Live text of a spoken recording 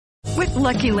With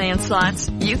Lucky Land Slots,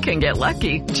 you can get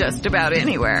lucky just about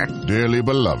anywhere. Dearly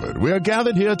beloved, we are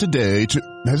gathered here today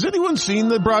to... Has anyone seen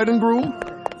the bride and groom?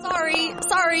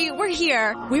 Sorry, we're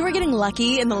here. We were getting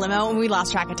lucky in the limo and we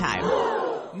lost track of time.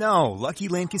 No, Lucky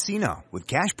Land Casino, with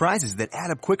cash prizes that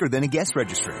add up quicker than a guest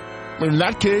registry. In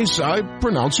that case, I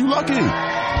pronounce you lucky.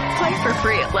 Play for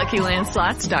free at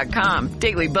LuckyLandSlots.com.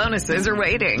 Daily bonuses are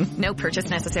waiting. No purchase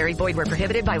necessary. Void where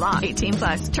prohibited by law.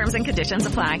 18+. Terms and conditions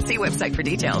apply. See website for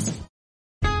details.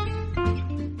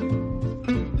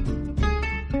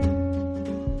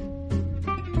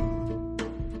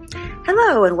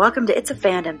 Hello and welcome to It's a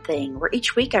Fandom Thing, where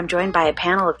each week I'm joined by a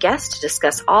panel of guests to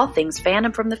discuss all things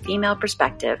fandom from the female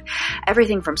perspective.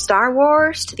 Everything from Star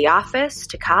Wars, to The Office,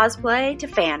 to cosplay, to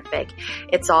fanfic.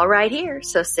 It's all right here,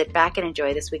 so sit back and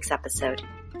enjoy this week's episode.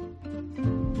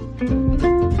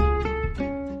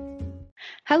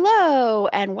 Hello,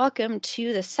 and welcome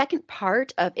to the second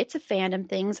part of It's a Fandom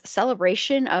Thing's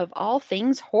celebration of all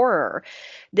things horror.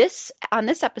 On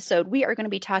this episode, we are going to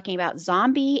be talking about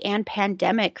zombie and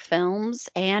pandemic films,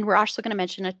 and we're also going to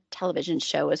mention a television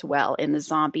show as well in the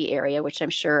zombie area, which I'm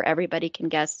sure everybody can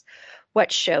guess what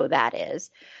show that is.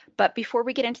 But before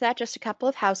we get into that, just a couple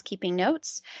of housekeeping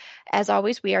notes. As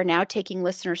always, we are now taking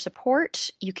listener support.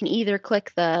 You can either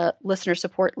click the listener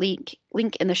support link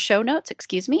in the show notes,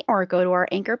 or go to our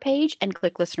Anchor page and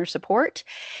click listener support.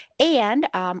 And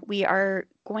we are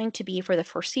going to be, for the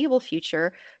foreseeable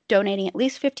future, donating at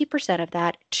least 50% of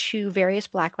that to various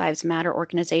Black Lives Matter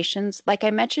organizations. Like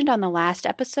I mentioned on the last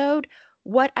episode,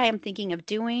 what I am thinking of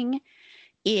doing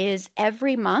is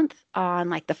every month on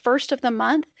like the first of the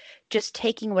month, just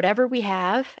taking whatever we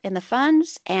have in the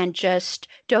funds and just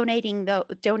donating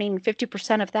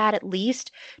 50% of that at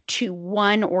least to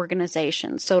one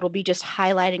organization. So it'll be just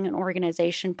highlighting an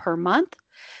organization per month.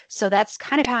 So that's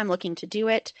kind of how I'm looking to do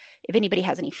it. If anybody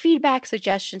has any feedback,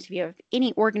 suggestions, if you have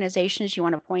any organizations you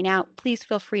want to point out, please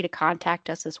feel free to contact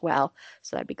us as well.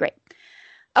 So that'd be great.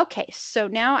 Okay, so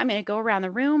now I'm going to go around the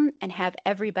room and have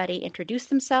everybody introduce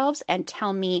themselves and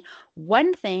tell me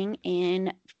one thing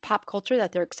in pop culture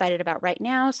that they're excited about right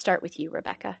now. Start with you,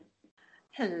 Rebecca.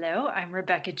 Hello, I'm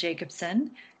Rebecca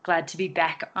Jacobson. Glad to be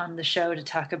back on the show to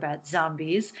talk about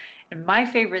zombies. And my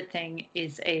favorite thing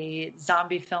is a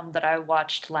zombie film that I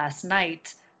watched last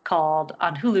night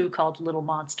on Hulu called Little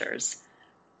Monsters,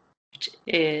 which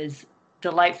is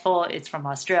delightful. It's from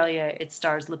Australia. It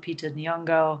stars Lupita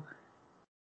Nyong'o.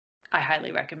 I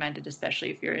highly recommend it,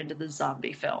 especially if you're into the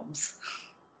zombie films.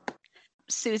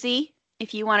 Susie,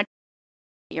 if you want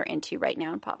to, you're into right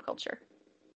now in pop culture.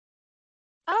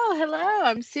 Oh, hello,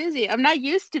 I'm Susie. I'm not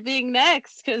used to being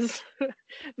next because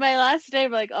my last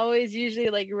name always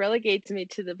usually relegates me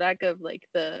to the back of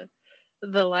the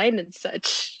line and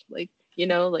such. Like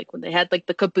when they had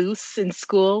the caboose in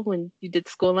school when you did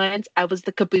school lines, I was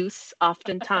the caboose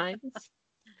oftentimes.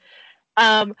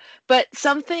 But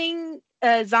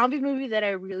a zombie movie that I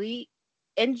really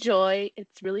enjoy,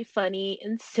 it's really funny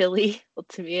and silly, well,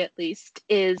 to me at least,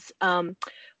 is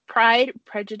Pride,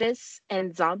 Prejudice,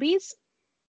 and Zombies.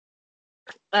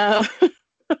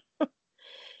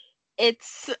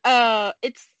 It's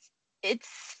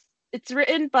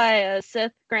written by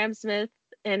Seth Grahame-Smith,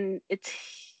 and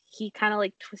he kind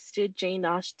of twisted Jane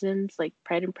Austen's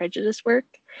Pride and Prejudice work.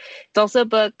 It's also a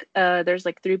book. There's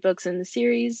 3 books in the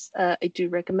series. I do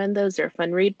recommend those. They're a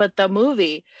fun read. But the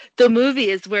movie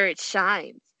is where it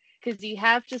shines, because you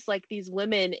have just these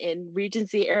women in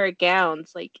Regency era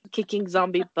gowns kicking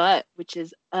zombie butt, which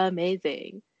is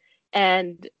amazing.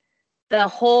 And the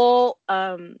whole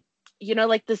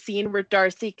the scene where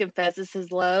Darcy confesses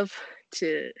his love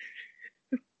to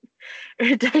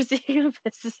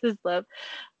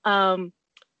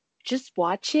just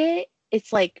watch it.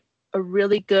 It's a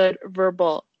really good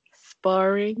verbal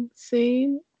sparring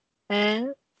scene, and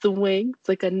the wing.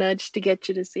 It's a nudge to get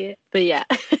you to see it. But yeah.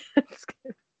 It's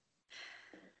good.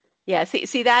 Yeah,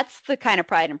 see, that's the kind of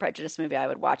Pride and Prejudice movie I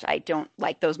would watch. I don't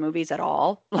like those movies at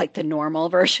all, the normal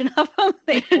version of them.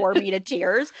 They bore me to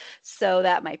tears. So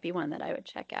that might be one that I would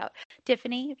check out.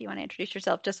 Tiffany, if you want to introduce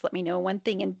yourself, just let me know one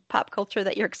thing in pop culture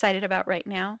that you're excited about right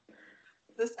now.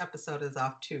 This episode is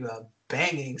off to a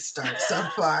banging start so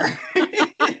far.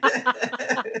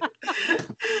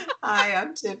 Hi,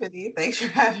 I'm Tiffany. Thanks for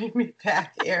having me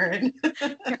back, Erin.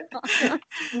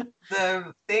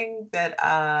 The thing that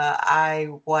I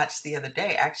watched the other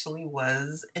day actually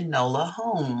was Enola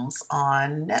Holmes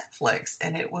on Netflix,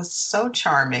 and it was so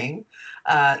charming,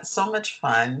 so much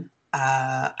fun.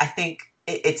 I think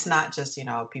it's not just,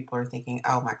 people are thinking,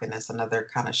 oh my goodness, another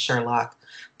kind of Sherlock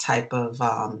type of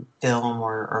film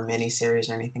or miniseries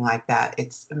or anything like that.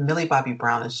 It's Millie Bobby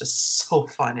Brown is just so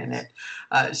fun in it.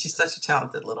 She's such a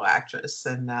talented little actress.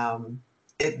 And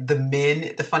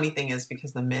the funny thing is,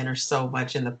 because the men are so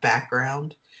much in the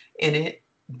background in it,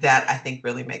 that I think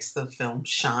really makes the film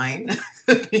shine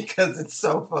because it's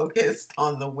so focused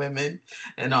on the women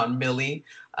and on Millie,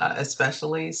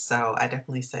 especially. So I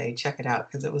definitely say check it out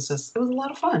because it was a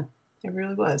lot of fun. It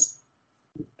really was.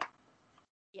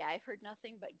 Yeah, I've heard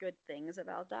nothing but good things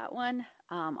about that one.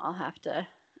 I'll have to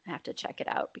check it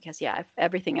out because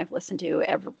everything I've listened to,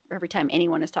 every time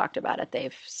anyone has talked about it,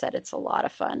 they've said it's a lot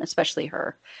of fun, especially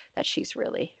her, that she's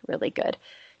really, really good.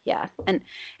 Yeah, and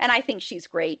I think she's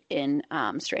great in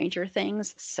Stranger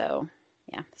Things. So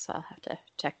I'll have to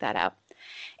check that out.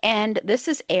 And this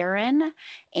is Erin.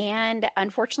 And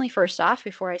unfortunately, first off,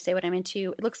 before I say what I'm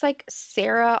into, it looks like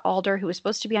Sarah Alder, who was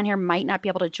supposed to be on here, might not be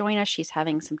able to join us. She's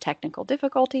having some technical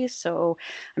difficulties, so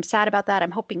I'm sad about that.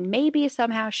 I'm hoping maybe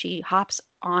somehow she hops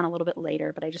on a little bit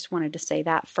later, but I just wanted to say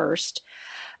that first.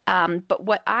 But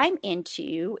what I'm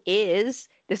into is,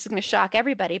 this is going to shock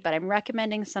everybody, but I'm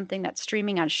recommending something that's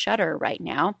streaming on Shudder right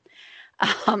now.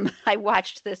 I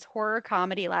watched this horror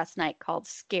comedy last night called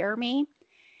Scare Me.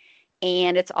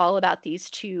 And it's all about these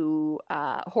two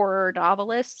horror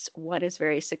novelists. One is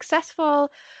very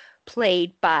successful,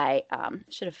 played by,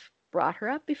 should have brought her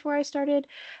up before I started,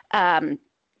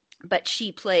 but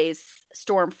she plays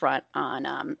Stormfront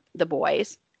on The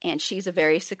Boys, and she's a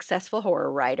very successful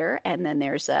horror writer. And then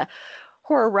there's a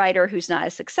horror writer who's not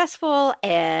as successful,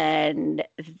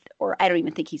 or I don't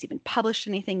even think he's even published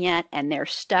anything yet, and they're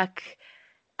stuck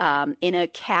in a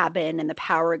cabin and the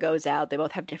power goes out. They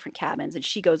both have different cabins, and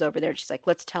she goes over there and she's like,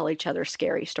 let's tell each other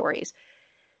scary stories.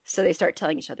 So they start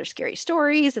telling each other scary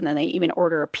stories, and then they even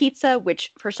order a pizza,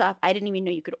 which, first off, I didn't even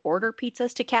know you could order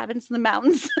pizzas to cabins in the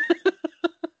mountains.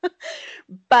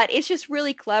 But it's just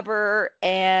really clever,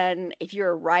 and if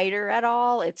you're a writer at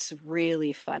all, it's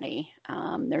really funny.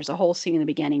 There's a whole scene in the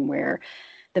beginning where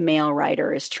the male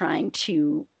writer is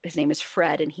his name is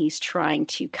Fred, and he's trying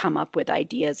to come up with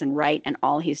ideas and write, and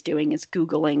all he's doing is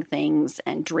Googling things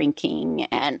and drinking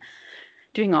and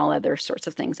doing all other sorts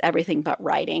of things, everything but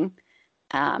writing.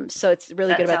 So it's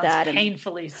really good about that.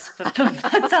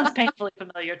 That sounds painfully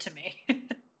familiar to me.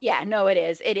 Yeah, no, it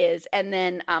is. It is. And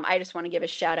then I just want to give a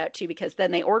shout out too, because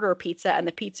then they order a pizza and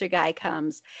the pizza guy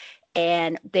comes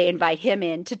and they invite him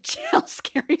in to tell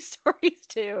scary stories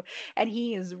too. And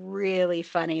he is really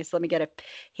funny. So let me get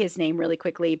his name really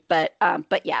quickly. But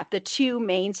yeah, the two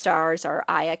main stars are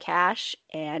Aya Cash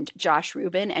and Josh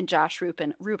Rubin. And Josh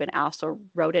Rubin also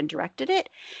wrote and directed it.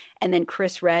 And then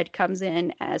Chris Redd comes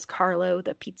in as Carlo,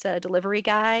 the pizza delivery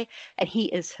guy. And he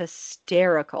is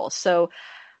hysterical. So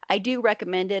I do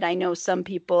recommend it. I know some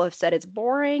people have said it's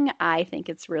boring. I think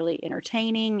it's really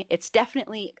entertaining. It's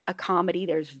definitely a comedy.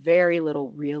 There's very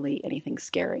little really anything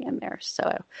scary in there.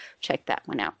 So check that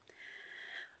one out.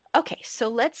 Okay, so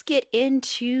let's get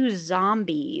into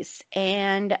zombies.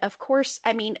 And of course,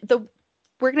 I mean,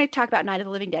 we're going to talk about Night of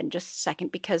the Living Dead in just a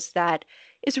second, because that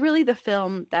is really the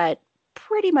film that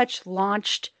pretty much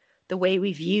launched the way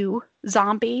we view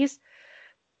zombies.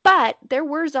 But there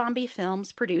were zombie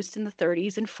films produced in the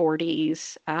 30s and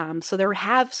 40s.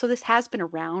 So this has been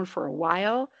around for a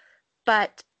while.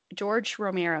 But George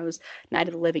Romero's Night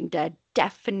of the Living Dead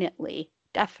definitely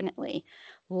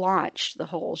launched the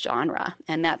whole genre.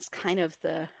 And that's kind of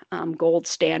the gold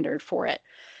standard for it.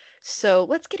 So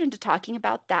let's get into talking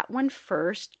about that one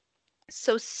first.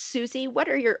 So Susie,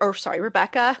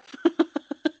 Rebecca.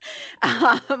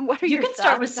 What are your thoughts? You can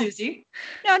start with Susie.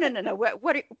 No.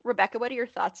 Rebecca, what are your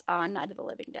thoughts on Night of the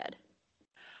Living Dead?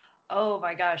 Oh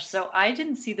my gosh. So I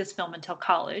didn't see this film until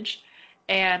college,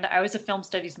 and I was a film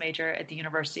studies major at the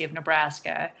University of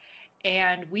Nebraska.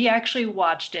 And we actually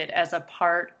watched it as a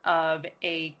part of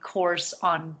a course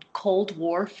on Cold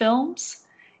War films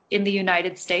in the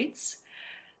United States.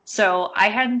 So I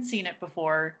hadn't seen it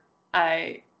before.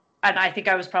 And I think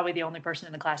I was probably the only person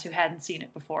in the class who hadn't seen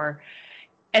it before.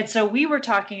 And so we were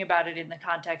talking about it in the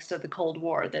context of the Cold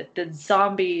War, that the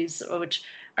zombies, which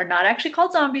are not actually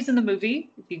called zombies in the movie,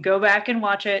 if you go back and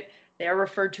watch it, they are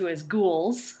referred to as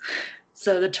ghouls.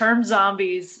 So the term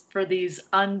zombies for these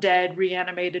undead,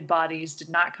 reanimated bodies did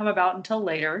not come about until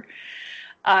later.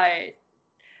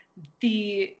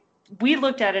 We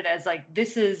looked at it as like,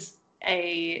 this is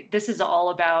all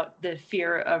about the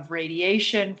fear of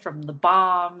radiation from the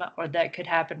bomb, or that could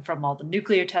happen from all the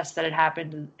nuclear tests that had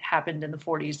happened in the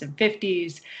 40s and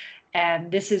 50s.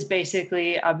 And this is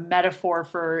basically a metaphor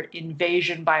for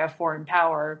invasion by a foreign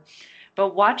power.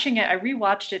 But watching it, I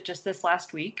rewatched it just this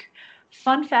last week.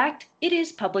 Fun fact, it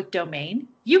is public domain.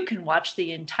 You can watch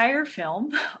the entire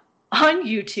film on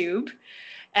YouTube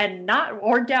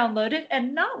or download it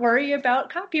and not worry about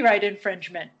copyright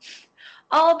infringement.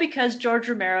 All because George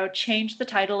Romero changed the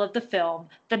title of the film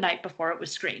the night before it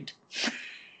was screened.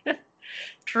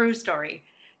 True story.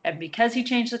 And because he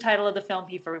changed the title of the film,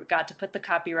 he forgot to put the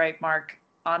copyright mark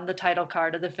on the title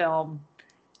card of the film.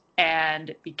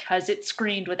 And because it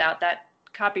screened without that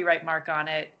copyright mark on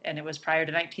it, and it was prior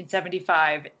to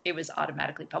 1975, it was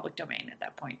automatically public domain at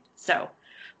that point. So,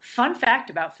 fun fact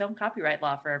about film copyright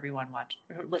law for everyone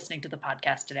listening to the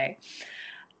podcast today.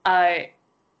 I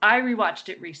rewatched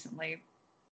it recently,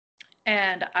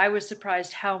 and I was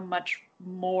surprised how much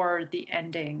more the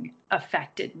ending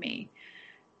affected me.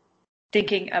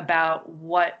 Thinking about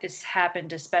what has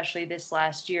happened, especially this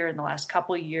last year and the last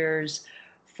couple of years,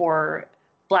 for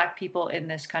Black people in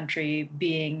this country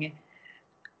being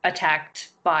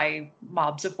attacked by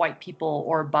mobs of white people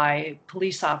or by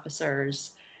police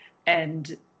officers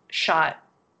and shot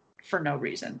for no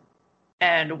reason.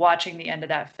 And watching the end of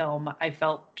that film, I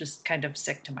felt just kind of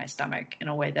sick to my stomach in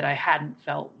a way that I hadn't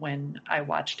felt when I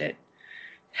watched it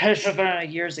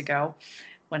years ago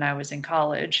when I was in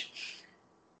college.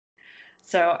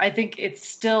 So I think it's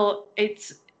still an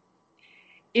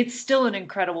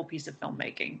incredible piece of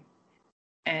filmmaking,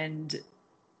 and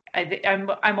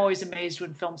I'm always amazed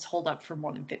when films hold up for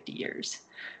more than 50 years.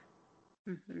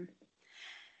 Mm-hmm.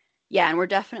 Yeah, and we're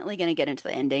definitely going to get into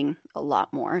the ending a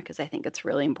lot more because I think it's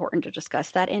really important to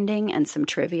discuss that ending and some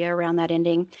trivia around that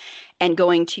ending. And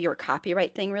going to your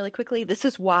copyright thing really quickly, this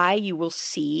is why you will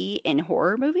see in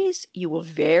horror movies, you will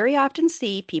very often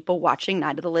see people watching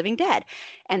Night of the Living Dead.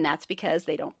 And that's because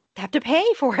they don't have to pay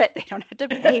for it. They don't have to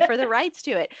pay for the rights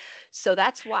to it. So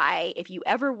that's why, if you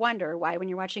ever wonder why when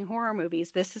you're watching horror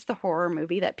movies, this is the horror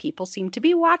movie that people seem to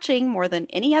be watching more than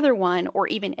any other one or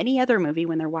even any other movie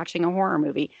when they're watching a horror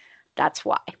movie. That's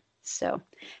why. So,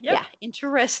 Yeah,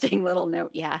 interesting little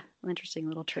note. Yeah, interesting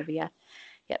little trivia.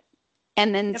 Yep.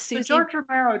 And then Susie. George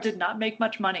Romero did not make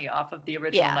much money off of the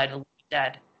original Night of the Living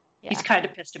Dead. Yeah. He's kind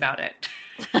of pissed about it.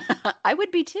 I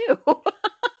would be too.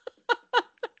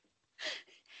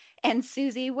 And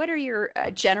Susie, what are your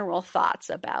general thoughts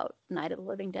about Night of the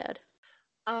Living Dead?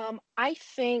 I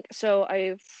think so.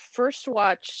 I first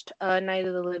watched Night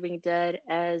of the Living Dead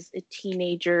as a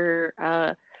teenager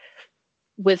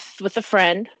with a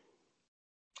friend,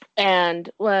 and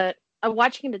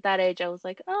watching it at that age, I was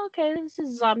like, oh, okay, this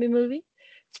is a zombie movie.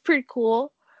 It's pretty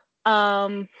cool.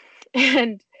 And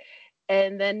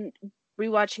then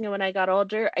rewatching it when I got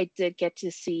older, I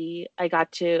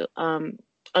got to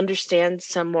understand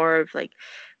some more of like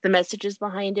the messages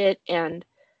behind it, and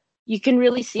you can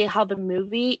really see how the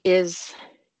movie is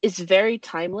very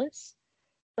timeless.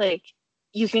 Like,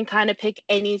 you can kind of pick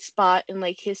any spot in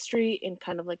like history and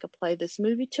kind of like apply this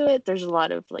movie to it. There's a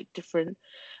lot of like different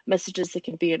messages that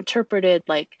can be interpreted,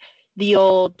 like the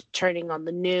old turning on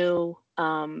the new,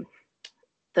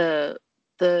 the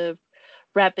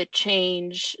rapid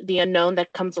change, the unknown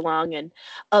that comes along and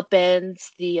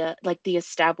upends the the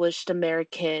established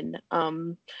American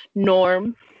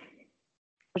norm,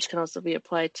 which can also be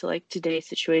applied to like today's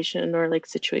situation or like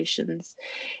situations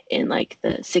in like the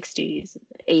 60s,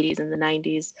 80s, and the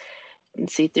 90s. You can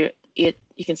see through it.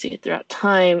 You can see it throughout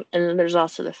time, and then there's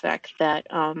also the fact that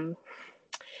I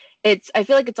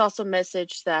feel like it's also a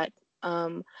message that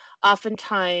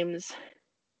oftentimes,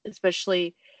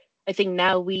 especially, I think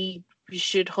now we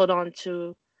should hold on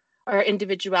to our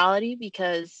individuality,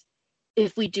 because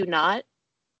if we do not,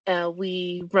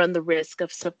 we run the risk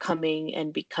of succumbing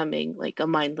and becoming like a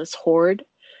mindless horde,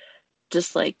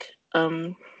 just like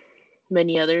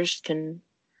many others can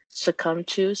succumb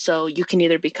to. So you can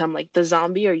either become like the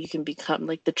zombie, or you can become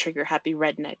like the trigger happy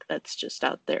redneck that's just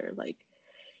out there like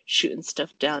shooting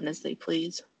stuff down as they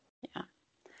please. Yeah.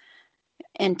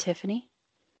 And Tiffany?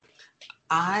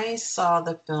 I saw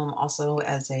the film also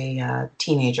as a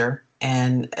teenager,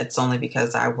 and it's only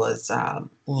because I was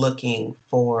looking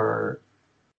for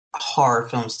horror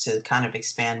films to kind of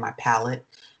expand my palette.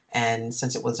 And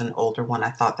since it was an older one, I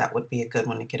thought that would be a good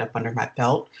one to get up under my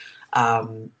belt.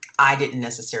 I didn't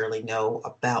necessarily know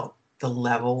about the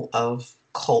level of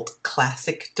cult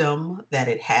classicdom that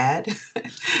it had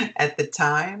at the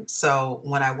time. So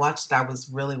when I watched it, I was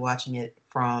really watching it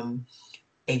from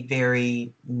a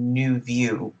very new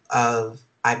view of,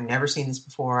 I've never seen this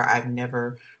before. I've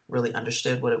never really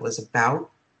understood what it was about.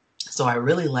 So I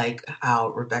really like how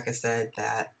Rebecca said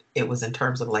that it was in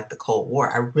terms of like the Cold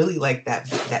War. I really like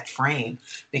that frame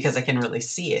because I can really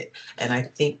see it. And I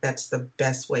think that's the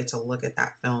best way to look at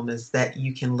that film, is that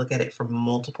you can look at it from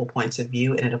multiple points of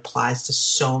view, and it applies to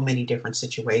so many different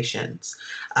situations.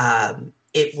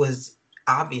 It was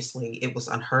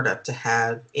unheard of to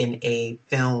have in a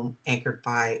film anchored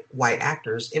by white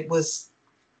actors. It was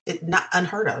not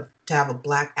unheard of to have a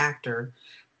Black actor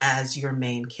as your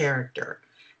main character.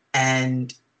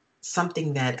 And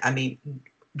something that, I mean,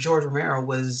 George Romero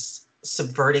was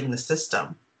subverting the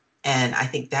system. And I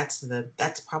think that's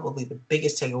probably the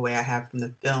biggest takeaway I have from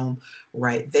the film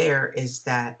right there, is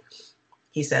that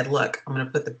he said, look, I'm going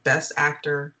to put the best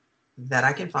actor that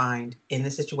I can find in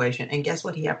this situation. And guess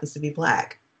what? He happens to be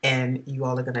Black. And you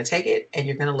all are going to take it and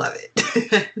you're going to love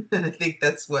it. And I think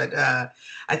that's what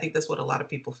a lot of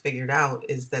people figured out,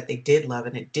 is that they did love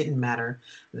it. And it didn't matter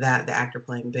that the actor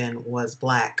playing Ben was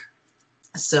Black.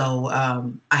 So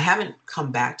I haven't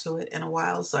come back to it in a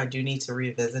while, so I do need to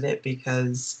revisit it,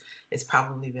 because it's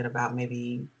probably been about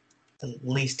maybe at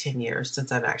least 10 years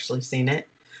since I've actually seen it.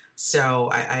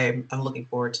 So I'm looking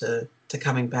forward to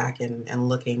coming back and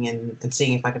looking and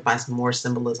seeing if I can find some more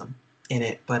symbolism in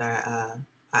it. But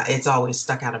it's always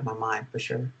stuck out of my mind for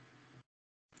sure.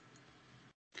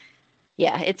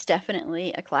 Yeah, it's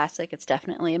definitely a classic. It's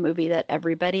definitely a movie that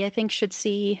everybody, I think, should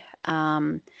see.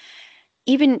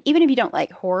 Even if you don't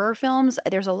like horror films,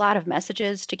 there's a lot of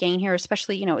messages to gain here,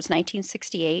 especially, it's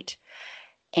 1968.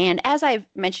 And as I've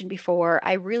mentioned before,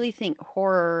 I really think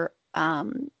horror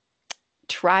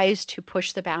tries to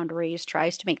push the boundaries,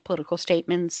 tries to make political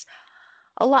statements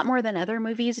a lot more than other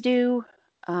movies do.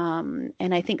 And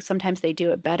I think sometimes they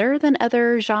do it better than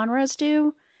other genres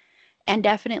do. And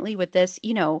definitely with this,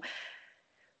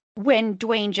 when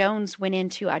Dwayne Jones went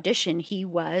into audition, he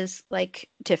was, like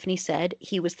Tiffany said,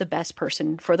 he was the best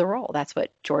person for the role. That's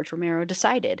what George Romero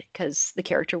decided, because the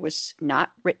character was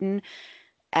not written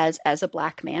as a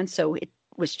Black man. So it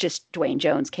was just Dwayne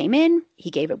Jones came in, he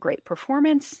gave a great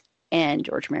performance, and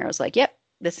George Romero's like, yep,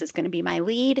 this is going to be my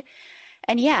lead.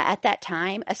 And yeah, at that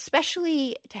time,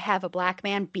 especially to have a Black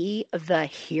man be the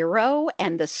hero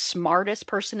and the smartest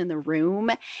person in the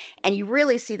room. And you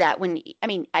really see that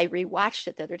I rewatched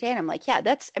it the other day and I'm like, yeah,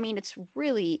 it's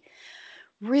really,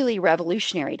 really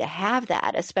revolutionary to have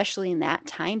that, especially in that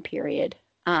time period.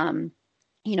 And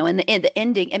the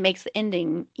ending, it makes the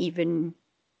ending even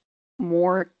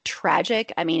more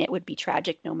tragic. I mean, it would be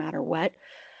tragic no matter what.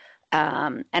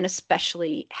 And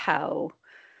especially how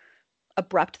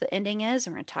abrupt the ending is.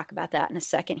 We're going to talk about that in a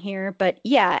second here. But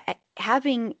yeah,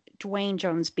 having Dwayne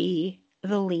Jones be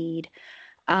the lead,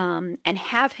 and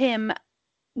have him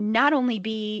not only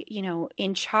be,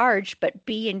 in charge, but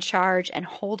be in charge and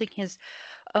holding his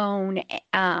own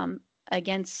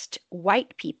against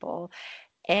white people,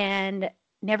 and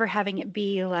never having it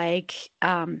be like,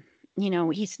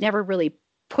 he's never really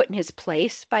put in his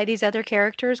place by these other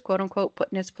characters, quote unquote, put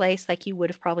in his place, like you would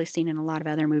have probably seen in a lot of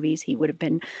other movies. He would have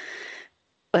been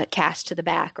cast to the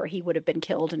back, or he would have been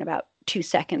killed in about 2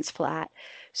 seconds flat.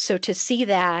 So to see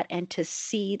that, and to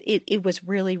see it was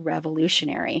really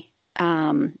revolutionary.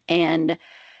 And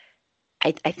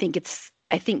I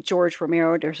think George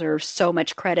Romero deserves so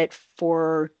much credit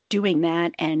for doing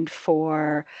that and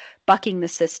for bucking the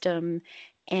system.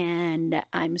 And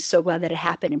I'm so glad that it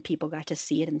happened and people got to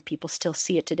see it, and people still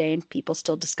see it today, and people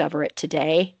still discover it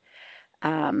today.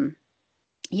 Think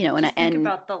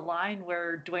about the line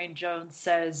where Dwayne Jones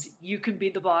says, "You can be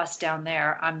the boss down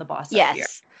there. I'm the boss up here."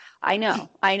 Yes, I know.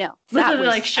 Literally,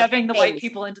 like shoving the white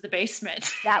people into the basement.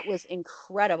 That was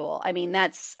incredible.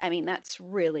 That's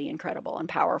really incredible and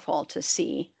powerful to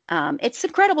see. It's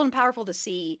incredible and powerful to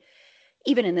see,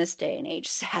 even in this day and age.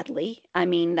 Sadly,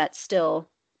 that's still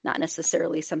not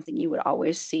necessarily something you would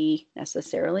always see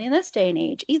necessarily in this day and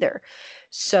age either.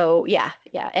 So yeah,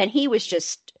 and he was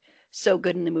just so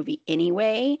good in the movie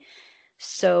anyway.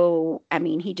 So, I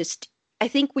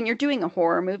think when you're doing a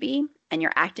horror movie and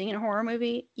you're acting in a horror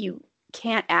movie, you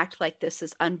can't act like this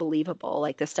is unbelievable,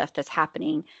 like the stuff that's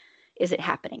happening isn't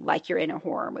happening, like you're in a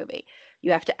horror movie.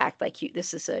 You have to act like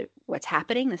this is what's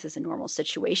happening, this is a normal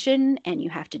situation, and you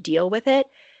have to deal with it.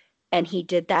 And he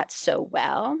did that so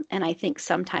well. And I think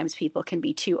sometimes people can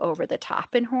be too over the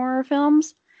top in horror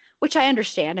films, which I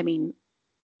understand.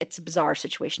 It's a bizarre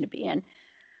situation to be in.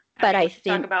 But I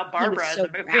think talk about Barbara so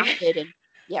in the movie.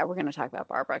 Yeah, we're going to talk about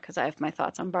Barbara because I have my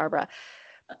thoughts on Barbara.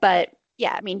 But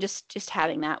yeah, just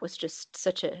having that was just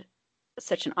such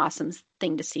an awesome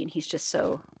thing to see, and he's just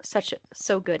so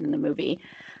good in the movie.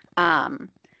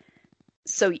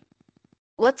 So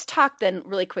let's talk then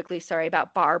really quickly, sorry,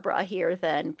 about Barbara here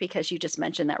then, because you just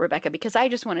mentioned that, Rebecca, because I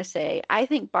just want to say, I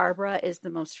think Barbara is the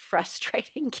most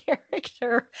frustrating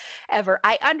character ever.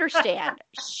 I understand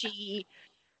she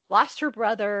lost her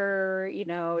brother,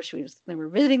 they were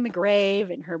visiting the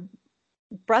grave and her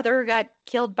brother got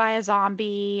killed by a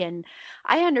zombie, and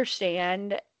I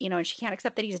understand, and she can't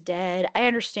accept that he's dead. I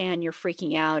understand you're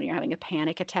freaking out and you're having a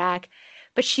panic attack,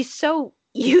 but she's so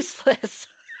useless.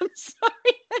 I'm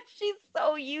sorry, but she's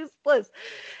so useless.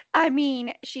 I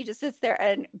mean, she just sits there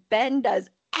and Ben does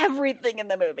everything in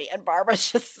the movie and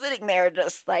Barbara's just sitting there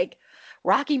just like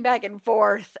rocking back and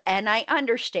forth. And I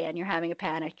understand you're having a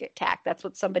panic attack. That's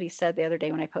what somebody said the other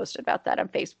day when I posted about that on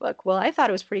Facebook. Well, I thought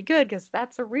it was pretty good because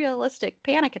that's a realistic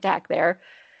panic attack there.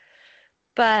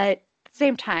 But at the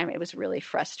same time, it was really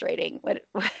frustrating.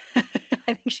 I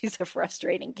think she's a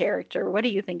frustrating character. What do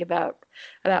you think about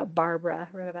Barbara,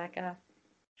 Rebecca?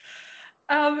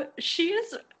 She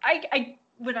is. I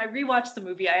when I rewatch the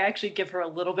movie, I actually give her a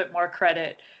little bit more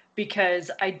credit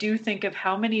because I do think of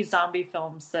how many zombie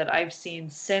films that I've seen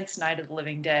since Night of the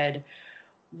Living Dead,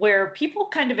 where people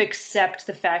kind of accept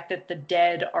the fact that the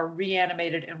dead are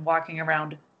reanimated and walking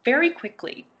around very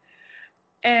quickly,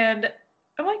 and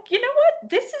I'm like, you know what?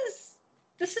 This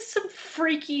is some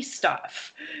freaky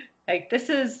stuff. Like this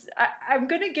is. I'm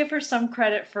going to give her some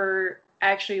credit for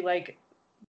actually like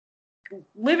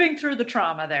living through the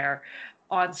trauma there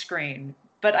on screen.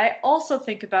 But I also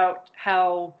think about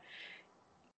how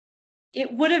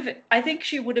I think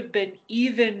she would have been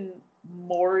even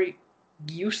more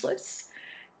useless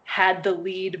had the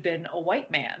lead been a white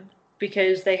man,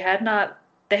 because they had not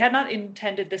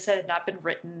intended, this had not been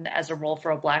written as a role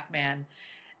for a black man.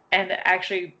 And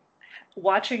actually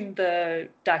watching the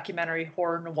documentary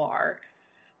Horror Noir,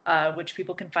 which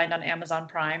people can find on Amazon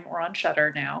Prime or on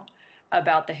Shudder now,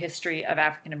 about the history of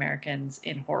African Americans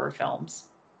in horror films.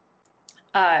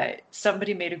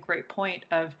 Somebody made a great point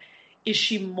of, is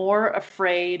she more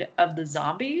afraid of the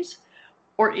zombies,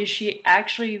 or is she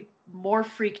actually more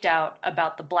freaked out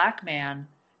about the black man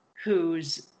who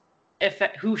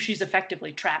she's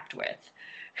effectively trapped with,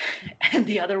 and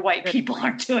the other white people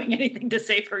aren't doing anything to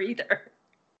save her either?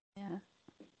 Yeah.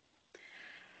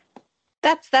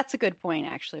 That's a good point,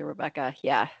 actually, Rebecca.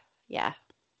 Yeah.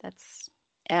 That's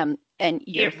and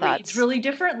your thoughts. Reads really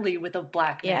differently with a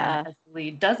black man as the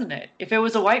lead, doesn't it? If it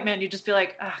was a white man, you'd just be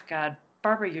like, oh God,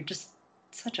 Barbara, you're just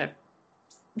such a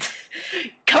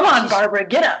come on, Barbara,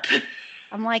 get up.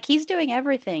 I'm like, he's doing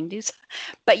everything.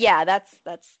 But yeah, that's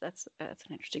an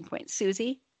interesting point.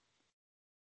 Susie?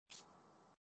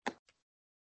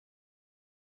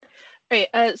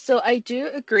 Right. So I do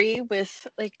agree with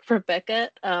like Rebecca.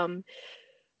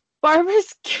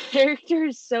 Barbara's character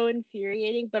is so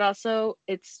infuriating, but also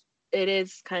it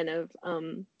is kind of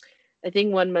I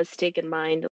think one must take in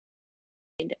mind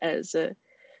as a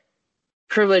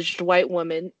privileged white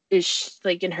woman, is she,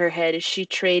 like in her head, is she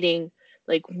trading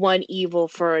like one evil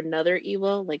for another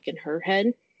evil, like in her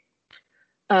head?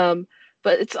 But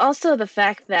it's also the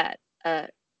fact that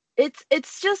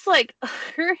it's just like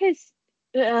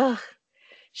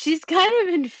she's kind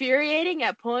of infuriating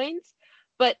at points,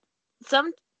 but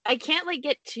I can't like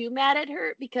get too mad at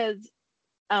her because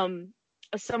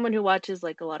as someone who watches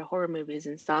like a lot of horror movies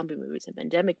and zombie movies and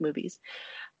pandemic movies,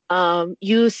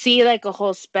 you see like a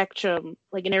whole spectrum.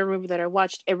 Like in every movie that I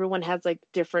watched, everyone has like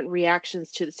different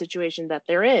reactions to the situation that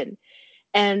they're in,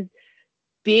 and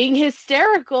being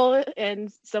hysterical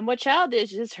and somewhat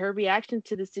childish is her reaction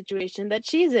to the situation that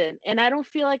she's in. And I don't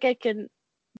feel like I can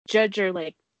judge her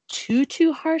like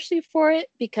too harshly for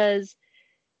it, because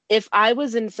if I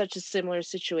was in such a similar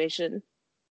situation,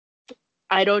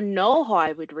 I don't know how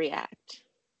I would react.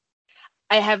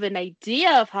 I have an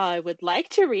idea of how I would like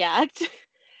to react,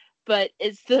 but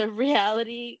is the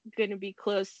reality going to be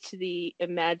close to the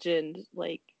imagined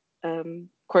like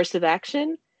course of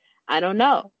action? I don't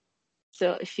know.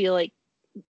 So I feel like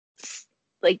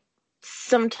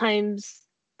sometimes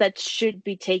that should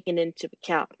be taken into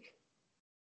account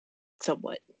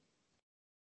somewhat.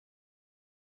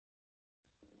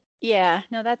 Yeah,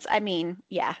 no, it's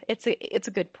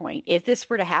a good point. If this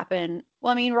were to happen,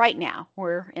 well, I mean, right now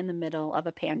we're in the middle of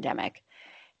a pandemic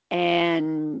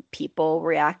and people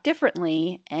react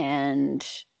differently, and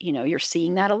you're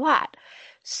seeing that a lot.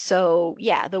 So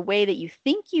yeah, the way that you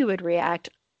think you would react,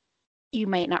 you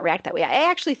might not react that way. I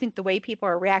actually think the way people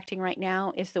are reacting right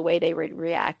now is the way they would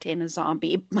react in a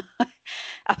zombie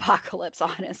apocalypse,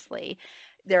 honestly.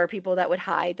 There are people that would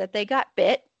hide that they got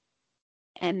bit.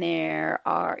 And there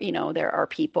are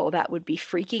people that would be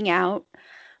freaking out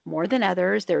more than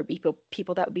others. There would be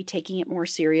people that would be taking it more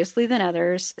seriously than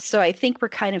others. So I think we're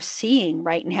kind of seeing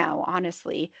right now,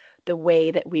 honestly, the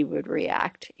way that we would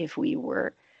react if we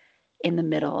were in the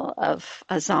middle of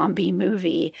a zombie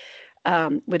movie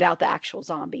without the actual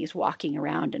zombies walking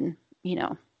around and,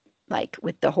 like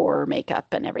with the horror makeup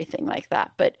and everything like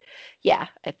that. But yeah,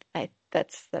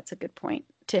 that's a good point.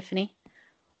 Tiffany?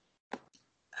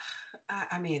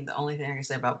 I mean, the only thing I can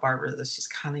say about Barbara is that she's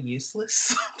kind of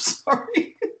useless. I'm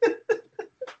sorry.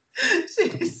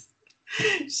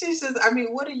 She's just, I mean,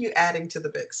 what are you adding to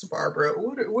the mix, Barbara?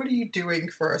 What are you doing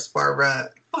for us, Barbara?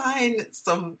 Find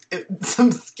some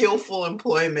skillful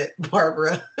employment,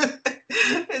 Barbara.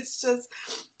 It's just,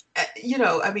 I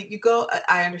mean,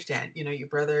 I understand, your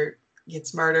brother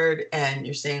gets murdered and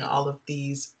you're seeing all of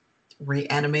these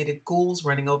reanimated ghouls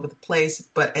running over the place,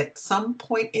 but at some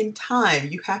point in time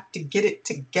you have to get it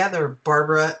together,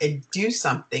 Barbara, and do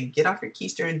something. Get off your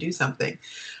keister and do something.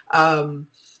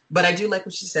 But I do like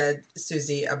what she said,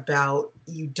 Susie, about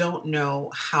you don't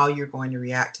know how you're going to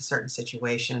react to certain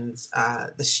situations,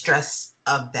 the stress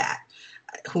of that.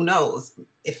 Who knows?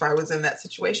 If I was in that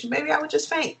situation, maybe I would just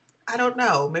faint. I don't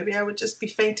know. Maybe I would just be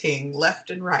fainting left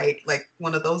and right like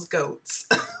one of those goats.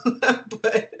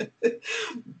 But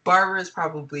Barbara is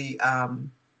probably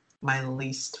my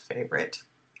least favorite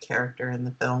character in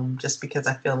the film, just because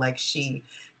I feel like she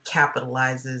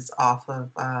capitalizes off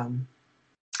of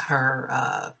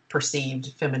her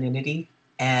perceived femininity,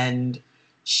 and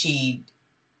she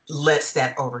lets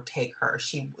that overtake her.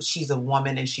 She's a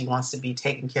woman and she wants to be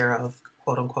taken care of,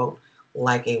 quote unquote,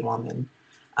 like a woman.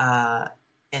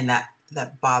 And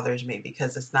that bothers me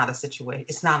because it's not a situation.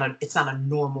 It's not a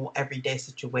normal everyday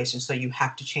situation. So you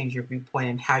have to change your viewpoint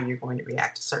and how you're going to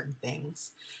react to certain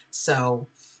things. So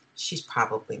she's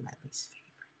probably my least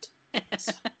favorite.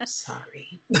 So,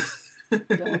 sorry.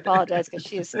 Don't apologize,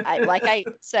 because like I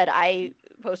said, I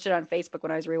posted on Facebook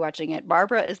when I was rewatching it.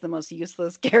 Barbara is the most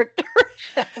useless character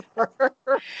ever.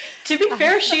 To be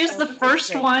fair, she is the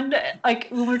first one, like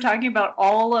when we're talking about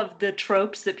all of the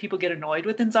tropes that people get annoyed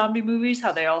with in zombie movies,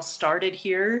 how they all started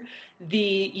here.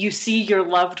 You see your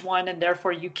loved one and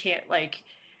therefore you can't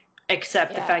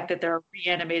accept the fact that they're a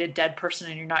reanimated dead person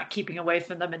and you're not keeping away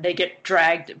from them and they get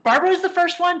dragged. Barbara is the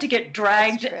first one to get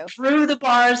dragged through the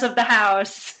bars of the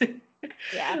house.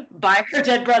 Yeah, by her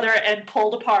dead brother and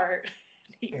pulled apart,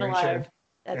 eaten alive.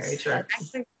 Very true.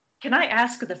 Can I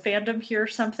ask the fandom here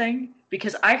something?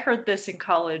 Because I heard this in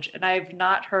college, and I've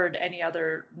not heard any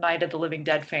other Night of the Living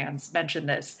Dead fans mention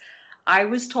this. I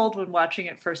was told when watching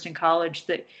it first in college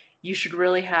that you should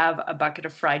really have a bucket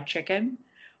of fried chicken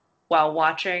while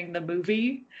watching the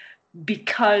movie,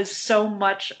 because so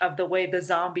much of the way the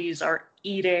zombies are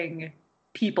eating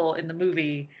people in the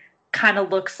movie kind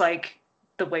of looks like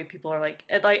the way people are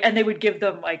and they would give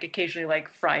them occasionally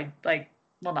fried,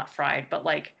 well, not fried, but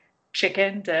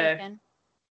chicken to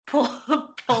pull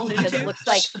because it looks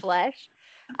like flesh.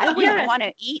 I wouldn't want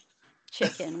to eat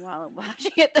chicken while I'm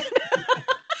watching it.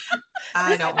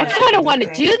 I kind of want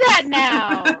to do that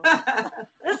now.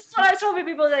 This is what I told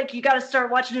people, you got to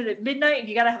start watching it at midnight and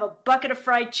you got to have a bucket of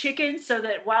fried chicken so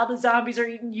that while the zombies are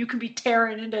eating, you can be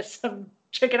tearing into some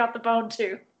chicken off the bone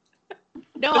too.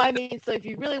 No, I mean, so if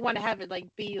you really want to have it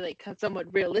be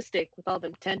somewhat realistic with all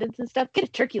the tendons and stuff, get a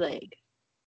turkey leg.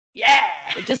 Yeah.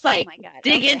 Just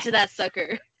dig into that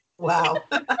sucker. Wow.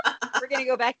 We're going to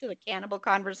go back to the cannibal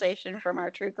conversation from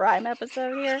our true crime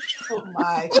episode here. Oh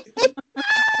my.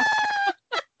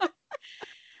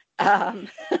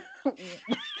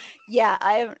 Yeah,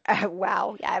 I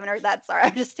haven't heard that. Sorry.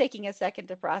 I'm just taking a second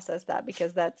to process that,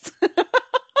 because that's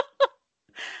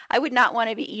I would not want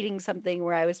to be eating something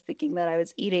where I was thinking that I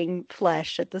was eating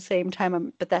flesh at the same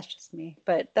time. But that's just me.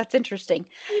 But that's interesting.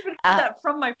 I even heard that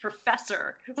from my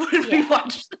professor when we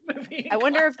watched the movie. I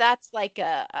wonder if that's like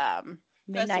a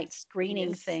midnight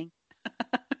screening thing.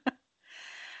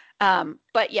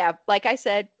 But yeah, like I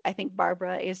said, I think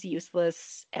Barbara is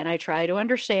useless, and I try to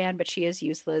understand, but she is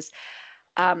useless.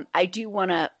 I do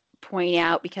want to point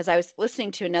out, because I was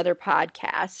listening to another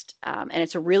podcast, and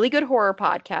it's a really good horror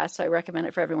podcast, so I recommend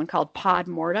it for everyone, called Pod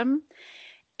Mortem.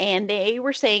 And they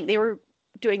were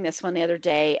doing this one the other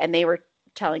day, and they were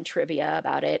telling trivia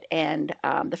about it. And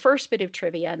the first bit of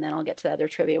trivia, and then I'll get to the other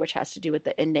trivia, which has to do with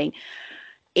the ending,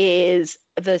 is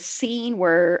the scene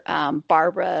where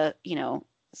Barbara,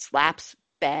 slaps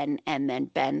Ben, and then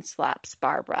Ben slaps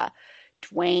Barbara.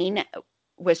 Dwayne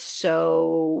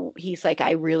he's like,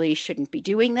 I really shouldn't be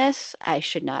doing this. I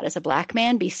should not, as a black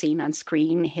man, be seen on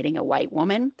screen hitting a white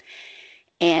woman.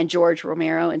 And George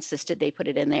Romero insisted they put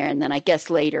it in there. And then I guess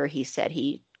later he said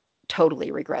he totally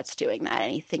regrets doing that.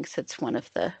 And he thinks it's one of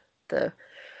the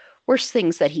worst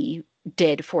things that he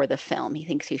did for the film. He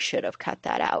thinks he should have cut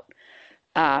that out.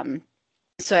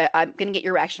 So I'm going to get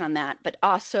your reaction on that. But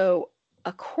also,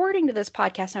 according to this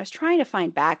podcast, and I was trying to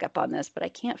find backup on this, but I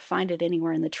can't find it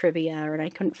anywhere in the trivia, and I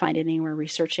couldn't find it anywhere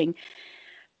researching.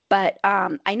 But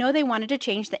I know they wanted to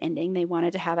change the ending. They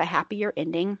wanted to have a happier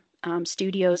ending.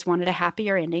 Studios wanted a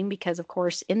happier ending because, of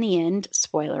course, in the end,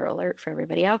 spoiler alert for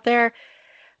everybody out there,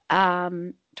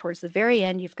 towards the very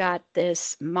end, you've got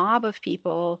this mob of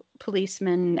people,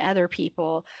 policemen, other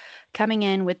people, coming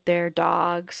in with their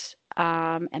dogs,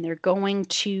 and they're going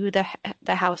to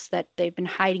the house that they've been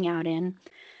hiding out in.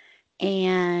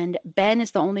 And Ben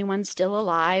is the only one still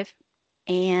alive.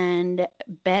 And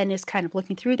Ben is kind of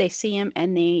looking through. They see him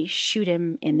and they shoot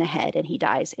him in the head and he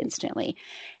dies instantly.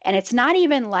 And it's not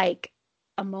even like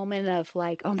a moment of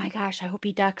like, oh my gosh, I hope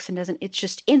he ducks and doesn't. It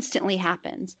just instantly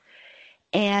happens.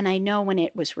 And I know when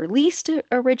it was released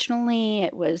originally,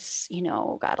 it was,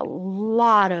 got a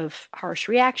lot of harsh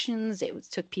reactions. It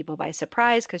took people by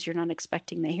surprise because you're not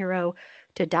expecting the hero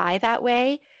to die that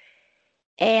way.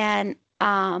 And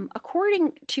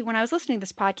according to when I was listening to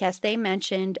this podcast, they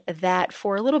mentioned that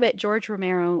for a little bit, George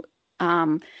Romero,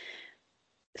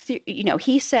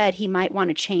 he said he might want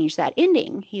to change that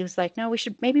ending. He was like, no,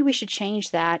 maybe we should change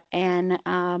that. And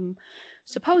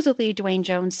supposedly Dwayne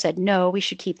Jones said, no, we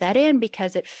should keep that in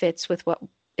because it fits with what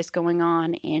is going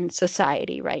on in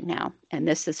society right now. And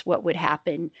this is what would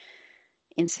happen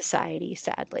in society,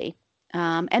 sadly.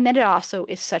 And then it also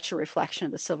is such a reflection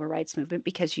of the civil rights movement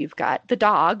because you've got the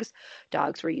dogs.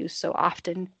 Dogs were used so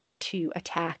often to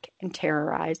attack and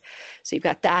terrorize. So you've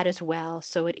got that as well.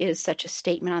 So it is such a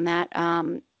statement on that.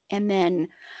 And then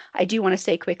I do want to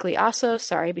say quickly also,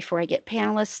 sorry, before I get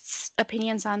panelists'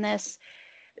 opinions on this,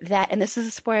 and this is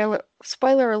a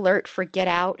spoiler alert for Get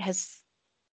Out,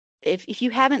 if you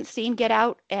haven't seen Get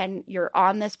Out and you're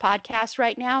on this podcast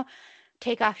right now,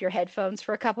 take off your headphones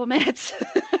for a couple minutes.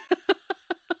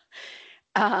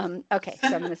 Okay, so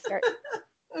I'm going to start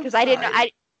because I didn't know.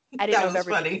 I didn't know if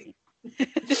everybody.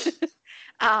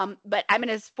 But I'm going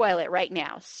to spoil it right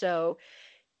now. So,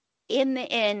 in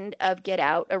the end of Get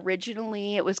Out,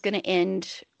 originally it was going to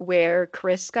end where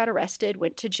Chris got arrested,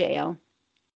 went to jail,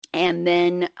 and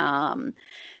then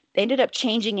they ended up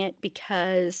changing it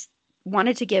because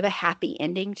wanted to give a happy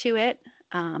ending to it.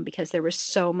 Because there was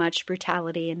so much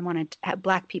brutality and wanted to have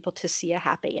Black people to see a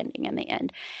happy ending in the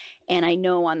end. And I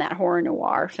know on that horror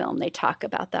noir film, they talk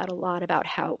about that a lot, about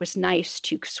how it was nice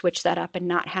to switch that up and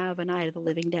not have a Night of the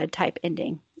Living Dead type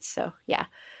ending. So, yeah,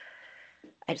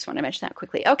 I just want to mention that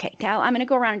quickly. Okay, now I'm going to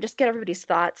go around and just get everybody's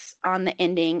thoughts on the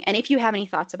ending. And if you have any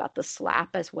thoughts about the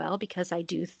slap as well, because I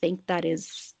do think that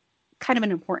is kind of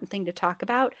an important thing to talk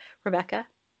about. Rebecca?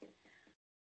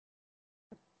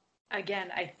 Again,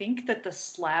 I think that the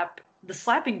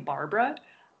slapping Barbara,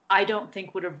 I don't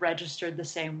think would have registered the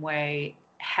same way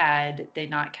had they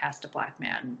not cast a Black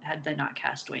man, had they not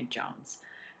cast Dwayne Jones.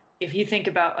 If you think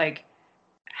about like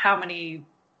how many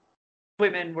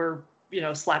women were,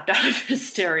 slapped out of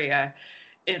hysteria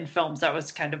in films, that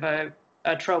was kind of a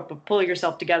trope of pull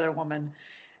yourself together, woman.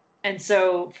 And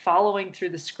so following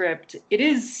through the script, it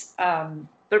is,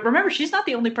 but remember, she's not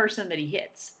the only person that he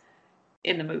hits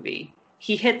in the movie.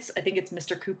 He hits, I think it's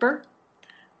Mr. Cooper,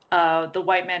 the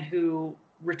white man who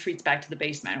retreats back to the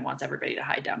basement and wants everybody to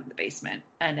hide down in the basement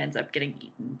and ends up getting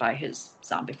eaten by his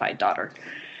zombified daughter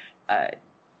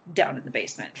down in the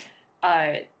basement.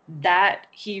 That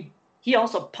he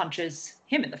also punches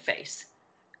him in the face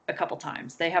a couple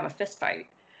times. They have a fist fight.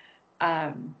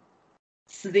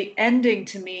 So the ending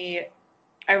to me,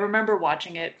 I remember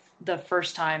watching it the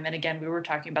first time. And again, we were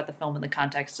talking about the film in the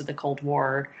context of the Cold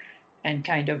War and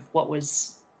kind of what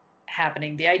was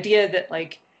happening. The idea that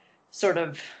like sort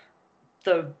of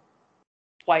the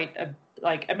white,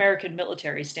 like American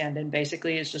military stand-in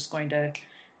basically is just going to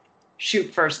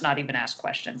shoot first, not even ask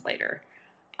questions later,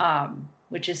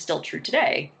 which is still true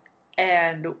today.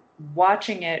 And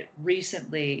watching it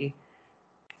recently,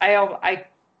 I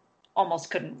almost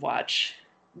couldn't watch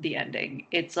the ending.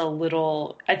 It's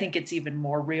I think it's even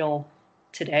more real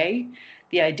today.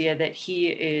 The idea that he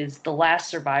is the last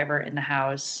survivor in the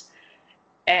house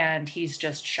and he's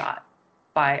just shot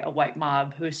by a white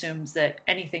mob who assumes that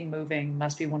anything moving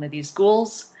must be one of these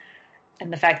ghouls.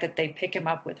 And the fact that they pick him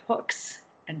up with hooks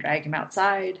and drag him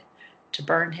outside to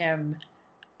burn him,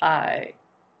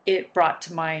 it brought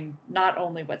to mind not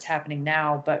only what's happening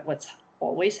now, but what's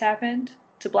always happened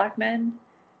to Black men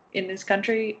in this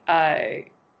country.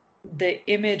 The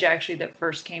image actually that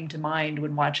first came to mind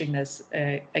when watching this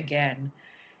again,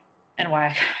 and why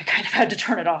I kind of had to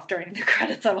turn it off during the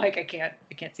credits. I'm like, I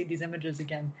can't see these images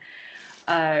again.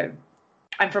 I'm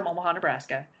from Omaha,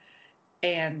 Nebraska,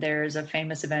 And there's a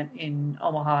famous event in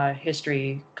Omaha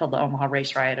history called the Omaha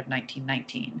Race Riot of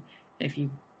 1919. If you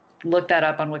look that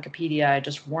up on Wikipedia, I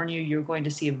just warn you, you're going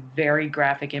to see a very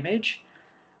graphic image.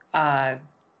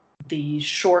 The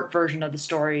short version of the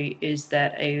story is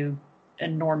that a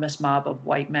enormous mob of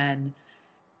white men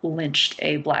lynched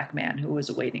a black man who was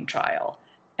awaiting trial,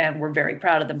 and were very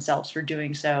proud of themselves for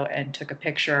doing so, and took a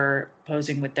picture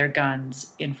posing with their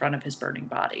guns in front of his burning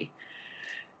body.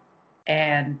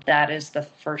 And that is the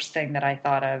first thing that I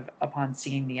thought of upon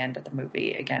seeing the end of the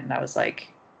movie. Again, that was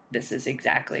like, this is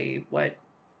exactly what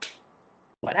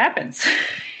happens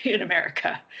in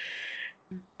America.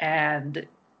 And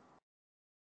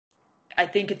I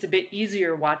think it's a bit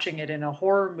easier watching it in a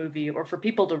horror movie, or for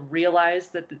people to realize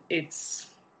that it's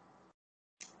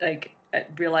like,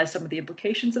 realize some of the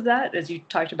implications of that. As you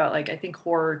talked about, like, I think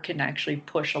horror can actually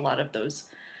push a lot of those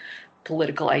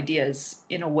political ideas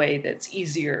in a way that's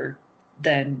easier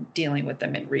than dealing with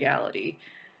them in reality.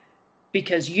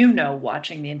 Because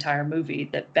watching the entire movie,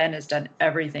 that Ben has done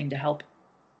everything to help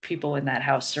people in that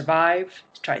house survive.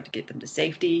 He's tried to get them to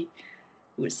safety.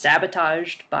 He was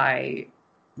sabotaged by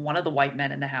one of the white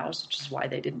men in the house, which is why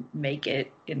they didn't make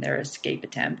it in their escape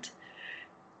attempt.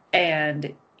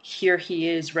 And here he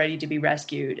is ready to be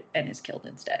rescued and is killed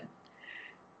instead.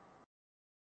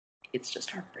 It's just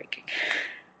heartbreaking.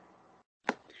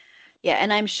 Yeah,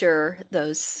 and I'm sure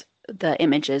the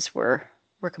images were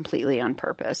completely on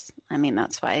purpose. I mean,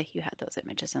 that's why you had those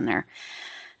images in there.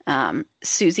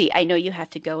 Susie, I know you have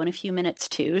to go in a few minutes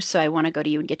too, so I want to go to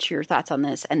you and get your thoughts on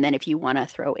this. And then if you want to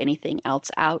throw anything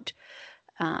else out.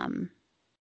 All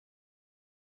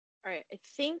right, I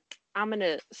think I'm going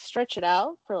to stretch it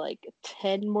out for like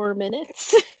 10 more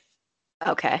minutes.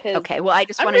 Okay. Well, I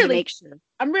just wanted to make sure.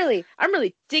 I'm really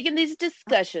digging these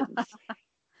discussions.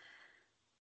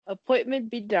 Appointment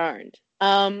be darned.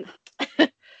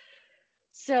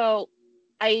 So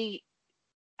I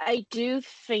do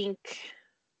think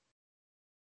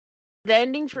the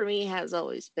ending for me has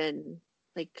always been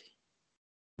like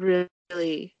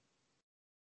really,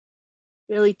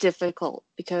 really difficult,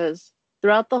 because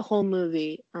throughout the whole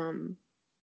movie,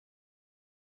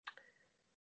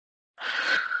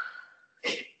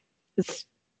 it's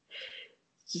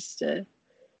just a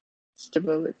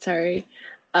moment, sorry.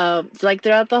 Like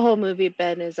throughout the whole movie,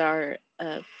 Ben is our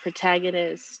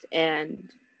protagonist,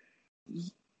 and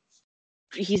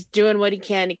he's doing what he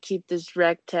can to keep this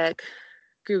ragtag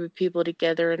group of people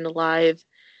together and alive.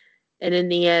 And in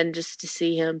the end, just to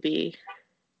see him be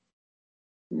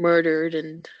murdered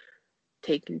and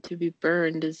taken to be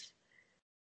burned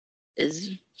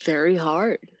is very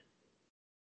hard.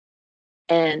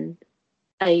 And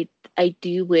I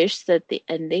do wish that the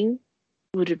ending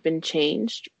would have been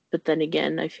changed, but then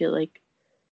again, I feel like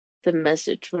the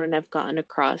message wouldn't have gotten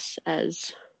across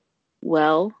as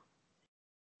well,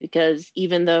 because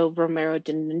even though Romero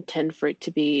didn't intend for it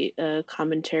to be a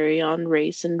commentary on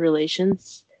race and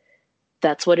relations,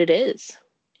 that's what it is.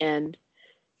 And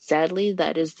sadly,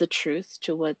 that is the truth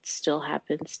to what still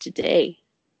happens today.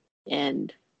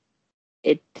 And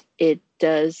it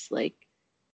does, like,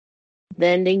 the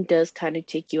ending does kind of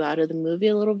take you out of the movie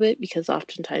a little bit, because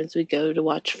oftentimes we go to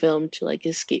watch film to like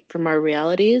escape from our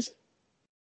realities.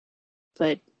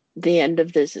 But the end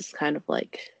of this is kind of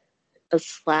like a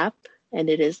slap, and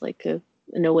it is like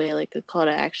in a way like a call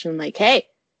to action, like, hey,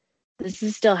 this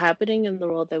is still happening in the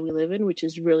world that we live in, which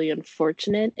is really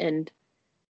unfortunate and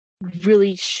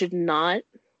really should not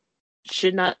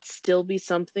still be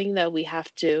something that we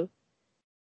have to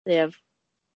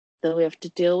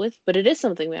deal with. But it is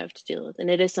something we have to deal with, and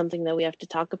it is something that we have to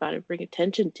talk about and bring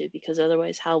attention to, because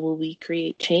otherwise, how will we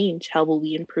create change? How will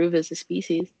we improve as a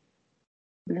species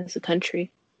and as a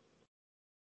country?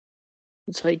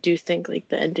 And so I do think like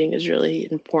the ending is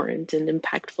really important and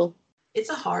impactful. It's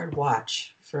a hard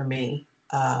watch for me,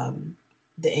 the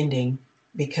ending,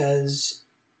 because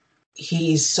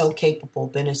he's so capable.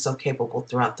 Ben is so capable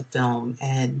throughout the film,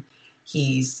 and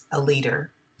he's a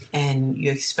leader, and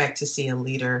you expect to see a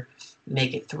leader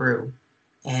make it through,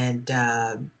 and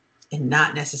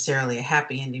not necessarily a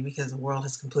happy ending, because the world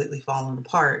has completely fallen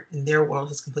apart and their world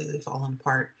has completely fallen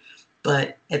apart,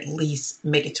 but at least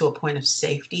make it to a point of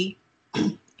safety.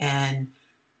 And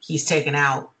he's taken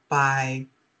out by,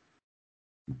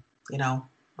 a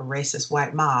racist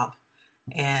white mob,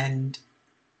 and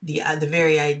the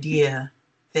very idea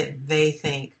that they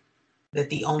think that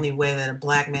the only way that a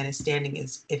black man is standing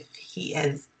is if he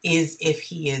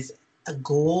is a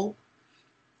ghoul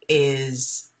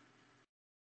is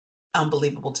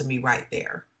unbelievable to me right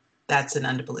there. That's an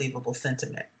unbelievable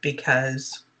sentiment,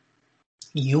 because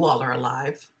you all are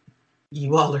alive.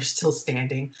 you all are still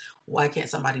standing. Why can't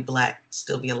somebody Black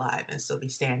still be alive and still be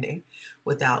standing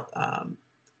without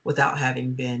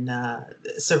having been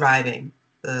surviving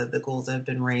the ghouls that have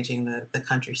been ranging the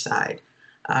countryside?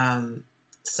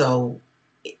 So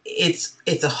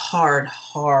it's a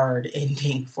hard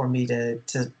ending for me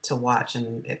to watch,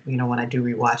 and when I do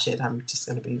rewatch it, I'm just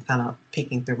going to be kind of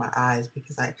peeking through my eyes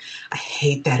because I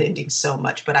hate that ending so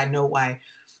much. But I know why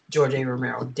George A.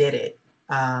 Romero did it.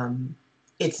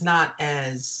 It's not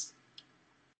as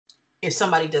if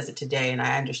somebody does it today, and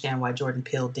I understand why Jordan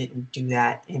Peele didn't do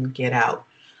that in Get Out,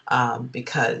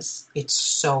 because it's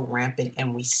so rampant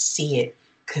and we see it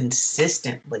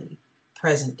consistently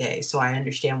present day. So I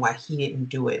understand why he didn't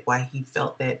do it, why he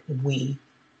felt that we,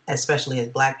 especially as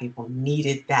Black people,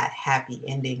 needed that happy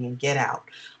ending in Get Out.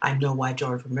 I know why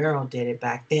George Romero did it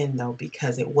back then, though,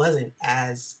 because it wasn't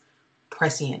as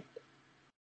prescient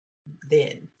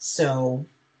then. So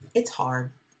it's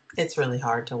hard. It's really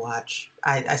hard to watch.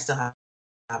 I still have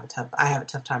a tough time. I have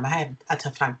a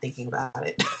tough time thinking about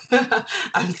it.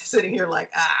 I'm sitting here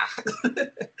like,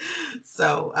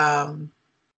 So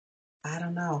I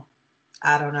don't know.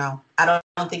 I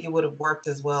don't think it would have worked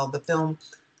as well. The film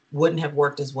wouldn't have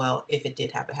worked as well if it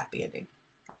did have a happy ending.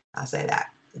 I'll say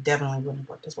that. It definitely wouldn't have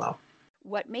worked as well.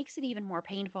 What makes it even more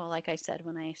painful, like I said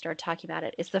when I started talking about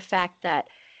it, is the fact that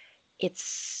it's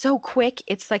so quick.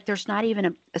 It's like there's not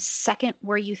even a second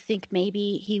where you think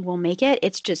maybe he will make it.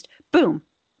 It's just boom,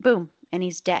 boom, and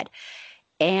he's dead.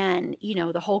 And,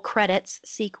 the whole credits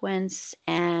sequence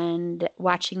and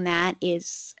watching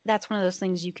that's one of those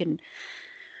things you can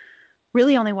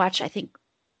really only watch, I think,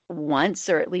 once,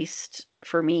 or at least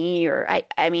for me, or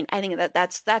I mean, I think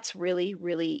that's really,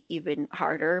 really even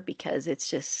harder because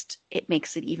it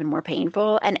makes it even more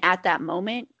painful. And at that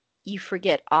moment, you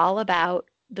forget all about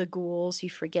the ghouls, you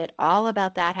forget all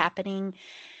about that happening,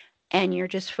 and you're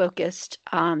just focused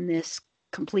on this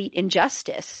complete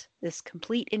injustice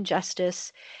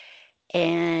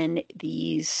and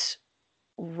these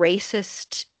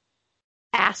racist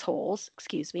assholes,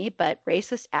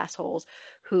 racist assholes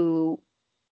who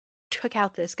took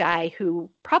out this guy who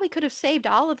probably could have saved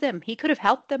all of them. He could have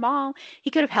helped them all. He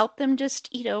could have helped them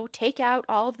just, take out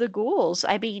all of the ghouls.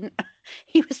 I mean,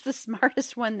 he was the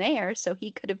smartest one there, so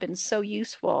he could have been so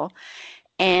useful.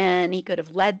 And he could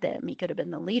have led them. He could have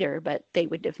been the leader, but they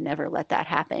would have never let that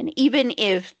happen.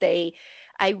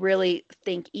 I really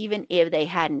think even if they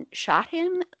hadn't shot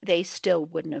him, they still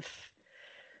wouldn't have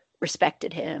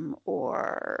respected him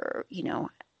or,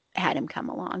 had him come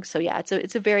along. So yeah,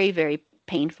 it's a very, very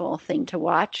painful thing to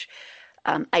watch.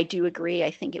 I do agree.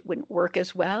 I think it wouldn't work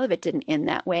as well if it didn't end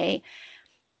that way.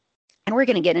 And we're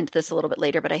going to get into this a little bit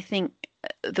later, but I think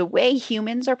the way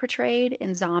humans are portrayed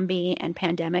in zombie and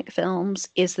pandemic films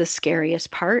is the scariest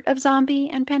part of zombie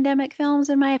and pandemic films,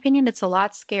 in my opinion. It's a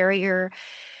lot scarier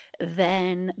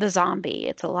than the zombie.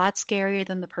 It's a lot scarier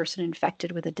than the person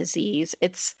infected with a disease.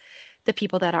 It's the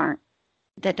people that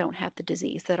don't have the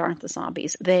disease, that aren't the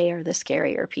zombies. They are the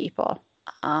scarier people.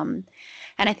 And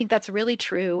I think that's really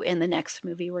true in the next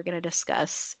movie we're going to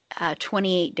discuss,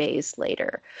 28 Days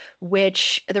Later,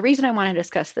 which the reason I want to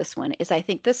discuss this one is I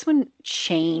think this one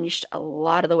changed a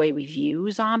lot of the way we view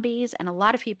zombies. And a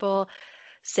lot of people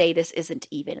say this isn't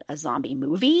even a zombie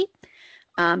movie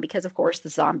because, of course, the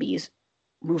zombies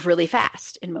move really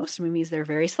fast. In most movies, they're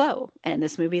very slow. And in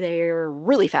this movie, they're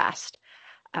really fast.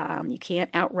 You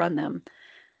can't outrun them.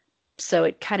 So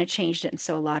it kind of changed it. And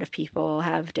so a lot of people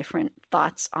have different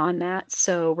thoughts on that.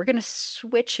 So we're going to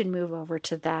switch and move over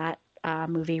to that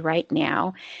movie right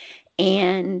now.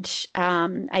 And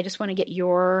I just want to get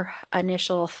your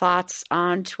initial thoughts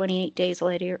on 28 Days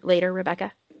Later,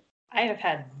 Rebecca. I have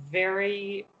had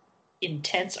very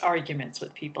intense arguments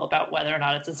with people about whether or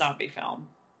not it's a zombie film,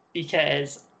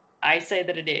 because I say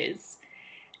that it is.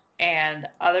 And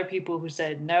other people who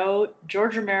said, no,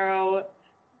 George Romero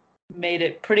made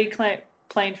it pretty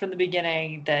plain from the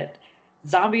beginning that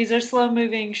zombies are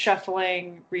slow-moving,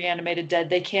 shuffling, reanimated dead.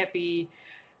 They can't be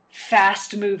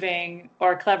fast-moving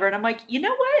or clever. And I'm like, you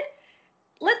know what?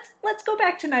 Let's go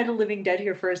back to Night of the Living Dead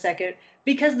here for a second,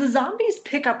 because the zombies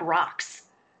pick up rocks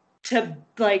to,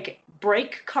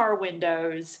 break car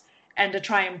windows and to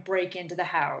try and break into the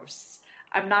house.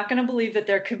 I'm not going to believe that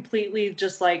they're completely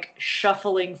just,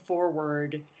 shuffling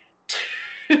forward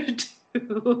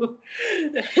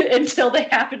until they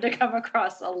happen to come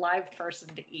across a live person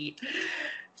to eat.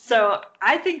 So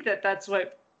I think that that's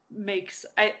what makes,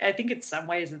 I think in some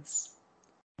ways it's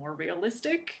more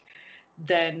realistic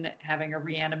than having a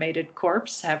reanimated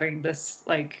corpse, having this,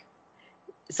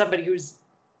 somebody who's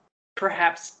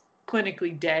perhaps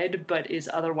clinically dead, but is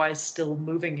otherwise still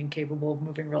moving and capable of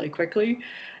moving really quickly.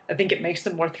 I think it makes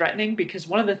them more threatening, because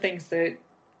one of the things that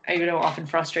I often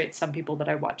frustrates some people that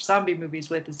I watch zombie movies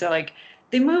with is they're like,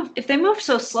 if they move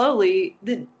so slowly,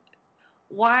 then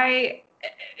why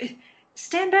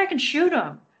stand back and shoot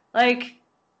them? Like,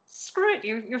 screw it.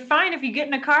 You're fine if you get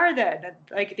in a car then.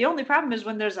 Like, the only problem is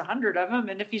when there's 100 of them,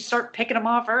 and if you start picking them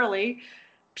off early,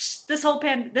 this whole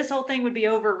thing would be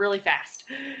over really fast.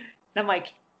 And I'm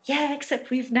like, yeah,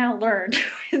 except we've now learned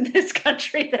in this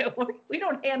country that we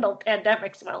don't handle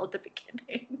pandemics well at the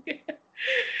beginning.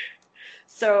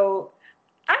 So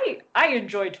I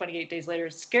enjoyed 28 Days Later.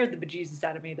 It scared the bejesus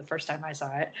out of me the first time I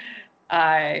saw it.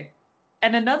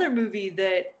 And another movie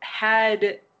that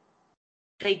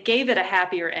they gave it a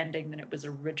happier ending than it was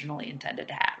originally intended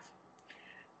to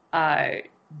have.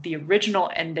 The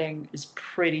original ending is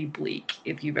pretty bleak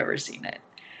if you've ever seen it.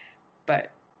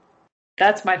 But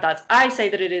that's my thoughts. I say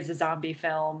that it is a zombie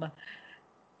film.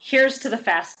 Here's to the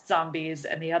fast zombies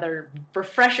and the other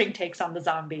refreshing takes on the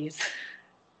zombies.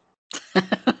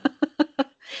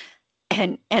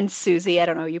 And Susie, I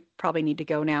don't know, you probably need to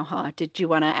go now, huh? Did you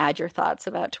want to add your thoughts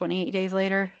about 28 Days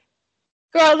Later?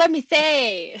 Girl, let me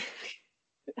say.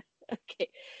 Okay,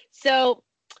 so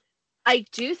I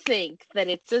do think that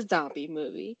it's a zombie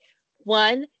movie.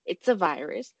 1, it's a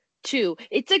virus. 2,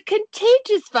 it's a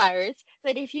contagious virus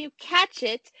that if you catch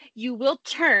it, you will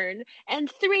turn.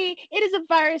 And 3, it is a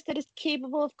virus that is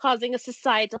capable of causing a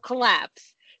societal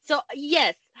collapse. So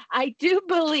yes, I do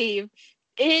believe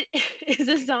it is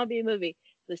a zombie movie.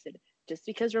 Listen, just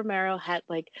because Romero had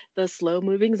like the slow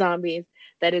moving zombies,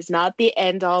 that is not the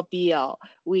end all be all.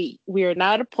 We are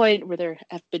now at a point where there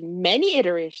have been many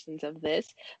iterations of this.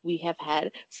 We have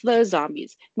had slow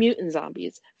zombies, mutant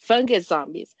zombies, fungus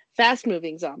zombies, fast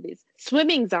moving zombies,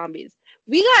 swimming zombies.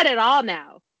 We got it all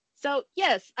now. So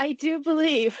yes, I do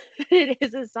believe it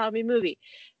is a zombie movie.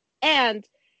 And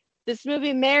this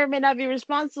movie may or may not be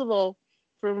responsible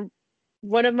for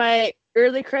one of my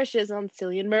early crushes on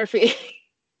Cillian Murphy.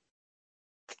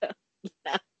 So,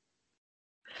 yeah.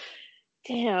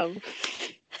 Damn.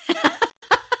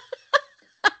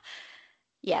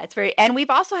 Yeah, it's very, and we've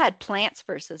also had Plants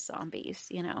versus Zombies,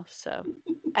 so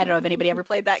I don't know if anybody ever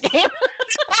played that game.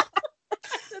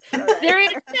 There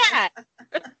is that.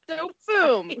 So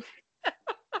boom. Yeah.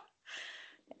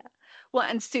 Well,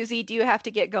 and Susie, do you have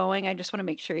to get going? I just want to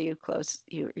make sure you're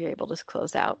able to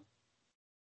close out.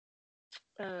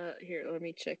 Here, let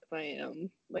me check my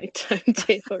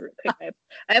timetable real quick.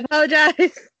 I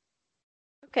apologize.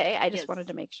 Okay, I just wanted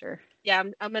to make sure. Yeah,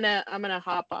 I'm gonna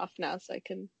hop off now so I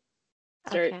can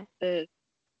start.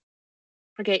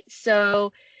 Okay,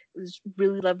 so it was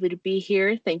really lovely to be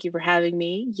here. Thank you for having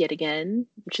me yet again.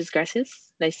 Muchas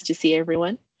gracias. Nice to see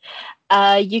everyone.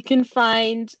 You can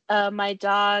find my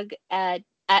dog at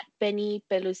Benny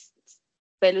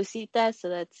Pelusita. So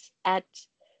that's at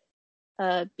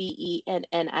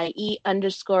BENNIE_PELUSITA.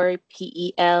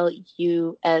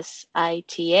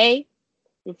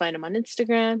 You can find him on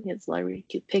Instagram. He has a lot of really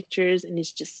cute pictures, and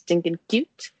he's just stinking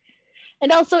cute.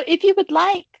 And also, if you would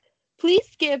like, please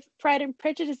give Pride and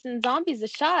Prejudice and Zombies a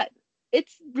shot.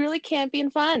 It's really campy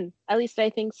and fun. At least I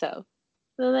think so.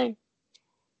 So there.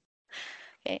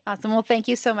 Okay, awesome. Well, thank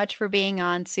you so much for being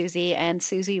on, Susie. And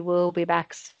Susie will be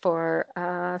back for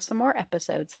some more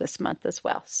episodes this month as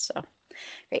well. So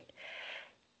great.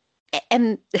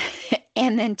 And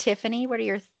then Tiffany, what are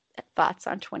your thoughts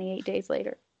on 28 Days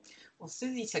Later? Well,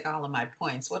 Susie took all of my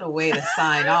points. What a way to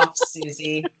sign off,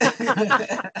 Susie.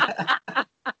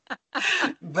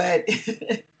 But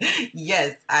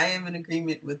yes, I am in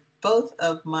agreement with both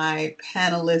of my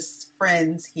panelist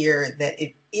friends here that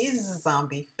it is a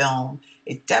zombie film.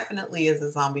 It definitely is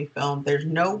a zombie film. There's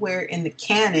nowhere in the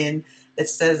canon that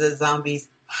says that zombies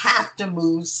have to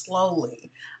move slowly.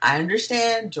 I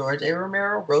understand George A.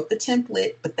 Romero wrote the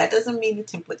template, but that doesn't mean the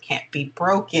template can't be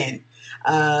broken.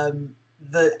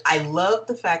 I love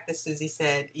the fact that Susie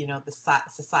said, the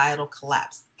societal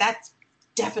collapse. That's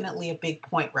definitely a big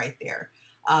point right there.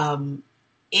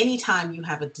 Anytime you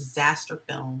have a disaster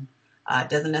film, it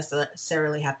doesn't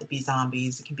necessarily have to be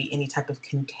zombies. It can be any type of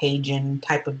contagion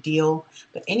type of deal.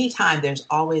 But anytime there's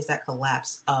always that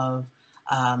collapse of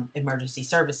emergency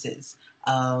services,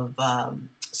 of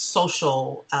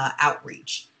social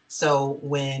outreach. So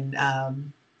when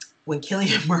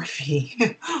Cillian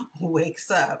Murphy wakes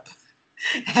up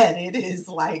and it is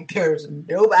like there's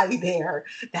nobody there,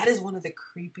 that is one of the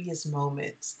creepiest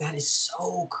moments. That is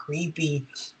so creepy,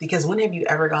 because when have you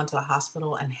ever gone to a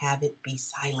hospital and have it be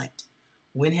silent?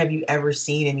 When have you ever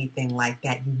seen anything like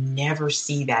that? You never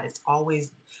see that. It's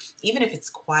always, even if it's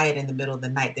quiet in the middle of the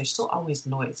night, there's still always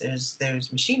noise.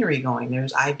 There's machinery going,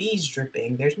 there's IVs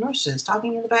dripping, there's nurses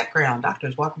talking in the background,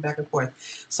 doctors walking back and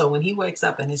forth. So when he wakes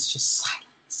up and it's just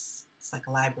silence, it's like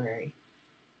a library.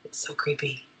 It's so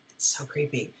creepy. It's so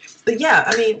creepy. But yeah,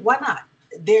 I mean, why not?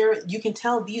 You can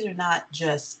tell these are not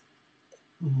just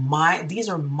these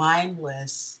are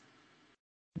mindless,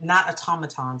 not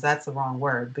automatons, that's the wrong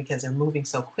word because they're moving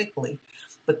so quickly,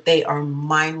 but they are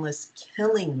mindless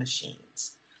killing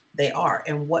machines. They are.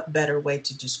 And what better way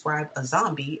to describe a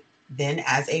zombie than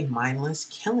as a mindless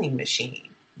killing machine?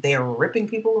 They are ripping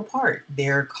people apart.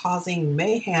 They're causing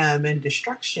mayhem and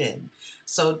destruction.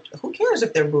 So who cares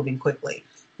if they're moving quickly?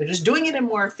 They're just doing it in a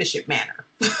more efficient manner.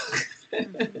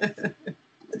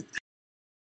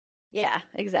 Yeah,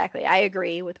 exactly. I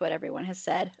agree with what everyone has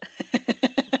said.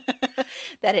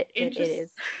 That it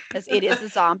is a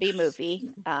zombie movie.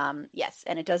 Yes,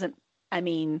 and it doesn't. I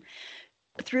mean,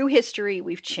 through history,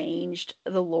 we've changed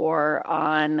the lore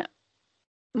on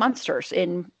monsters.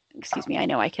 Excuse me, I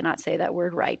know I cannot say that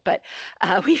word right, but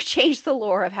we've changed the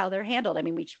lore of how they're handled. I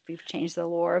mean, we've changed the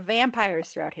lore of vampires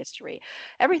throughout history,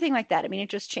 everything like that. I mean, it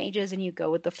just changes, and you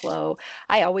go with the flow.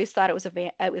 I always thought it was a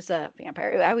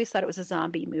vampire. I always thought it was a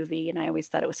zombie movie, and I always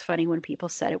thought it was funny when people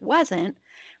said it wasn't,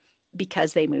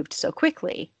 because they moved so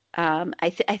quickly. I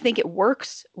think it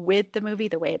works with the movie.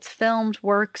 The way it's filmed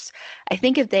works. I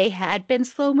think if they had been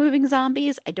slow-moving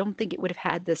zombies, I don't think it would have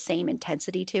had the same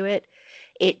intensity to it.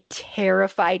 It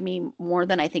terrified me more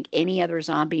than I think any other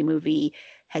zombie movie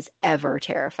has ever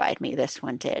terrified me. This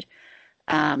one did.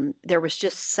 There was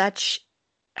just such,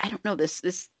 I don't know,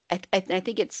 I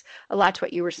think it's a lot to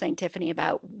what you were saying, Tiffany,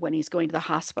 about when he's going to the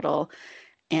hospital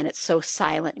and it's so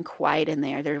silent and quiet in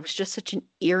there. There was just such an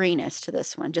eeriness to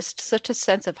this one, just such a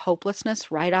sense of hopelessness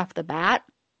right off the bat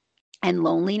and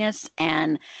loneliness.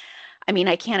 And I mean,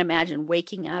 I can't imagine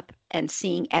waking up and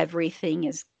seeing everything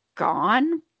is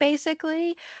gone,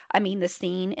 basically. I mean, the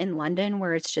scene in London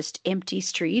where it's just empty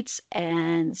streets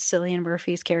and Cillian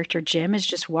Murphy's character Jim is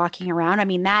just walking around. I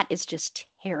mean, that is just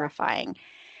terrifying.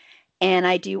 And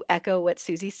I do echo what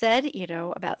Susie said,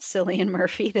 about Cillian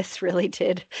Murphy. This really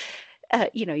did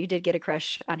you did get a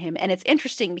crush on him. And it's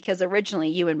interesting because originally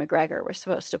Ewan McGregor was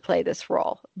supposed to play this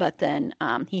role, but then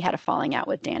he had a falling out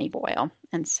with Danny Boyle.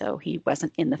 And so he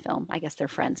wasn't in the film. I guess they're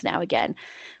friends now again.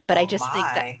 But I just think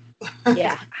that,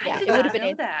 yeah, it would have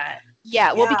been that.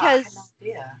 Yeah, well, because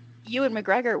Ewan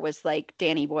McGregor was like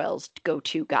Danny Boyle's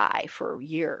go-to guy for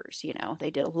years.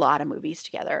 They did a lot of movies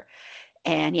together.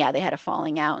 And yeah, they had a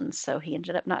falling out. And so he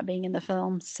ended up not being in the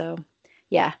film. So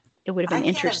yeah. It would have been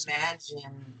interesting. I can't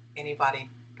imagine anybody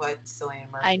but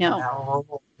Cillian Murphy. I know. In that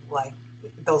role. Like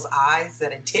those eyes,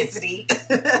 that intensity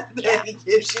that he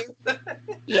gives you.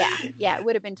 Yeah, it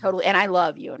would have been totally. And I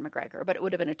love Ewan McGregor, but it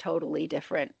would have been a totally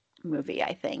different movie,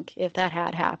 I think, if that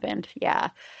had happened. Yeah.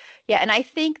 And I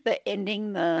think the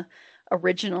ending, the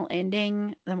original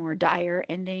ending, the more dire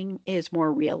ending, is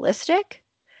more realistic.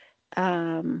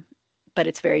 But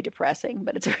it's very depressing.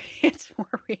 But it's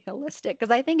more realistic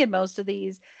because I think in most of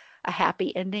these, a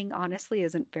happy ending, honestly,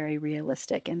 isn't very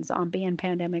realistic in zombie and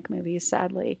pandemic movies,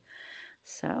 sadly.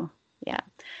 So, yeah.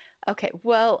 Okay.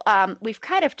 Well, we've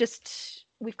kind of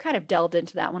delved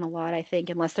into that one a lot, I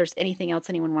think, unless there's anything else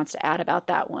anyone wants to add about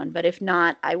that one. But if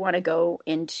not, I want to go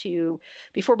into,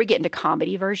 before we get into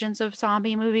comedy versions of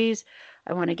zombie movies,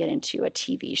 I want to get into a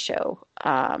TV show,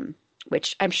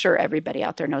 which I'm sure everybody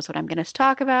out there knows what I'm going to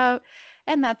talk about,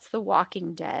 and that's The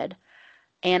Walking Dead.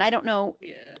 And I don't know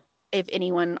if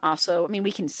anyone also, I mean,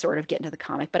 we can sort of get into the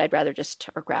comic, but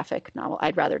or graphic novel,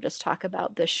 I'd rather just talk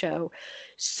about this show.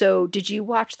 So did you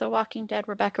watch The Walking Dead,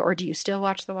 Rebecca, or do you still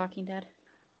watch The Walking Dead?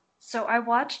 So I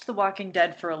watched The Walking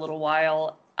Dead for a little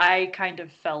while. I kind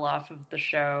of fell off of the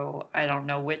show. I don't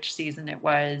know which season it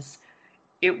was.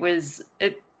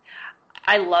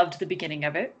 I loved the beginning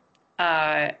of it.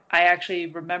 I actually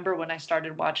remember when I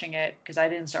started watching it, because I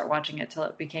didn't start watching it till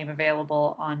it became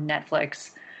available on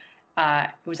Netflix.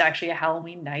 It was actually a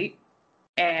Halloween night,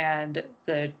 and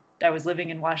I was living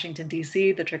in Washington,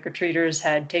 D.C. The trick-or-treaters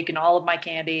had taken all of my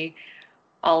candy.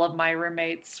 All of my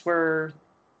roommates were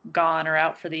gone or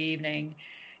out for the evening.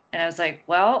 And I was like,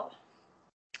 well,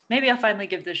 maybe I'll finally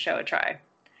give this show a try.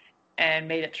 And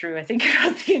made it through, I think,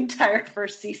 about the entire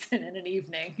first season in an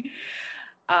evening.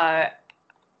 A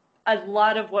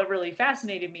lot of what really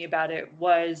fascinated me about it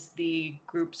was the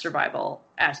group survival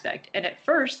aspect. And at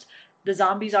first, the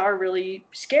zombies are really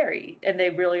scary and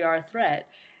they really are a threat.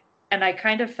 And I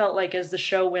kind of felt like as the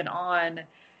show went on,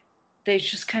 they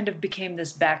just kind of became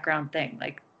this background thing.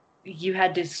 Like you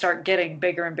had to start getting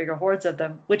bigger and bigger hordes of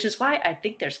them, which is why I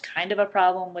think there's kind of a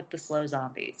problem with the slow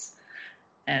zombies.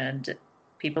 And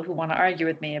people who want to argue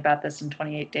with me about this in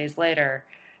 28 Days Later,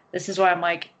 this is why I'm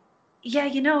like, yeah,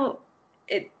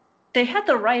 they had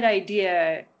the right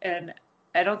idea, and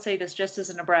I don't say this just as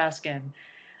a Nebraskan,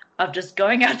 of just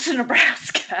going out to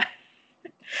Nebraska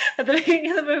at the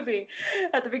beginning of the movie,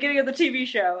 at the beginning of the TV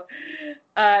show.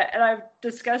 And I've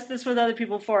discussed this with other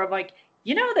people before. I'm like,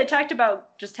 they talked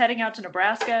about just heading out to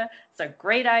Nebraska. It's a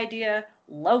great idea,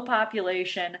 low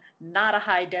population, not a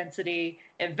high density.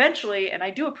 Eventually, and I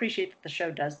do appreciate that the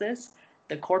show does this,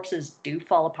 the corpses do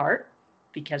fall apart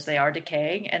because they are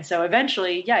decaying. And so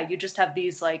eventually, yeah, you just have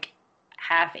these like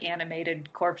half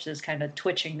animated corpses kind of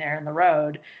twitching there in the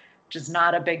road, which is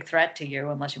not a big threat to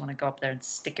you unless you want to go up there and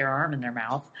stick your arm in their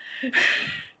mouth.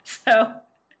 So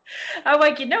I'm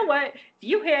like, you know what? If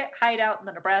you hide out in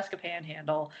the Nebraska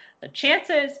Panhandle, the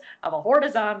chances of a horde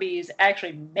of zombies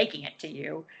actually making it to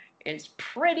you is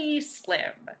pretty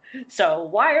slim. So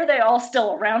why are they all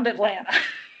still around Atlanta?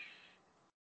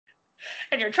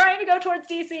 And you're trying to go towards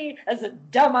DC? That's a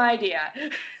dumb idea.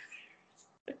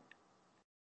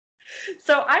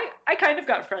 So I kind of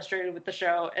got frustrated with the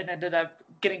show and ended up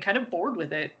getting kind of bored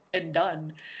with it and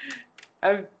done.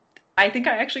 I think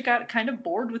I actually got kind of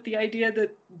bored with the idea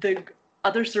that the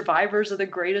other survivors are the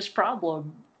greatest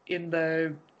problem in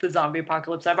the zombie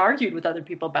apocalypse. I've argued with other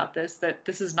people about this, that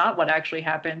this is not what actually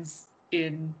happens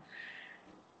in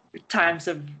times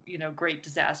of, great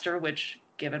disaster, which,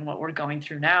 given what we're going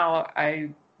through now, I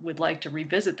would like to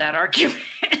revisit that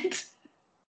argument.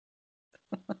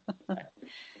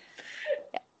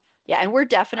 Yeah, and we're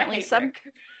definitely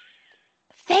Rick.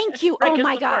 Thank you. Rick Oh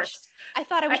my the gosh. worst. I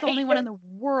thought I was the only one in the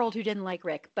world who didn't like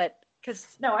Rick, but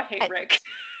no, I hate Rick.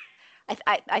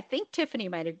 I think Tiffany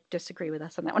might disagree with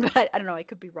us on that one, but I don't know. I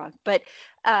could be wrong. But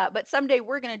someday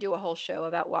we're going to do a whole show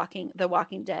about The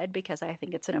Walking Dead, because I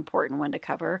think it's an important one to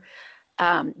cover.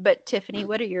 But Tiffany,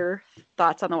 what are your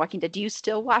thoughts on The Walking Dead? Do you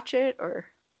still watch it, or?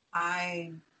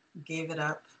 I gave it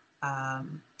up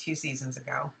 2 seasons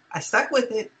ago. I stuck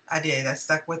with it. I did. I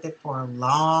stuck with it for a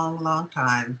long, long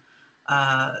time.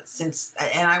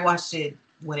 And I watched it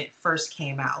when it first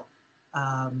came out.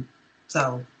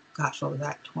 So, gosh, what was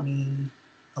that?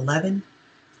 2011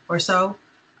 or so.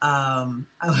 I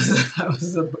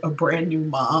was a brand new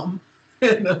mom,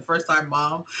 the first time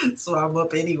mom. So I'm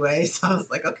up anyway. So I was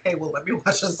like, okay, well, let me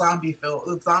watch a zombie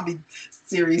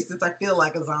series since I feel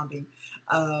like a zombie.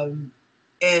 And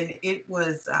it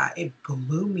was, it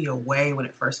blew me away when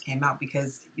it first came out,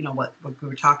 because, what we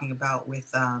were talking about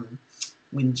with,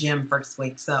 when Jim first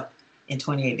wakes up in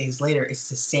 28 Days Later, it's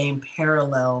the same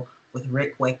parallel with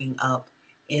Rick waking up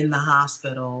in the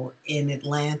hospital in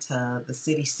Atlanta, the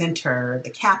city center, the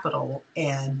capital,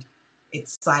 and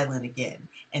it's silent again.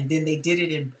 And then they did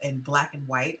it in black and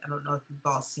white. I don't know if you've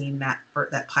all seen that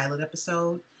pilot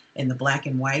episode in the black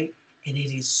and white, and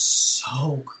it is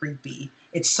so creepy.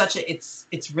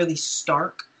 It's really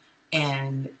stark,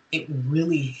 and it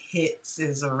really hits.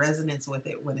 There's a resonance with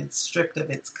it when it's stripped of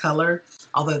its color.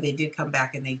 Although they did come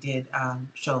back and they did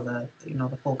show the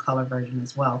full color version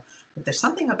as well. But there's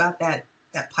something about that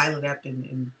pilot ep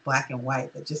in black and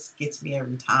white that just gets me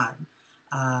every time.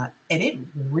 And it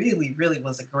really, really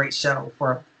was a great show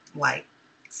for like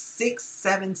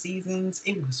 6-7 seasons.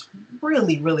 It was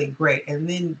really, really great. And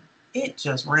then it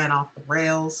just ran off the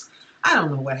rails. I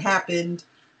don't know what happened.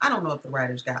 I don't know if the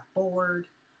writers got bored.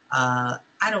 I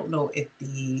don't know if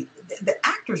the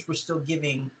actors were still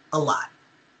giving a lot.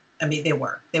 I mean, they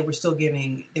were still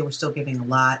giving a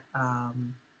lot.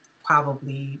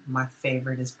 Probably my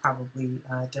favorite is probably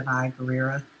Denai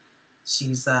Guerrera.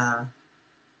 She's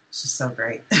so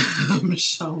great.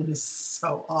 Michonne is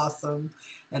so awesome.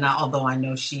 And although I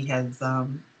know she has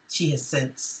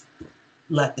since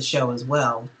left the show as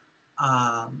well.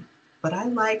 But I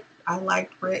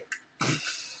liked Rick.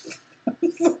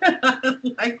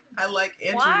 I like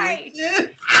Andrew. Why?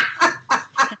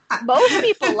 Most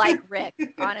people like Rick.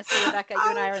 Honestly, Rebecca, you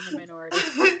and I are in the minority.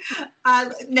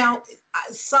 Now,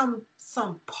 some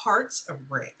parts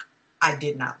of Rick I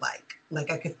did not like.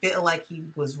 Like, I could feel like he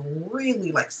was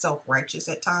really like self-righteous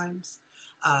at times.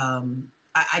 I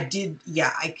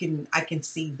can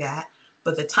see that.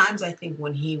 But the times I think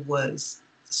when he was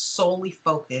solely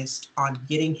focused on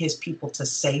getting his people to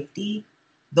safety,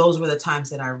 those were the times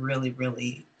that I really,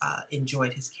 really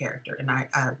enjoyed his character. And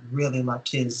I really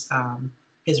loved his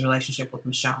relationship with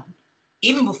Michonne.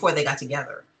 Even before they got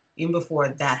together, even before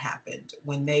that happened,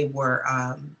 when they were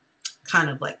kind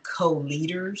of like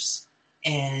co-leaders,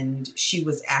 and she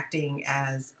was acting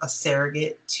as a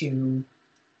surrogate to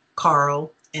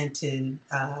Carl and to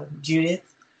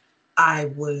Judith.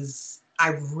 I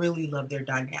really loved their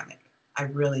dynamic. I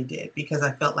really did, because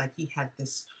I felt like he had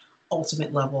this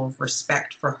ultimate level of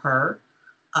respect for her.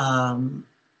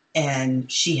 And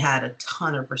she had a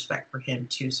ton of respect for him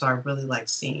too. So I really liked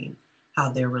seeing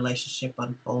how their relationship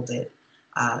unfolded.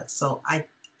 So I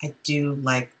do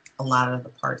like a lot of the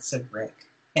parts of Rick.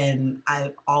 And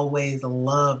I always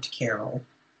loved Carol.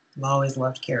 I've always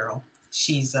loved Carol.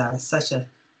 She's the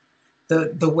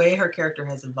way her character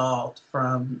has evolved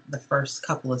from the first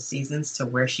couple of seasons to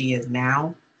where she is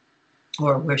now,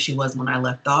 or where she was when I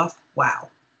left off. Wow.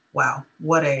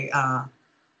 What a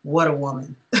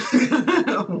woman.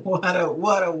 what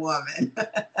a woman.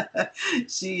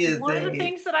 She is one of the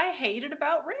things that I hated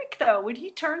about Rick, though, when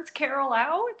he turns Carol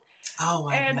out. Oh,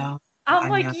 I know. I'm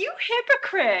like, you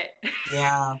hypocrite.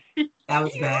 Yeah, that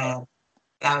was bad.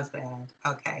 That was bad.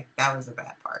 Okay, that was a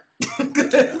bad part.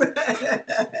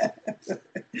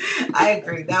 I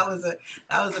agree. That was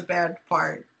a bad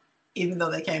part, even though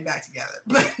they came back together.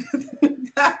 But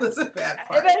that was a bad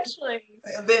part.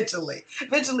 Eventually,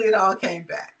 it all came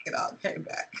back.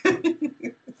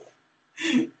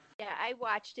 Yeah, I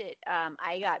watched it.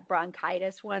 I got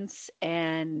bronchitis once,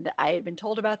 and I had been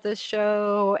told about this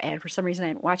show, and for some reason I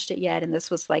hadn't watched it yet. And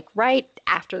this was like right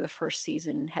after the first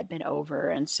season had been over,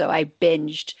 and so I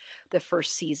binged the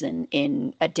first season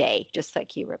in a day, just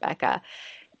like you, Rebecca.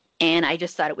 And I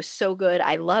just thought it was so good.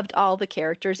 I loved all the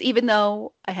characters, even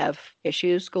though I have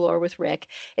issues galore with Rick.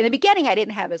 In the beginning, I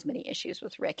didn't have as many issues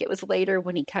with Rick. It was later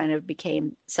when he kind of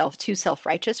became too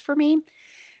self-righteous for me.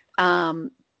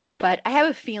 But I have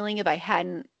a feeling if I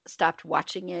hadn't stopped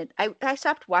watching it, I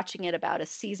stopped watching it about a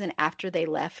season after they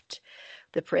left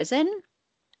the prison,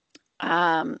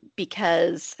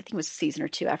 because I think it was a season or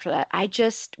two after that. I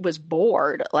just was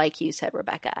bored, like you said,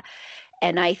 Rebecca.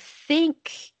 And I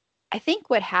think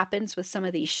what happens with some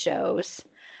of these shows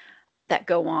that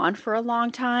go on for a long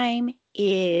time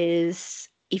is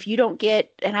if you don't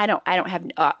get, and I don't have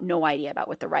no idea about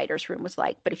what the writer's room was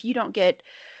like, but if you don't get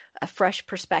a fresh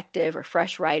perspective or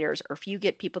fresh writers, or if you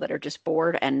get people that are just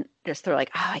bored and just they're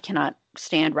like, oh, I cannot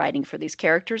stand writing for these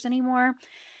characters anymore,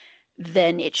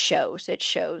 then it shows. It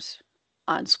shows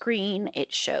on screen.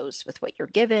 It shows with what you're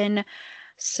given.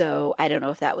 So I don't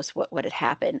know if that was what had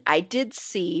happened. I did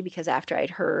see, because after I'd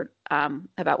heard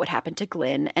about what happened to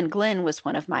Glenn, and Glenn was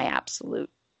one of my absolute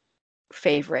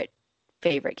favorite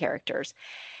characters.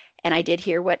 And I did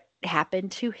hear what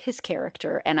happened to his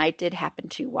character, and I did happen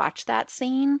to watch that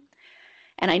scene.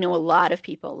 And I know a lot of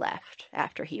people left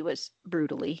after he was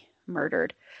brutally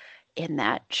murdered in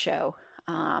that show,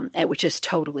 which is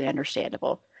totally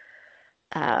understandable,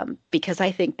 because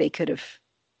I think they could have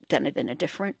done it in a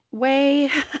different way.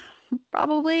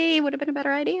 Probably would have been a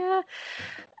better idea.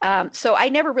 So I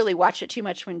never really watched it too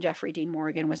much when Jeffrey Dean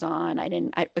Morgan was on.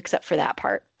 Except for that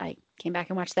part. I came back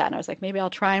and watched that, and I was like, maybe I'll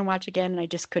try and watch again, and I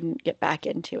just couldn't get back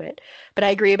into it. But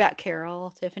I agree about Carol,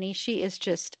 Tiffany. She is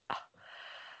just,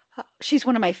 she's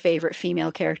one of my favorite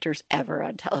female characters ever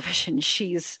on television.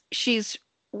 She's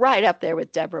right up there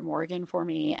with Deborah Morgan for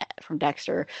me from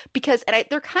Dexter, because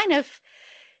they're kind of,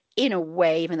 in a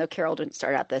way, even though Carol didn't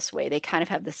start out this way, they kind of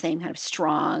have the same kind of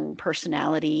strong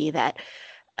personality that,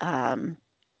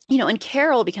 and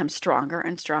Carol becomes stronger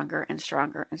and stronger and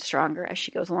stronger and stronger as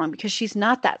she goes along, because she's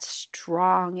not that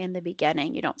strong in the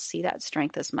beginning. You don't see that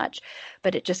strength as much,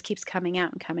 but it just keeps coming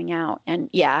out and coming out. And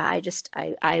yeah,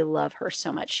 I love her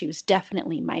so much. She was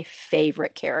definitely my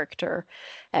favorite character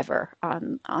ever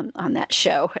on that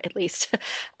show, at least.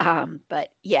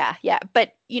 But yeah.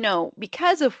 But,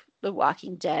 because of The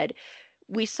Walking Dead,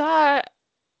 we saw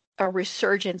a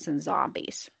resurgence in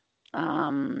zombies.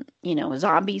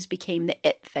 Zombies became the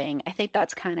it thing. I think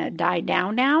that's kind of died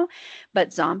down now,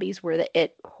 but zombies were the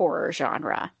it horror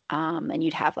genre. And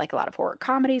you'd have like a lot of horror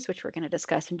comedies, which we're going to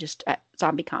discuss in just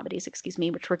zombie comedies,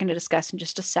 which we're going to discuss in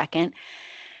just a second.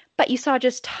 But you saw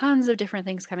just tons of different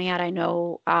things coming out. I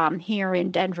know here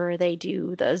in Denver, they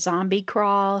do the zombie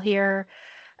crawl here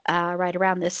right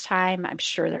around this time. I'm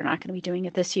sure they're not going to be doing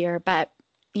it this year, but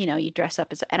you dress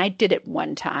up and I did it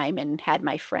one time and had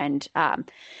my friend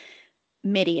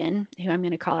Midian, who I'm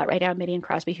going to call out right now, Midian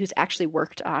Crosby, who's actually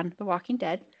worked on The Walking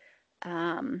Dead.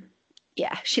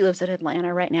 She lives in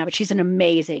Atlanta right now, but she's an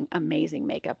amazing, amazing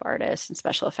makeup artist and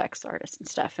special effects artist and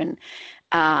stuff. And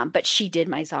but she did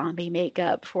my zombie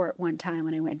makeup for it one time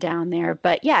when I went down there.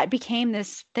 But yeah, it became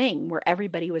this thing where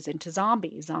everybody was into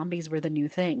zombies. Zombies were the new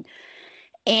thing.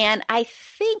 And I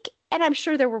think, and I'm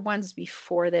sure there were ones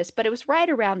before this, but it was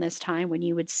right around this time when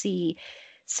you would see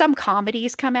some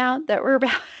comedies come out that were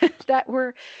about that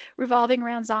were revolving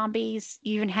around zombies.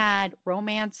 You even had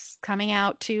romance coming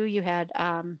out too. You had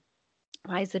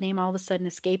why is the name all of a sudden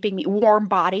escaping me? Warm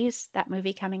Bodies, that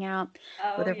movie coming out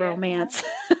with a yeah. romance.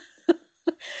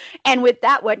 And with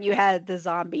that one, you had the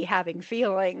zombie having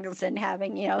feelings and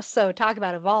having, so talk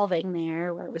about evolving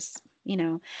there, where it was,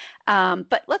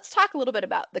 but let's talk a little bit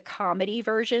about the comedy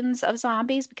versions of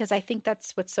zombies, because I think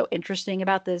that's what's so interesting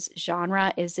about this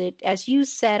genre is it, as you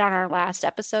said on our last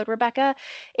episode, Rebecca,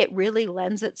 it really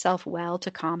lends itself well to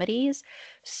comedies.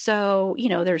 So,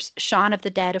 there's Shaun of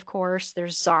the Dead, of course,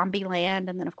 there's Zombieland,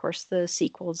 and then, of course, the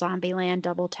sequel, Zombieland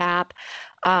Double Tap.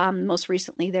 Most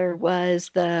recently, there was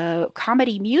the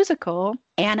comedy musical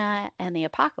Anna and the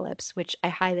Apocalypse, which I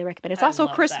highly recommend. It's also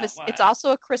Christmas. It's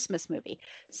also a Christmas movie.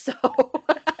 So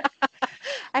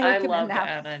I love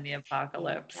Anna and the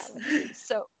Apocalypse.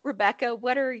 So, Rebecca,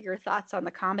 what are your thoughts on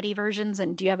the comedy versions,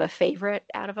 and do you have a favorite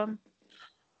out of them?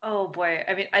 Oh boy.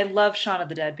 I mean, I love Shaun of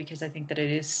the Dead because I think that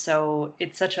it's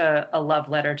such a love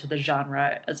letter to the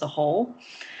genre as a whole,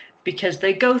 because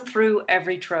they go through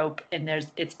every trope and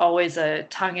it's always a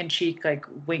tongue-in-cheek, like,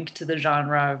 wink to the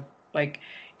genre. Like,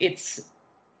 it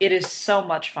is so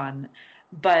much fun.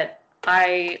 But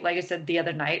like I said, the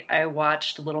other night, I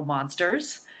watched Little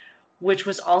Monsters, which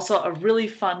was also a really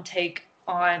fun take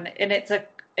on, and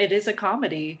it is a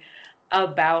comedy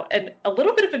about, and a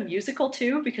little bit of a musical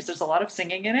too, because there's a lot of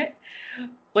singing in it,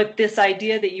 but this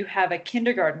idea that you have a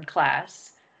kindergarten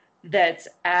class that's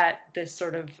at this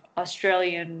sort of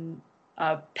Australian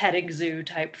petting zoo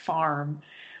type farm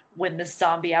when the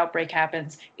zombie outbreak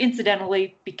happens,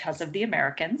 incidentally, because of the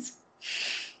Americans.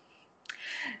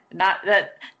 Not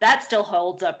that still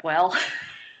holds up well.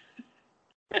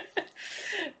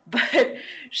 But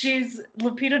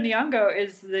Lupita Nyong'o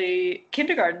is the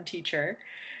kindergarten teacher,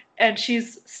 and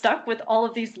she's stuck with all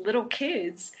of these little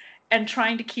kids and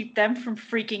trying to keep them from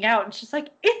freaking out. And she's like,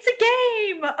 it's a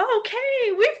game.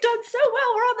 Okay, we've done so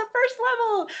well. We're on the first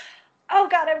level. Oh,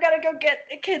 God, I've got to go get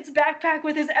a kid's backpack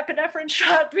with his epinephrine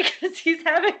shot because he's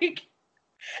having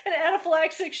an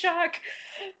anaphylactic shock.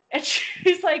 And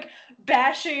she's like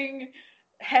bashing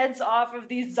heads off of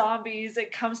these zombies.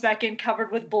 It comes back in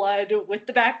covered with blood with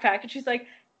the backpack. And she's like,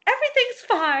 everything's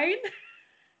fine.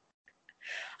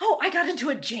 Oh, I got into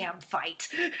a jam fight.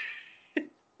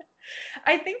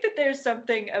 I think that there's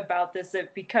something about this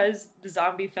that, because the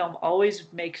zombie film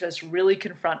always makes us really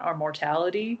confront our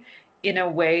mortality in a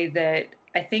way that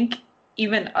I think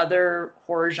even other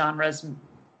horror genres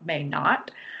may not.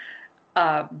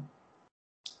 I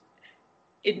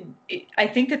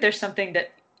think that there's something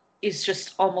that is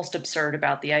just almost absurd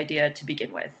about the idea to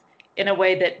begin with, in a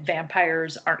way that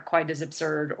vampires aren't quite as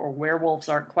absurd or werewolves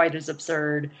aren't quite as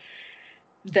absurd.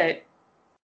 That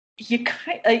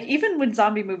even when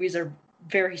zombie movies are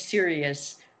very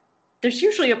serious, there's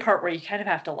usually a part where you kind of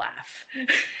have to laugh.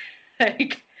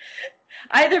 Like,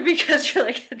 either because you're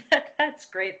like, that's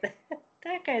great,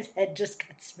 that guy's head just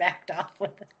got smacked off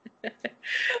with it.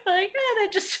 Like, that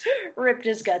just ripped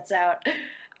his guts out.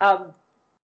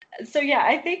 So yeah,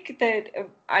 I think that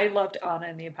I loved Anna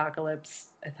and the Apocalypse.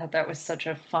 I thought that was such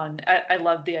a fun. I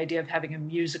love the idea of having a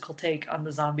musical take on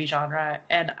the zombie genre,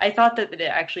 and I thought that it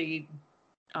actually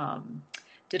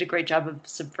did a great job of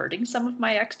subverting some of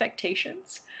my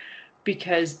expectations,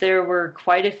 because there were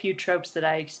quite a few tropes that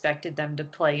I expected them to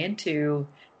play into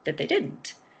that they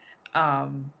didn't.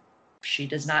 She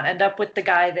does not end up with the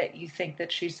guy that you think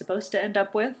that she's supposed to end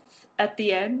up with at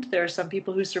the end. There are some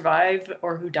people who survive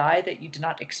or who die that you do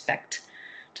not expect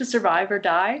to survive or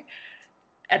die.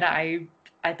 And I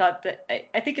thought that,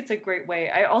 I think it's a great way.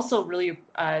 I also really,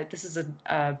 this is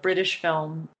a British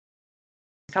film,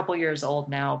 a couple years old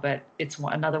now, but it's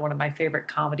another one of my favorite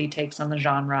comedy takes on the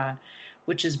genre,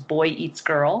 which is Boy Eats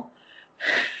Girl.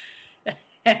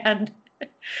 And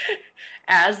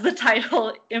as the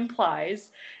title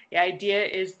implies, the idea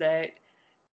is that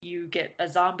you get a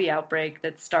zombie outbreak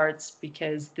that starts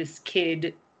because this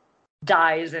kid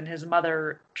dies and his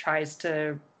mother tries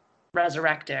to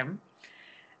resurrect him,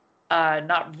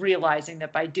 not realizing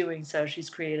that by doing so she's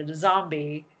created a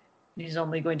zombie. He's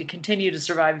only going to continue to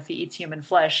survive if he eats human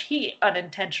flesh. He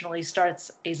unintentionally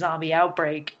starts a zombie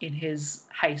outbreak in his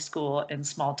high school in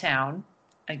small town.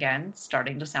 Again,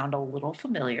 starting to sound a little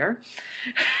familiar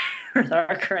with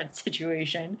our current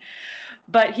situation.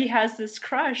 But he has this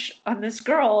crush on this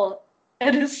girl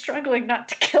and is struggling not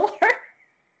to kill her,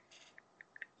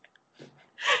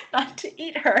 not to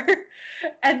eat her,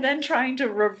 and then trying to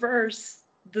reverse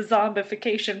the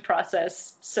zombification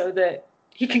process so that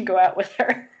he can go out with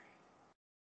her.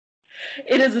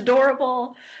 It is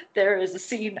adorable. There is a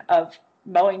scene of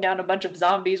mowing down a bunch of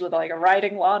zombies with like a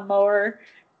riding lawnmower.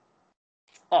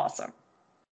 Awesome.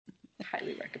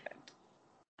 Highly recommend.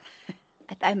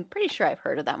 I'm pretty sure I've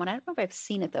heard of that one. I don't know if I've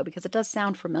seen it though, because it does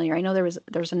sound familiar. I know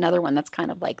there's another one that's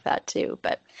kind of like that too,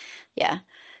 but yeah.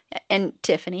 And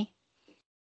Tiffany.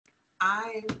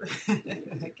 I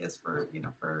guess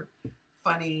for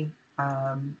funny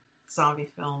zombie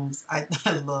films, I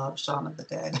love Shaun of the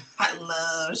Dead. I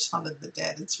love Shaun of the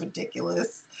Dead. It's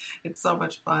ridiculous. It's so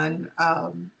much fun.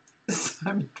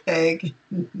 Simon Pegg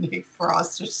and Nick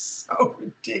Frost are so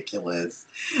ridiculous.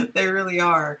 They really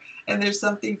are. And there's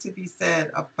something to be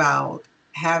said about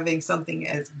having something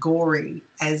as gory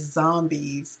as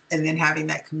zombies and then having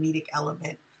that comedic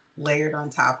element layered on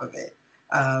top of it.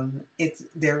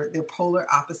 They're polar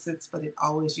opposites, but it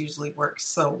always usually works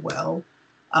so well.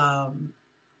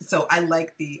 So I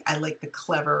like the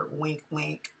clever wink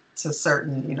wink to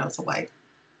certain, to like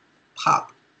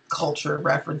pop culture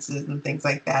references and things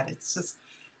like that. It's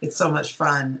so much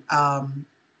fun.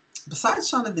 Besides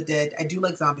Shaun of the Dead, I do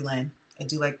like Zombieland. I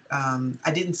do like,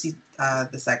 I didn't see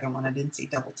the second one. I didn't see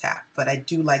Double Tap, but I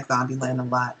do like Zombieland a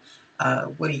lot.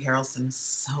 Woody Harrelson is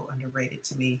so underrated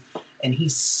to me, and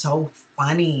he's so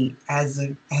funny as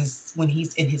when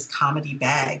he's in his comedy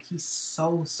bag. He's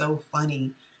so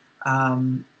funny.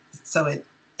 And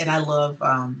I love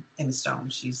Emma Stone.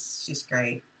 She's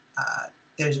great.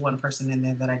 There's one person in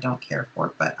there that I don't care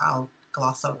for, but I'll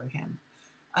gloss over him.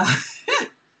 I'm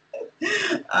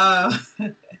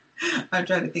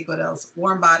trying to think what else.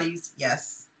 Warm Bodies,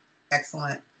 yes,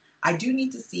 excellent. I do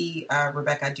need to see,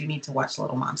 Rebecca, I do need to watch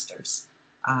Little Monsters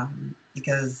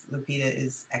because Lupita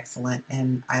is excellent,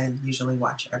 and I usually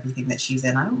watch everything that she's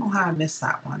in. I don't know how I missed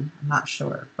that one. I'm not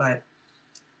sure, but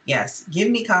yes,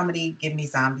 give me comedy, give me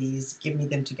zombies, give me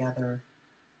them together.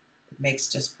 It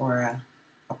makes just for a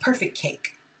perfect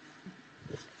cake.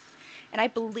 And I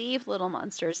believe Little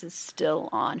Monsters is still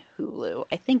on Hulu.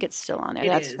 I think it's still on there.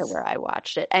 That's where I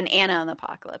watched it. And Anna and the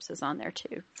Apocalypse is on there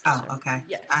too. Oh, okay.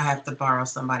 Yes. I have to borrow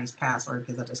somebody's password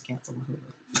because I just canceled my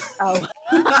Hulu. Oh.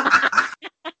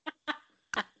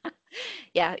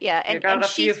 Yeah. And you got a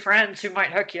few friends who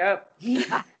might hook you up.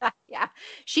 Yeah.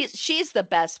 She's the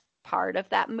best part of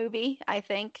that movie, I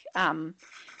think.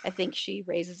 I think she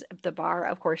raises the bar.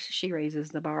 Of course, she raises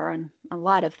the bar on a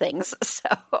lot of things.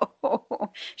 So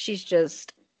she's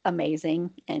just amazing,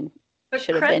 and but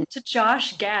should have credit been to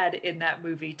Josh Gad in that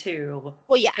movie too.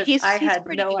 Well, yeah, I had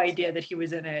no idea that he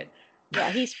was in it.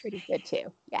 Yeah, he's pretty good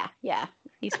too. Yeah,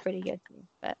 he's pretty good too.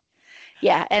 But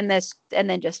yeah, and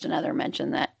then just another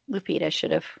mention that Lupita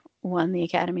should have won the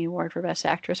Academy Award for Best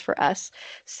Actress for Us.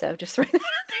 So just throwing that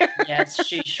out there. Yes,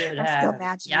 she should have. I'm still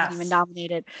mad she wasn't even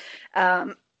nominated.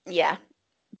 Yeah.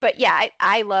 But yeah,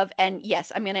 I love, and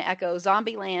yes, I'm going to echo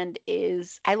Zombieland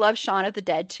I love Shaun of the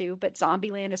Dead too, but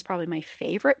Zombieland is probably my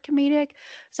favorite comedic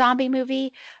zombie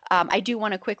movie. I do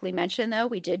want to quickly mention though,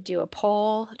 we did do a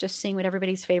poll just seeing what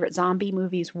everybody's favorite zombie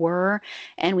movies were.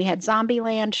 And we had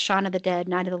Zombieland, Shaun of the Dead,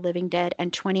 Night of the Living Dead,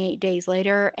 and 28 Days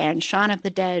Later, and Shaun of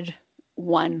the Dead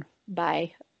won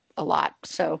by a lot.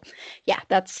 So yeah,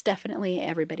 that's definitely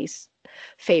everybody's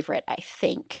favorite, I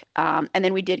think. And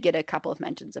then we did get a couple of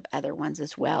mentions of other ones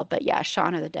as well. But yeah,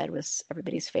 Shaun of the Dead was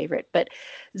everybody's favorite. But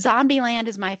Zombieland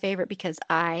is my favorite because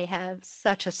I have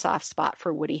such a soft spot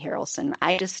for Woody Harrelson.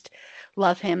 I just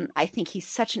love him. I think he's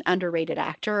such an underrated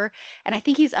actor. And I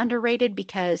think he's underrated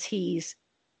because he's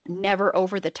never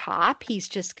over the top. He's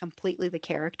just completely the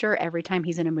character every time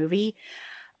he's in a movie.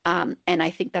 And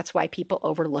I think that's why people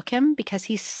overlook him, because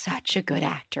he's such a good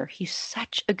actor. He's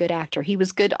such a good actor. He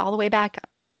was good all the way back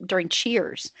during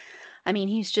Cheers. I mean,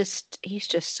 he's just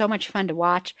so much fun to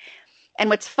watch. And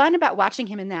what's fun about watching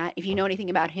him in that, if you know anything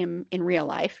about him in real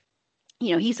life,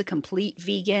 he's a complete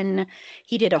vegan.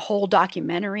 He did a whole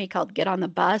documentary called Get on the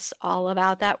Bus, all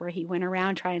about that, where he went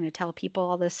around trying to tell people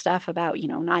all this stuff about,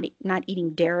 not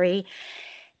eating dairy.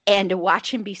 And to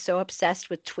watch him be so obsessed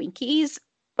with Twinkies,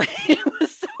 it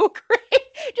was so great.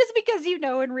 Just because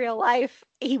in real life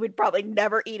he would probably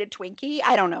never eat a Twinkie.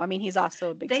 I don't know. I mean, he's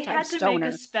also a big They had to stoner.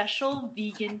 make a special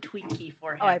vegan Twinkie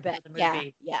for him. Oh, I bet. For the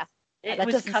movie. Yeah. It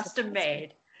was custom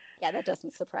made. Yeah, that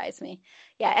doesn't surprise me.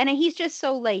 Yeah, and he's just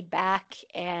so laid back,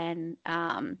 and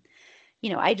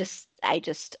I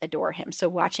just adore him. So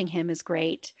watching him is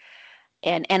great,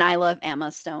 and I love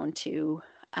Emma Stone too.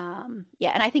 And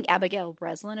I think Abigail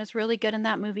Breslin is really good in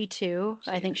that movie too.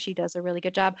 I think she does a really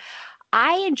good job.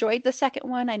 I enjoyed the second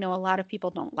one. I know a lot of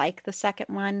people don't like the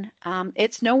second one.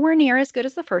 It's nowhere near as good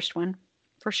as the first one,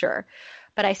 for sure.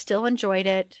 But I still enjoyed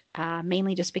it,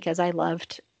 mainly just because I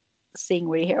loved seeing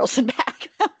Woody Harrelson back.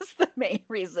 That was the main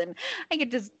reason. I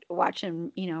could just watch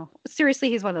him, seriously,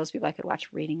 he's one of those people I could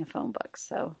watch reading a phone book.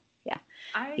 So yeah,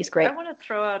 he's great. I want to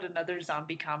throw out another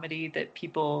zombie comedy that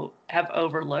people have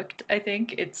overlooked. I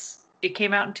think it's It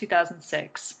came out in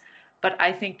 2006, but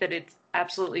I think that it's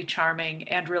absolutely charming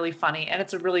and really funny, and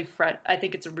it's a really I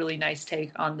think it's a really nice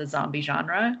take on the zombie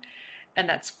genre, and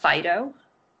that's Fido.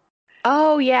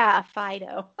 Oh yeah,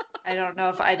 Fido. I don't know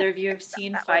if either of you have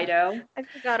seen Fido. I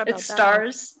forgot about It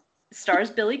that. stars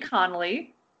Billy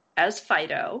Connolly as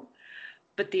Fido,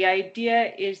 but the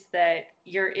idea is that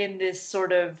you're in this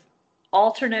sort of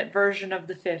alternate version of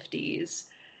the 50s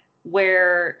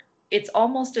where it's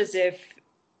almost as if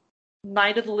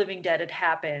Night of the Living Dead had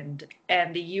happened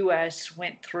and the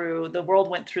world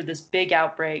went through this big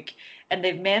outbreak, and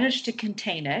they've managed to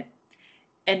contain it.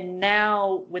 And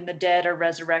now when the dead are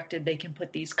resurrected, they can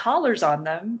put these collars on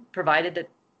them, provided that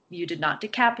you did not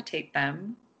decapitate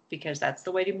them, because that's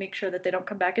the way to make sure that they don't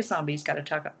come back as zombies. Got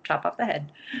to chop off the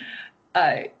head.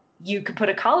 You can put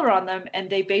a collar on them, and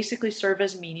they basically serve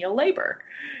as menial labor.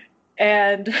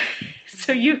 And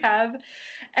so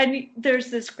and there's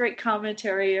this great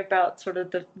commentary about sort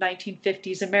of the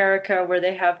 1950s America, where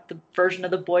they have the version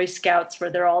of the Boy Scouts where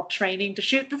they're all training to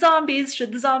shoot the zombies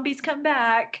should the zombies come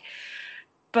back.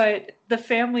 But the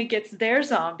family gets their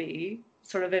zombie,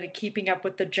 sort of in a keeping up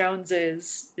with the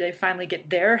Joneses. They finally get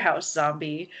their house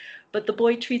zombie, but the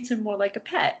boy treats him more like a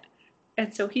pet.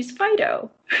 And so he's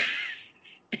Fido.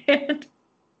 And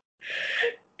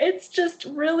it's just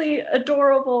really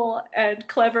adorable and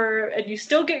clever, and you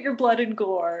still get your blood and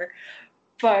gore,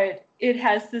 but it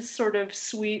has this sort of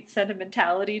sweet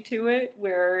sentimentality to it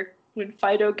where when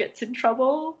Fido gets in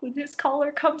trouble, when his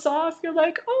collar comes off, you're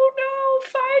like, oh no,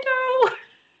 Fido!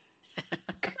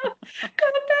 Come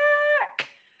back!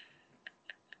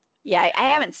 Yeah, I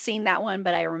haven't seen that one,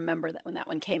 but I remember that when that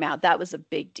one came out, that was a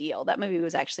big deal. That movie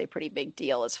was actually a pretty big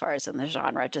deal as far as in the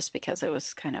genre, just because it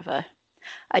was kind of a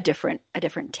different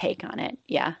take on it.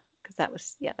 Yeah, because that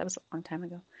was a long time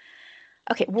ago.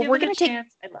 Okay, well, we're going to take.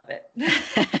 I love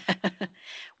it.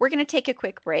 We're going to take a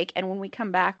quick break, and when we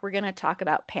come back, we're going to talk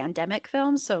about pandemic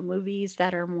films, so movies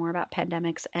that are more about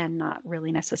pandemics and not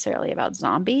really necessarily about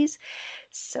zombies.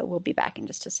 So we'll be back in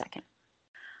just a second.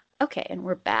 Okay, and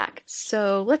we're back.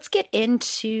 So let's get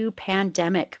into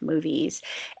pandemic movies.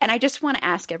 And I just want to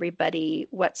ask everybody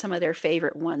what some of their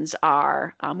favorite ones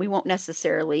are. We won't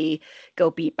necessarily go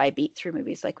beat by beat through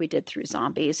movies like we did through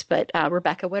zombies. But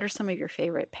Rebecca, what are some of your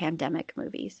favorite pandemic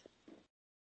movies?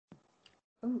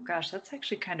 Oh, gosh, that's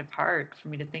actually kind of hard for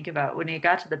me to think about. When you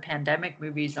got to the pandemic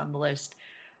movies on the list,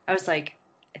 I was like,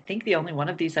 I think the only one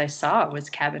of these I saw was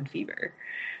Cabin Fever.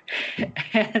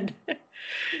 And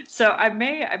so I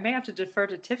may have to defer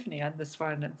to Tiffany on this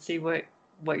one and see what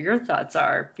your thoughts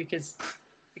are, because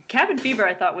Cabin Fever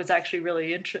I thought was actually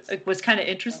really was kind of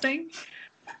interesting,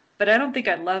 but I don't think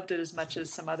I loved it as much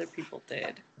as some other people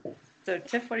did. So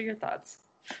Tiff, what are your thoughts?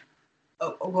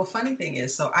 Oh, well, funny thing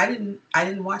is, so I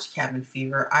didn't watch Cabin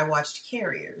Fever. I watched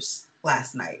Carriers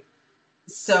last night.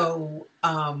 So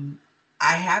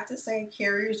I have to say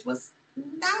Carriers was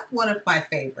not one of my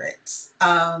favorites.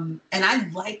 And I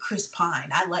like Chris Pine.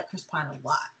 I like Chris Pine a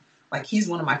lot. Like, he's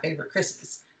one of my favorite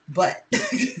Chris's. But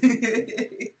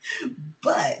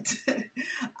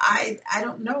I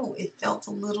don't know. It felt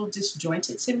a little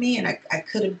disjointed to me, and I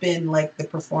could have been like the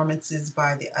performances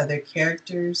by the other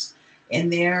characters in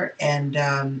there,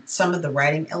 and some of the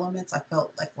writing elements I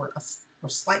felt like were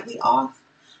slightly off.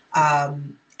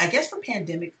 I guess for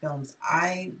pandemic films,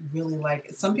 I really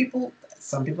like, some people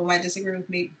might disagree with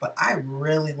me, but I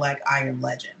really like I Am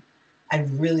Legend. I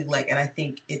really like it. I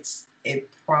think it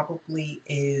probably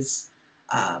is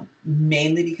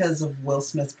mainly because of Will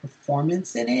Smith's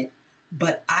performance in it,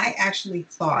 but I actually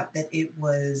thought that it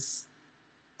was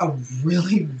a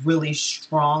really, really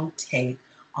strong take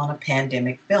on a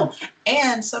pandemic film.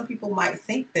 And some people might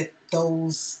think that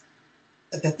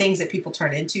the things that people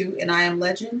turn into in I Am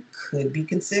Legend could be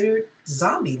considered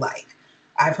zombie-like.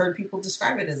 I've heard people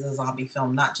describe it as a zombie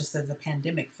film, not just as a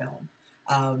pandemic film.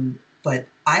 But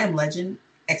I Am Legend,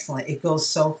 excellent. It goes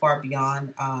so far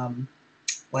beyond,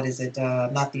 what is it?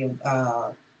 Not the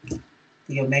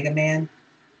Omega Man?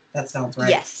 That sounds right.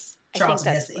 Yes. Charles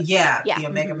Heston. Yeah, the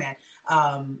Omega Man.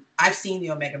 I've seen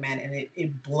the Omega Man, and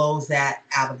it blows that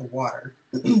out of the water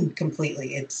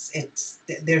completely.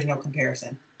 There's no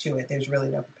comparison to it. There's really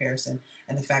no comparison.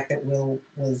 And the fact that Will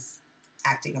was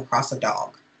acting across a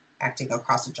dog, acting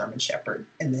across a German Shepherd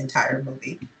in the entire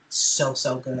movie, so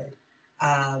good.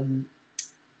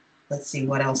 Let's see,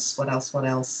 what else?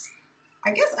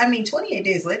 I guess, 28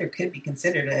 Days Later could be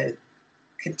considered a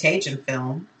Contagion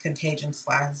film,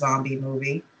 Contagion/zombie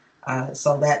movie.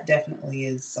 So that definitely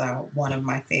is one of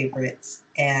my favorites.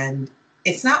 And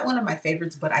it's not one of my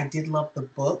favorites, but I did love the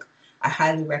book. I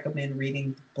highly recommend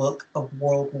reading the book of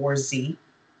World War Z.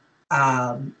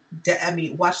 I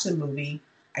mean, watch the movie,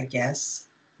 I guess,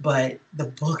 but the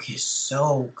book is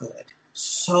so good.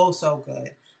 So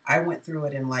good. I went through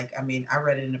it in I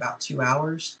read it in about 2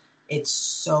 hours. It's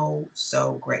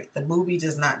so great. The movie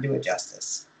does not do it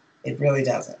justice. It really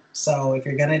doesn't. So if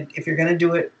you're gonna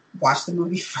do it, watch the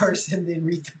movie first and then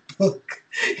read the book.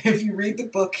 If you read the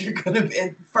book, you're gonna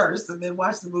end first and then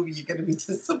watch the movie. You're gonna be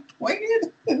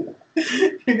disappointed.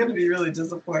 You're gonna be really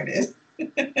disappointed.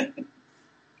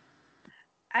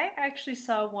 I actually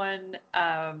saw one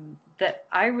that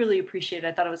I really appreciated.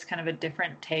 I thought it was kind of a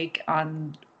different take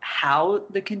on how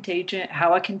a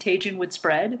contagion would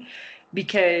spread,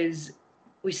 because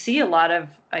we see a lot of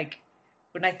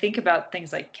when I think about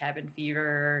things like cabin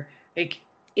fever,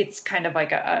 it's kind of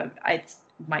like it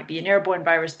might be an airborne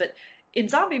virus, but in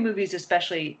zombie movies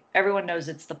especially, everyone knows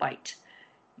it's the bite.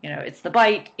 It's the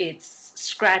bite, it's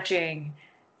scratching,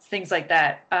 things like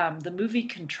that. The movie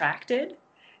Contracted,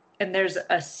 and there's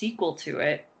a sequel to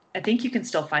it. I think you can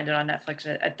still find it on Netflix.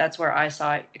 That's where I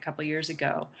saw it a couple years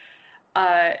ago.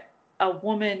 A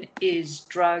woman is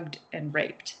drugged and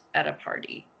raped at a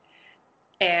party,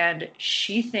 and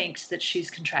she thinks that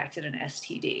she's contracted an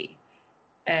STD.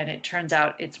 And it turns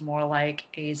out it's more like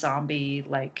a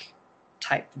zombie-like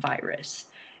type virus.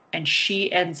 And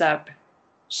she ends up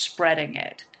spreading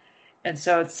it. And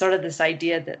so it's sort of this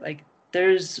idea that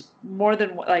there's more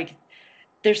than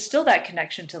there's still that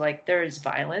connection to there is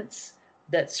violence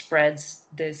that spreads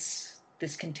this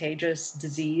contagious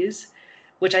disease,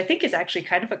 which I think is actually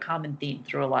kind of a common theme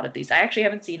through a lot of these. I actually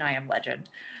haven't seen I Am Legend.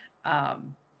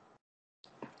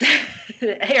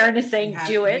 Aaron is saying,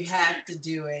 do it. You have to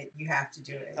do it. You have to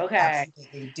do it. Okay.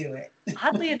 Absolutely do it.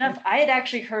 Oddly enough, I had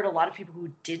actually heard a lot of people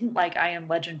who didn't like I Am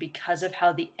Legend because of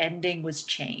how the ending was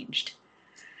changed.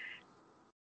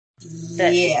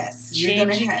 Yes.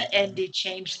 Changing the ending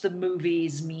changed the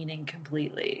movie's meaning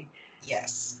completely.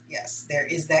 Yes. There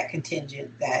is that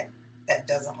contingent that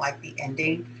doesn't like the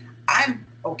ending. I'm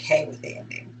okay with the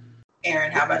ending.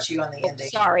 Aaron, how about you on the ending?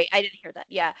 Sorry, I didn't hear that.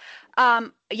 Yeah.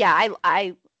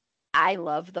 I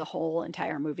love the whole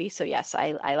entire movie. So yes,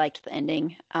 I liked the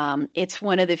ending. It's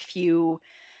one of the few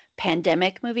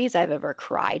pandemic movies I've ever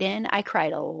cried in. I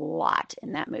cried a lot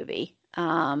in that movie.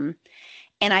 And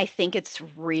I think it's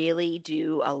really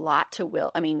due a lot to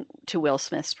Will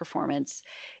Smith's performance.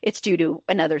 It's due to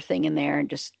another thing in there and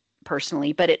just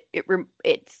personally, but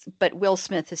but Will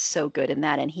Smith is so good in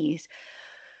that, and he's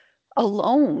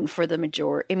alone for the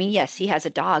majority. I mean, yes, he has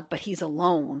a dog, but he's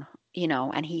alone,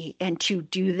 and to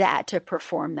do that, to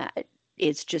perform that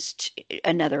is just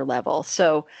another level.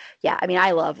 So yeah, I mean,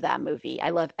 I love that movie. I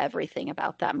love everything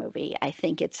about that movie. I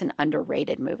think it's an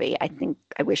underrated movie. I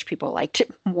wish people liked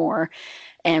it more.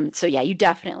 And so yeah, you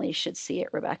definitely should see it,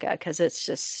 Rebecca, because it's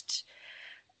just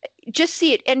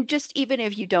see it. And just even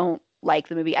if you don't like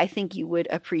the movie, I think you would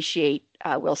appreciate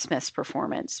Will Smith's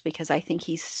performance, because I think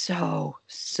he's so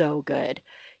good.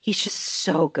 He's just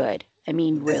so good. I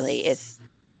mean, really,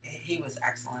 he was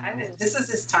excellent. This is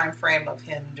his time frame of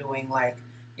him doing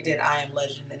he did I Am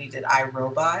Legend, then he did I,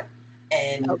 Robot,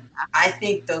 and I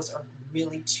think those are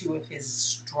really two of his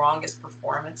strongest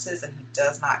performances, and he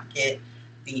does not get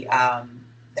the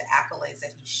accolades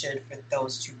that he should for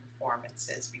those two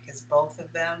performances, because both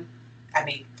of them, I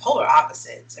mean, polar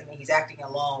opposites. I mean, he's acting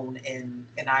alone in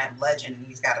I Am Legend, and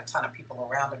he's got a ton of people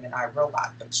around him in I,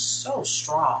 Robot, but so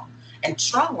strong. And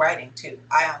strong writing, too.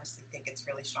 I honestly think it's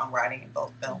really strong writing in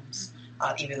both films,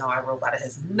 even though I, Robot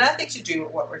has nothing to do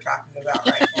with what we're talking about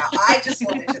right now. I just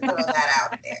wanted to throw that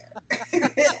out there.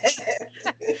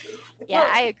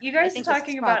 Yeah, you guys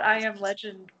talking about I Am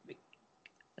Legend.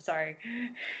 Sorry.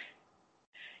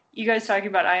 You guys talking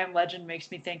about I Am Legend makes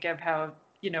me think of how,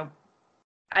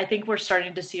 I think we're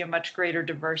starting to see a much greater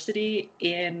diversity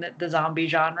in the zombie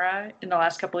genre in the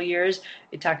last couple of years.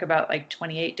 We talk about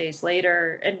 28 Days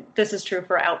Later, and this is true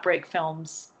for outbreak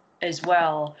films as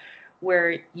well,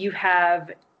 where you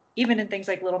have, even in things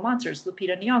like Little Monsters,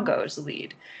 Lupita Nyong'o is the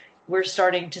lead. We're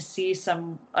starting to see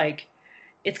some,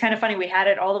 it's kind of funny, we had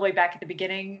it all the way back at the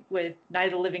beginning with Night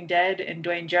of the Living Dead and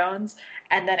Dwayne Jones,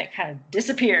 and then it kind of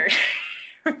disappeared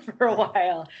for a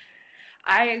while.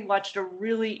 I watched a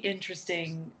really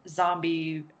interesting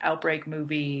zombie outbreak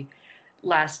movie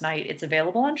last night. It's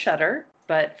available on Shudder,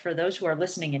 but for those who are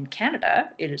listening in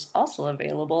Canada, it is also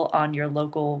available on your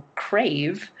local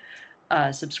Crave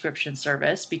subscription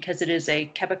service, because it is a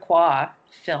Quebecois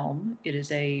film. It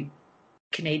is a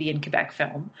Canadian Quebec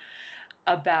film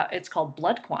it's called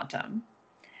Blood Quantum.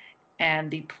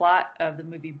 And the plot of the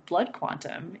movie Blood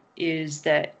Quantum is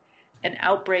that an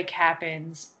outbreak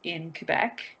happens in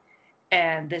Quebec,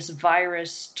 and this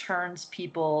virus turns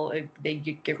people, they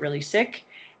get really sick,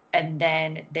 and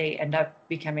then they end up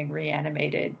becoming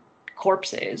reanimated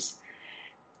corpses.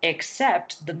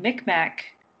 Except the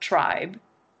Micmac tribe,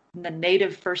 the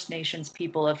native First Nations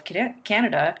people of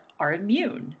Canada, are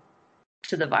immune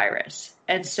to the virus.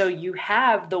 And so you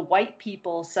have the white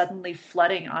people suddenly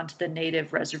flooding onto the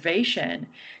native reservation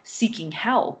seeking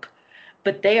help,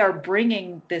 but they are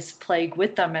bringing this plague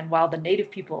with them. And while the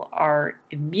native people are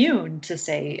immune to,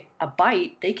 say, a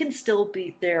bite, they can still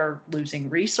be, they're losing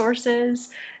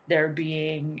resources.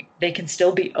 They can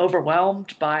still be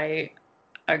overwhelmed by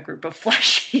a group of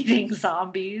flesh-eating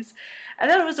zombies. And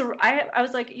then I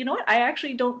was like, you know what? I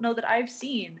actually don't know that I've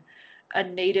seen a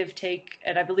native take,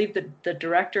 and I believe the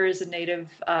director is a native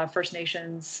First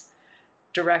Nations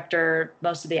director.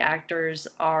 Most of the actors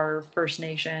are First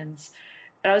Nations.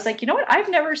 And I was like, you know what? I've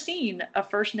never seen a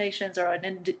First Nations or an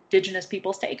Indigenous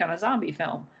people's take on a zombie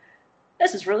film.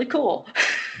 This is really cool.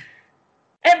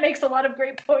 It makes a lot of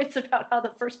great points about how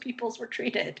the first peoples were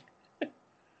treated.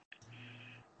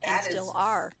 And still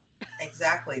are.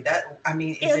 Exactly. Is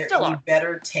there any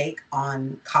better take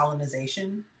on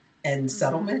colonization and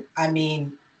settlement? I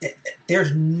mean,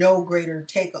 there's no greater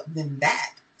take than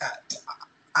that.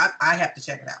 I have to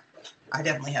check it out. I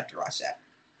definitely have to watch that.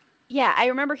 Yeah, I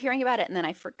remember hearing about it and then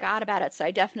I forgot about it. So I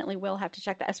definitely will have to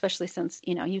check that, especially since,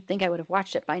 you'd think I would have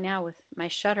watched it by now with my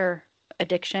Shudder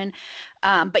addiction.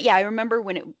 But yeah, I remember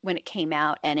when it came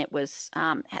out, and it was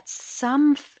at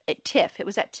TIFF. It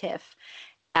was at TIFF.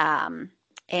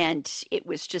 And it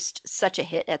was just such a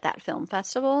hit at that film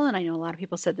festival. And I know a lot of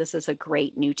people said this is a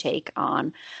great new take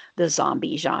on the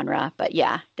zombie genre. But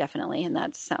yeah, definitely. And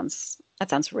that sounds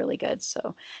really good.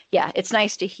 So yeah, it's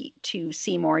nice to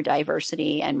see more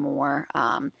diversity and more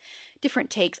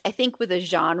different takes. I think with a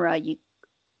genre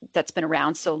that's been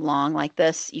around so long like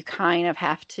this, you kind of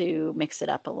have to mix it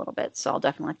up a little bit. So I'll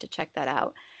definitely have to check that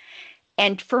out.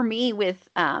 And for me with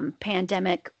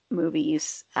pandemic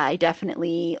movies, I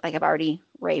definitely, like I've already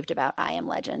raved about I Am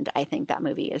Legend. I think that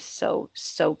movie is so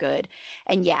good.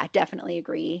 And yeah, definitely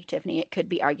agree, Tiffany. It could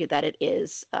be argued that it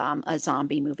is a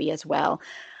zombie movie as well.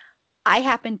 I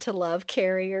happen to love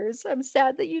Carriers. I'm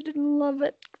sad that you didn't love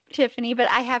it, Tiffany, but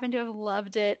I happen to have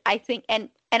loved it. I think, and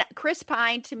Chris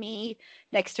Pine, to me,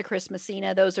 next to Chris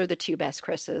Messina, those are the two best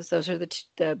Chris's. Those are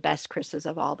the best Chris's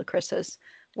of all the Chris's,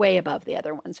 way above the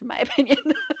other ones, in my opinion.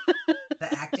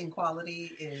 The acting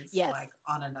quality is like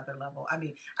on another level. I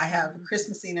mean, I have Chris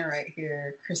Messina right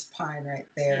here, Chris Pine right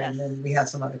there, and then we have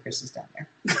some other Chris's down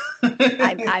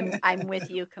there. I'm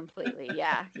with you completely.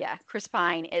 Yeah. Chris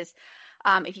Pine is.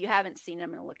 If you haven't seen it, I'm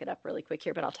going to look it up really quick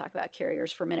here, but I'll talk about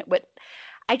Carriers for a minute. But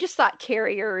I just thought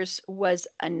Carriers was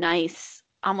a nice,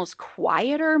 almost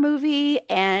quieter movie,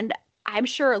 and I'm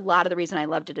sure a lot of the reason I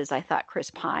loved it is I thought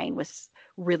Chris Pine was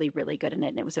really, really good in it,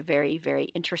 and it was a very, very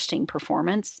interesting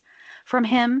performance from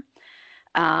him.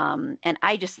 And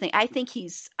I think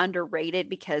he's underrated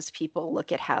because people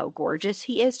look at how gorgeous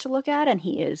he is to look at, and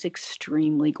he is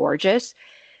extremely gorgeous.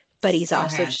 But he's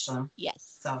also handsome.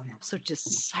 So just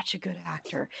such a good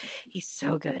actor. He's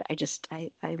so good.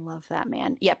 I love that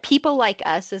man. Yeah, People Like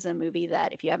Us is a movie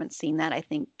that if you haven't seen that, I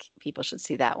think people should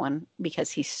see that one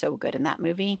because he's so good in that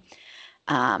movie.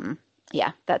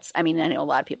 Yeah, I know a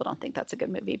lot of people don't think that's a good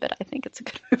movie, but I think it's a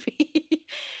good movie.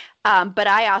 But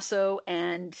I also,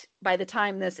 and by the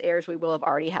time this airs, we will have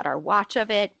already had our watch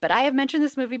of it. But I have mentioned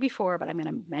this movie before, but I'm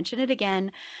going to mention it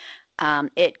again.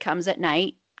 It Comes at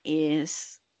Night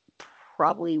is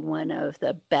probably one of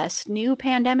the best new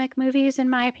pandemic movies, in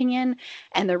my opinion.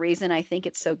 And the reason I think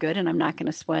it's so good, and I'm not going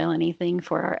to spoil anything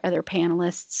for our other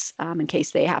panelists in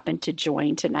case they happen to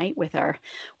join tonight with our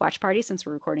watch party, since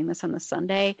we're recording this on the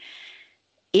Sunday,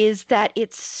 is that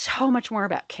it's so much more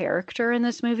about character in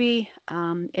this movie.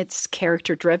 It's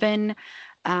character driven.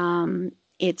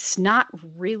 It's not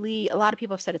really, a lot of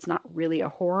people have said it's not really a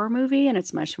horror movie, and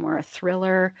it's much more a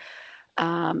thriller.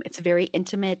 It's very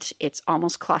intimate. It's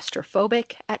almost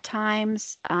claustrophobic at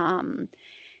times. And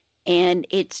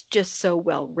it's just so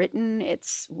well written.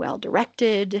 It's well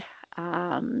directed.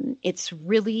 It's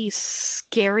really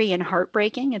scary and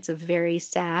heartbreaking. It's a very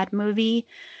sad movie.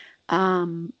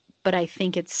 But I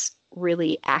think it's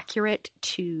really accurate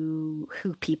to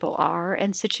who people are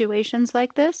in situations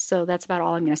like this. So that's about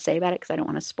all I'm going to say about it because I don't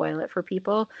want to spoil it for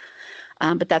people.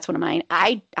 But that's one of mine.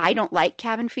 I don't like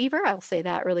Cabin Fever. I'll say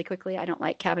that really quickly. I don't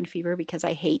like Cabin Fever because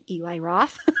I hate Eli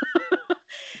Roth.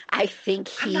 I think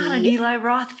I'm not an Eli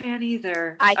Roth fan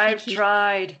either. I've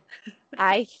tried.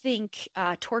 I think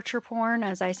torture porn,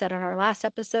 as I said on our last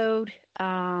episode,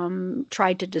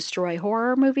 tried to destroy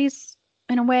horror movies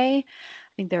in a way.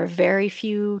 I think there are very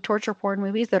few torture porn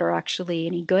movies that are actually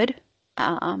any good.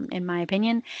 in my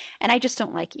opinion. And I just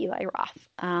don't like Eli Roth.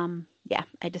 Yeah,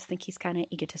 I just think he's kind of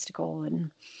egotistical,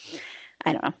 and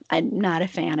I don't know. I'm not a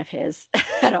fan of his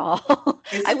at all.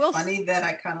 Is I it will. funny that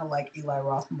I kind of like Eli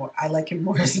Roth more? I like him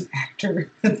more as an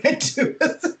actor than I do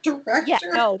as a director. Yeah,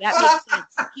 no, that makes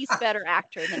sense. He's a better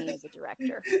actor than he is a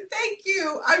director. Thank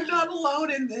you. I'm not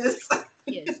alone in this.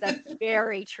 He is. That's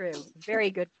very true.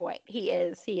 Very good point. He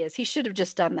is. He is. He should have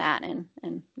just done that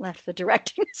and left the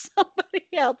directing to somebody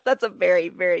else. That's a very,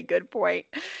 very good point.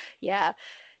 Yeah.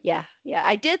 Yeah. Yeah.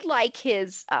 I did like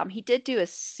his, he did do a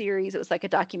series. It was like a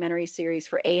documentary series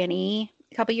for A&E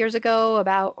a couple years ago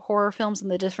about horror films and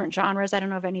the different genres. I don't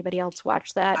know if anybody else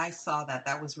watched that. I saw that.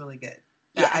 That was really good.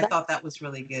 Yeah, I thought that was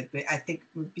really good. But I think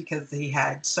because he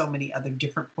had so many other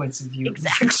different points of view.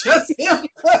 Exactly. Just him.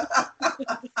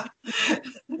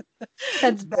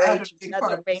 That's very true. That's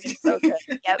what made it so good.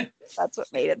 Yep. That's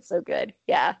what made it so good.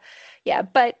 Yeah. Yeah.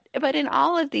 But in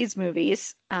all of these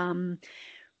movies,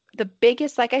 the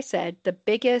biggest, like I said, the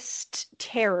biggest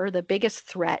terror, the biggest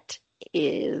threat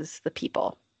is the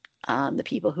people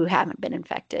who haven't been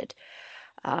infected.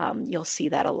 You'll see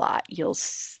that a lot.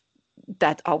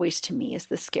 That always to me is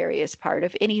the scariest part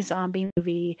of any zombie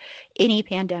movie, any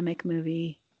pandemic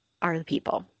movie, are the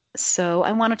people. So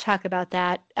I want to talk about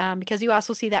that because you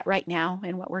also see that right now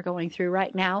in what we're going through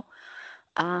right now.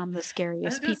 The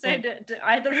scariest people. I was going to say, do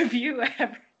either of you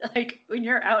ever, like, when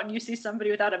you're out and you see somebody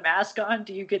without a mask on,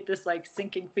 do you get this, like,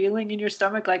 sinking feeling in your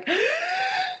stomach, like, the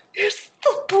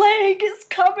plague is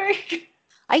coming?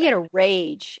 I get a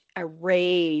rage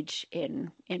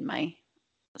in my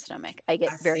stomach. I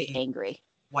get very angry.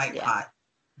 White hot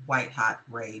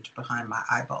rage behind my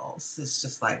eyeballs. It's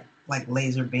just like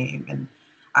laser beam. And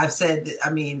I've said,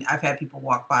 I've had people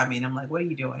walk by me and I'm like, what are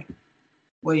you doing?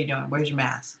 What are you doing? Where's your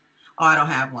mask? Oh, I don't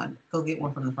have one. Go get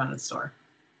one from the front of the store.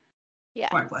 Yeah.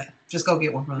 Point blank. Just go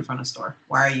get one from the front of the store.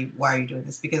 Why are you doing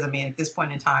this? Because at this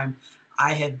point in time,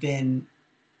 I have been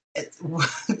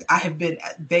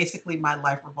basically, my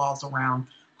life revolves around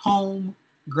home,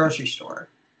 grocery store.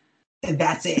 And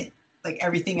that's it. Like,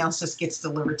 everything else just gets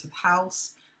delivered to the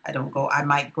house. I don't go. I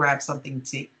might grab something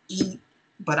to eat,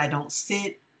 but I don't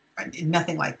sit.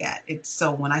 Nothing like that. It's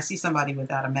so when I see somebody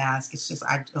without a mask, it's just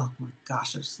oh my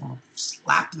gosh, I just want to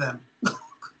slap them.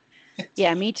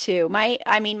 Yeah, me too. My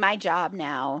job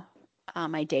now,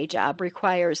 my day job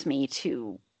requires me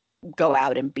to go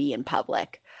out and be in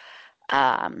public,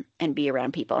 and be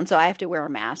around people. And so I have to wear a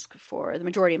mask for the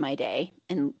majority of my day,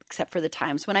 and except for the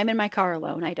times when I'm in my car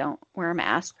alone, I don't wear a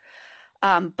mask.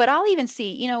 But I'll even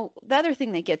see, the other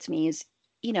thing that gets me is,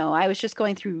 I was just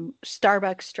going through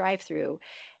Starbucks drive-through,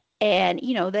 and,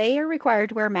 they are required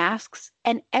to wear masks,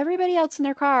 and everybody else in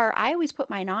their car, I always put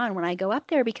mine on when I go up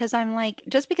there, because I'm like,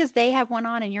 just because they have one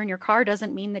on and you're in your car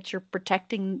doesn't mean that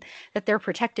that they're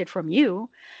protected from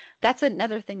you. That's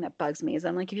another thing that bugs me, is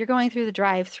I'm like, if you're going through the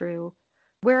drive-through,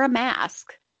 wear a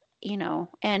mask,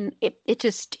 and it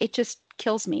just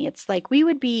kills me. It's like, we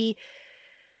would be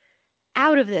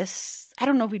out of this. I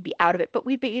don't know if we'd be out of it, but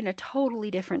we'd be in a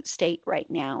totally different state right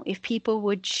now if people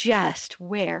would just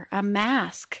wear a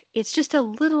mask. It's just a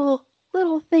little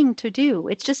thing to do.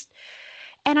 It's just,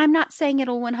 and I'm not saying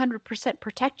it'll 100%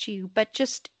 protect you, but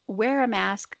just wear a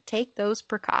mask, take those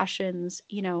precautions.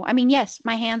 Yes,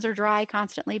 my hands are dry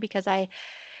constantly because I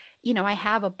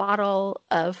have a bottle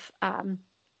of, how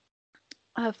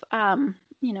am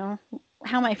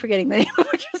I forgetting the name of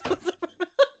it?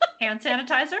 Hand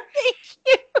sanitizer? Thank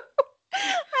you.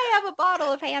 I have a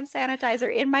bottle of hand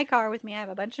sanitizer in my car with me. I have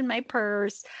a bunch in my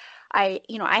purse. I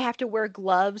have to wear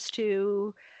gloves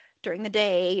too during the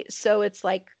day. So it's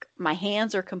like my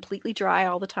hands are completely dry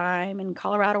all the time. In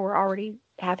Colorado, we already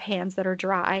have hands that are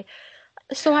dry.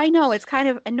 So I know it's kind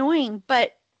of annoying,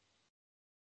 but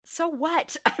so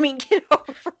what? Get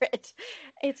over it.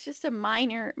 It's just a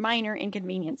minor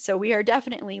inconvenience. So we are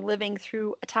definitely living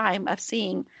through a time of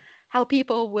seeing how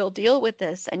people will deal with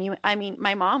this. And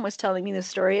my mom was telling me the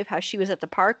story of how she was at the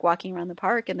park, walking around the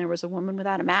park, and there was a woman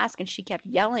without a mask, and she kept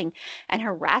yelling and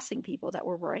harassing people that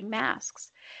were wearing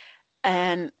masks.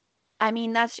 And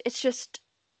it's just,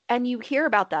 and you hear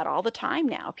about that all the time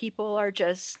now. People are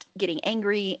just getting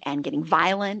angry and getting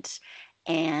violent,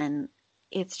 and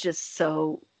it's just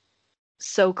so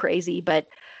crazy, but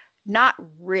not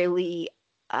really,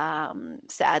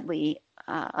 sadly,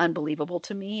 unbelievable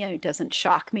to me. It doesn't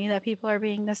shock me that people are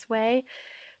being this way,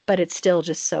 but it's still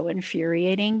just so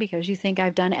infuriating, because you think,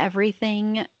 I've done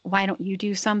everything. Why don't you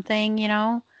do something,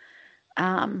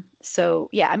 So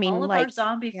yeah, all of our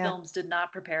zombie films did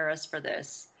not prepare us for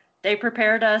this. They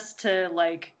prepared us to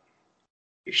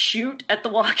shoot at The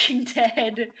Walking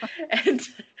Dead, and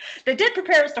they did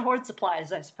prepare us to hoard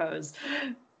supplies, I suppose.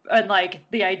 And like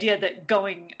the idea that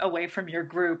going away from your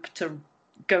group to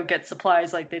go get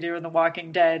supplies like they do in The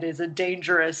Walking Dead is a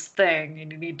dangerous thing,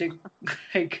 and you need to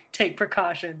like take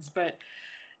precautions. But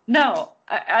no,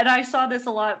 and I saw this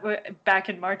a lot back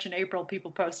in March and April.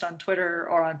 People post on Twitter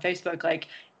or on Facebook like,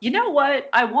 you know what?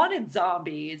 I wanted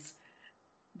zombies.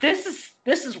 This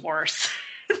is worse.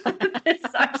 This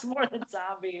sucks more than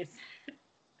zombies.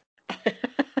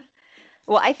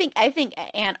 Well, I think,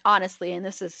 and honestly, and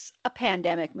this is a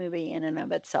pandemic movie in and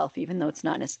of itself, even though it's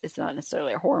not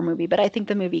necessarily a horror movie, but I think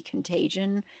the movie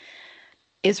Contagion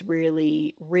is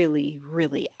really, really,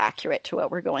 really accurate to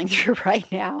what we're going through right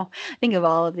now. I think of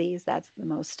all of these, that's the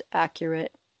most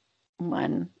accurate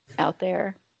one out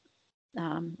there,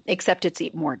 except it's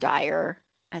more dire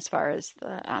as far as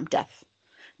the death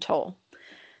toll.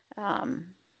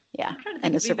 Yeah, I'm trying to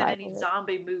and think the of even any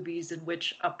zombie movies in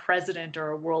which a president or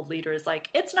a world leader is like,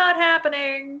 it's not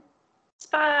happening, it's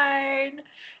fine.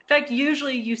 In fact,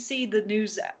 usually you see the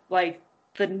news like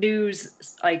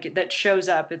that shows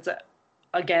up. It's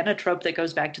again a trope that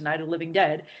goes back to Night of the Living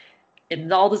Dead. In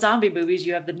all the zombie movies,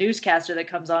 you have the newscaster that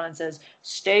comes on and says,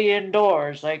 "Stay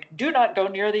indoors, like do not go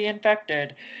near the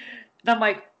infected." And I'm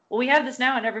like, well, we have this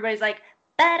now, and everybody's like,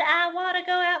 but I want to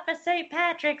go out for St.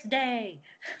 Patrick's Day.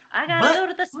 I got to go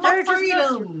to the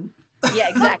Sturgis. Yeah,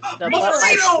 exactly. The but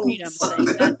my freedom thing.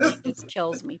 That thing just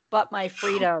kills me. But my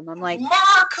freedom. I'm like,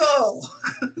 Marco!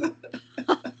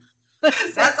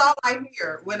 That's all I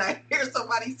hear when I hear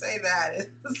somebody say that.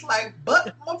 It's like,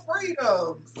 but my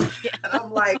freedoms. Yeah. And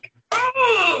I'm like,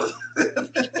 oh!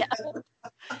 Yeah.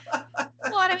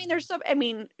 Well, I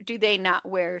mean, do they not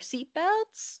wear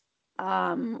seatbelts?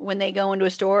 When they go into a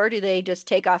store, do they just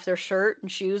take off their shirt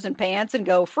and shoes and pants and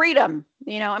go freedom?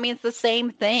 It's the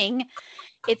same thing.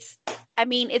 It's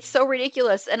so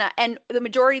ridiculous. And the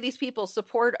majority of these people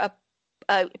support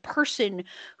a person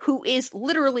who is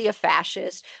literally a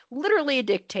fascist, literally a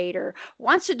dictator,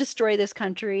 wants to destroy this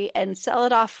country and sell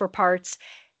it off for parts.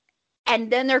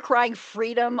 And then they're crying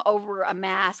freedom over a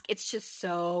mask. It's just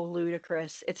so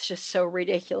ludicrous. It's just so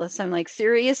ridiculous. I'm like,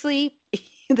 seriously?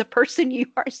 The person you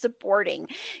are supporting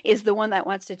is the one that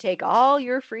wants to take all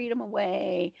your freedom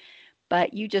away,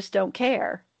 but you just don't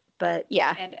care. But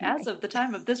yeah. And as of the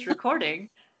time of this recording,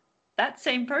 that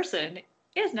same person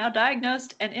is now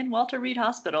diagnosed and in Walter Reed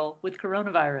Hospital with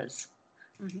coronavirus.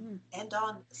 Mm-hmm. And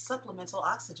on supplemental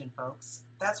oxygen, folks.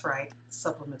 That's right,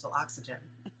 supplemental oxygen.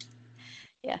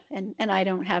 Yeah, and I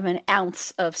don't have an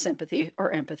ounce of sympathy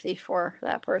or empathy for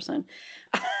that person.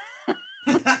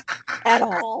 At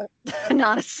all.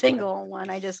 Not a single one.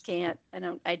 I just can't.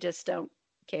 I just don't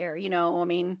care.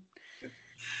 Couldn't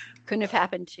have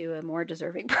happened to a more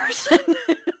deserving person.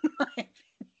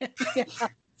 Yeah.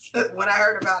 When I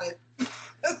heard about it.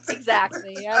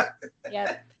 Exactly.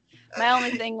 Yep. My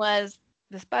only thing was,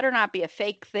 this better not be a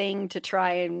fake thing to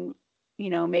try and,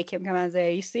 make him come out and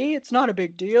say, you see, it's not a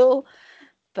big deal.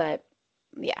 But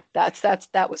yeah,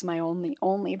 that was my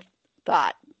only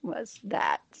thought was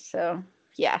that. So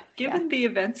yeah. Given the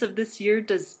events of this year,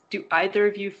 do either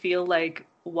of you feel like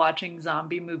watching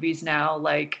zombie movies now,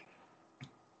 like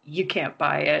you can't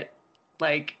buy it?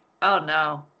 Like, oh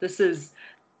no, this is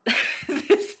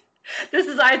this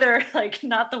is either like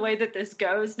not the way that this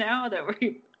goes now, that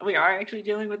we are actually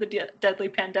dealing with a deadly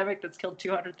pandemic that's killed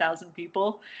 200,000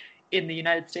 people in the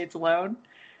United States alone.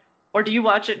 Or do you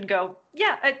watch it and go,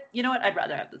 yeah, you know what? I'd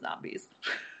rather have the zombies.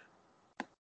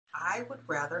 I would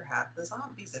rather have the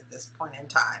zombies at this point in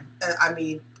time. I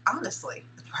mean, honestly,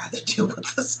 I'd rather deal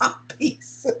with the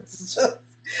zombies.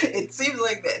 It seems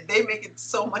like they make it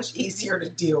so much easier to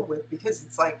deal with, because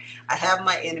it's like, I have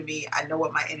my enemy. I know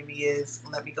what my enemy is.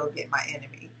 Let me go get my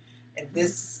enemy. And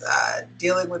this,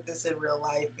 dealing with this in real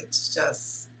life, it's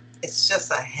just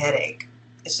a headache.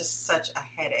 It's just such a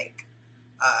headache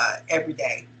every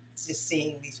day. Just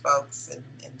seeing these folks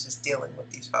and just dealing with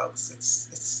these folks,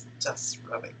 it's just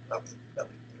really, really, really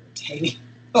irritating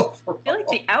overall. I feel like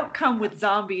the outcome with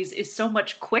zombies is so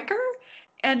much quicker,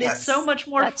 and it's so much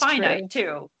more finite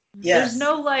too. Yes. There's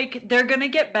no like they're gonna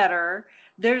get better.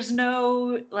 There's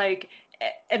no like,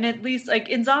 and at least like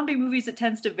in zombie movies, it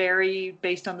tends to vary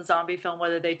based on the zombie film,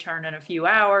 whether they turn in a few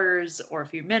hours or a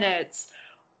few minutes,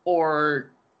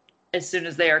 or as soon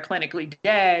as they are clinically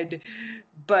dead.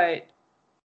 But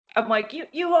I'm like,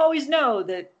 you always know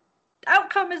that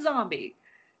outcome is zombie.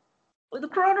 With the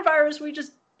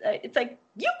coronavirus, it's like,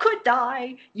 you could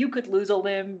die, you could lose a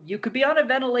limb, you could be on a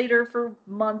ventilator for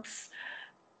months,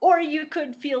 or you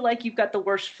could feel like you've got the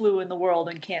worst flu in the world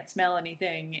and can't smell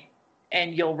anything,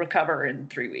 and you'll recover in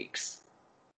 3 weeks.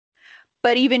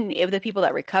 But even if the people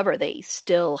that recover, they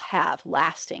still have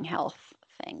lasting health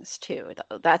things too.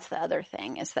 That's the other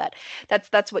thing, is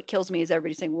that's what kills me, is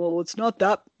everybody saying, well, it's not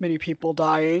that many people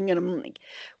dying. And I'm like,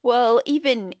 well,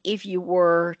 even if you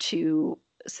were to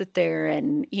sit there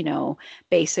and,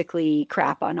 basically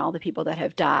crap on all the people that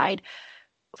have died,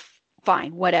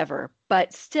 fine, whatever.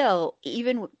 But still,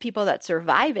 even people that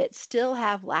survive it still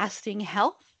have lasting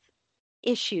health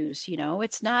issues.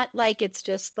 It's not like it's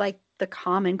just like the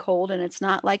common cold, and it's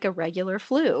not like a regular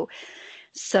flu.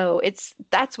 So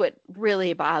that's what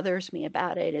really bothers me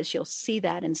about it, is you'll see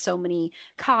that in so many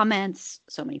comments,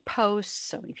 so many posts,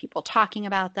 so many people talking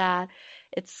about that.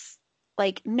 It's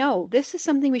like, no, this is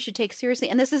something we should take seriously.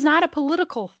 And this is not a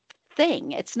political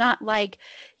thing. It's not like,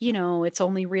 it's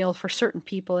only real for certain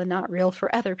people and not real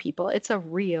for other people. It's a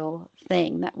real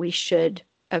thing that we should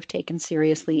have taken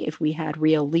seriously if we had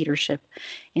real leadership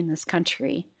in this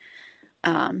country.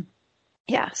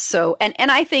 So,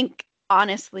 and I think,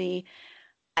 honestly,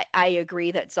 I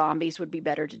agree that zombies would be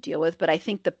better to deal with, but I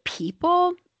think the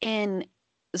people in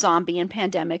zombie and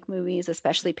pandemic movies,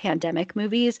 especially pandemic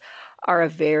movies, are a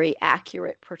very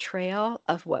accurate portrayal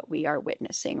of what we are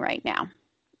witnessing right now.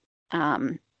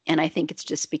 And I think it's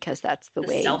just because that's the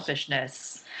way.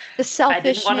 Selfishness. The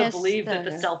selfishness. I didn't want to believe that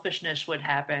the selfishness would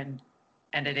happen,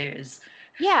 and it is.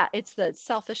 Yeah, it's the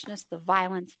selfishness, the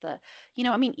violence,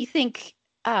 you think,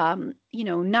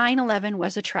 9/11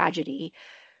 was a tragedy,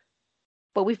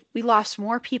 but we've lost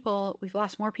more people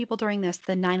during this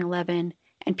than 9/11,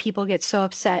 and people get so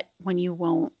upset when you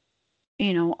won't,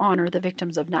 honor the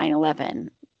victims of 9/11.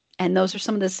 And those are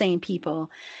some of the same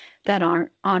people that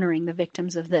aren't honoring the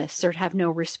victims of this, or have no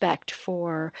respect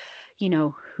for,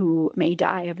 who may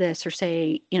die of this, or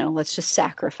say, let's just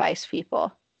sacrifice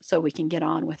people so we can get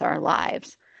on with our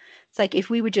lives. It's like,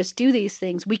 if we would just do these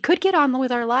things, we could get on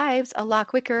with our lives a lot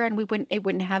quicker, and it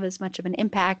wouldn't have as much of an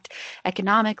impact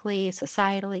economically,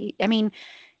 societally. I mean,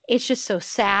 it's just so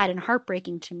sad and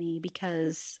heartbreaking to me,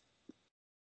 because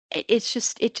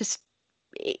it's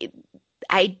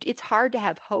hard to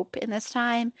have hope in this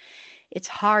time. It's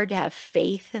hard to have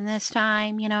faith in this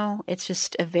time. It's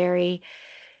just a very,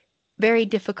 very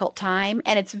difficult time.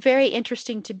 And it's very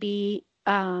interesting to be,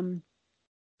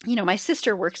 my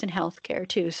sister works in healthcare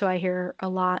too, so I hear a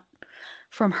lot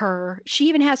from her. She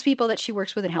even has people that she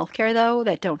works with in healthcare, though,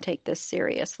 that don't take this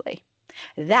seriously.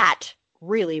 That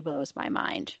really blows my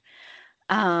mind.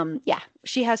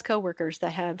 She has coworkers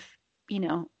that have,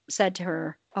 said to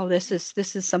her, oh, this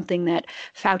is something that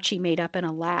Fauci made up in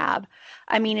a lab.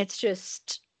 I mean, it's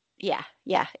just, yeah.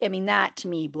 I mean, that to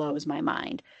me blows my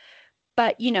mind.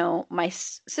 But, my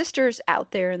sister's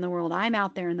out there in the world. I'm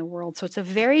out there in the world. So it's a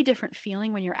very different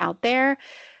feeling when you're out there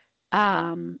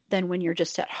than when you're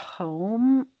just at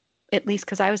home, at least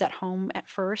because I was at home at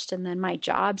first, and then my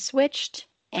job switched.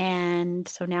 And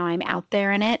so now I'm out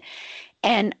there in it.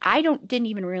 And I didn't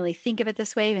even really think of it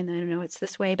this way, even though I know it's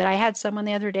this way. But I had someone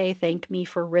the other day thank me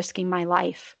for risking my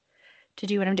life to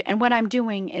do what I'm doing. And what I'm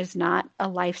doing is not a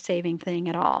life-saving thing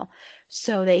at all.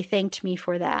 So they thanked me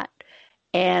for that.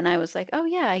 And I was like, oh,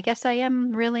 yeah, I guess I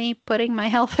am really putting my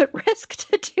health at risk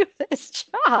to do this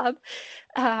job.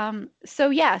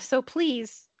 So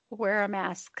please wear a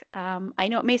mask. I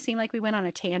know it may seem like we went on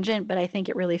a tangent, but I think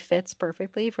it really fits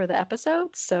perfectly for the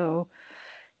episode. So,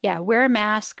 yeah, wear a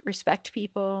mask, respect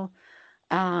people,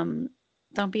 don't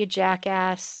be a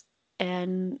jackass,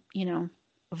 and,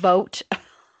 vote.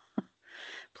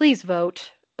 Please vote.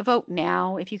 Vote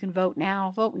now. If you can vote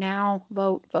now, vote now.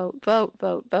 Vote.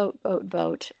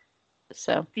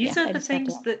 So these are the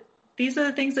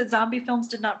things that zombie films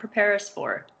did not prepare us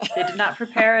for. They did not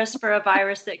prepare us for a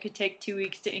virus that could take 2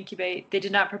 weeks to incubate. They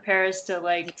did not prepare us to,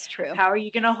 it's true. How are you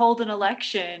going to hold an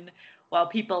election while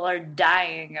people are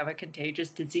dying of a contagious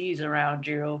disease around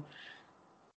you?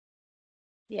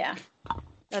 Yeah,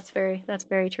 that's very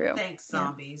true. Thanks,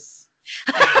 zombies.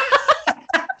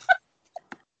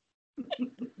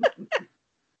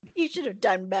 You should have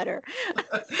done better.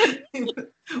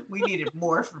 We needed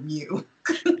more from you.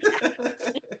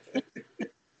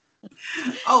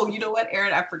 Oh, you know what,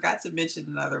 Erin? I forgot to mention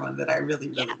another one that I really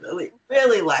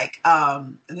like.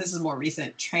 And this is more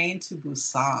recent. Train to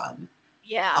Busan.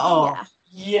 Yeah. Oh,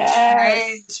 yeah.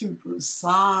 Train to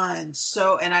Busan.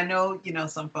 So, and I know,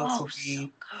 some folks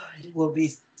will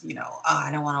be,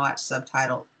 I don't want to watch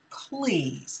subtitle.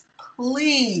 Please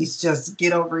just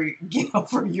get over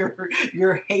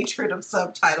your hatred of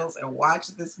subtitles and watch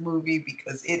this movie,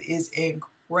 because it is incredible.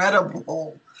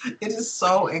 incredible. It is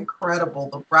so incredible.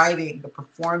 The writing, the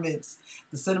performance,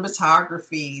 the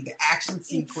cinematography, the action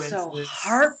sequences. It's so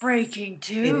heartbreaking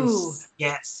too.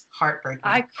 Yes, heartbreaking.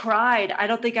 I cried. I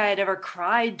don't think I had ever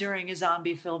cried during a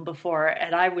zombie film before,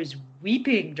 and I was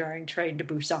weeping during Train to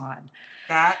Busan.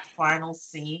 That final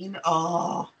scene,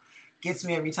 gets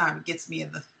me every time. It gets me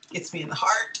in the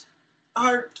heart.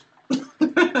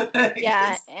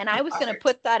 Yeah, and I was going to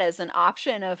put that as an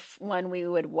option of one we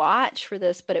would watch for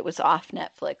this, but it was off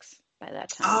Netflix by that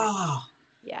time. Oh,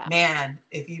 yeah. Man,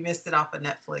 if you missed it off of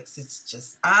Netflix, it's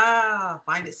just,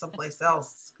 find it someplace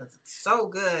else because it's so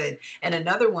good. And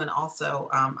another one also,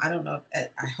 I don't know,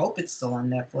 I hope it's still on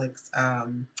Netflix,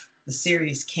 the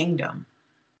series Kingdom.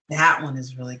 That one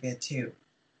is really good too.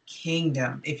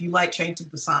 Kingdom. If you like Train to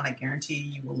Busan, I guarantee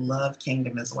you will love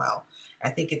Kingdom as well. I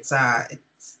think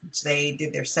they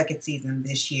did their second season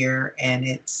this year, and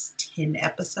it's 10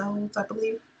 episodes, I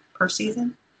believe, per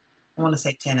season. I want to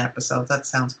say 10 episodes. That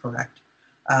sounds correct.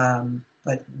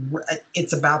 But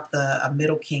it's about the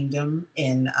Middle Kingdom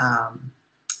in,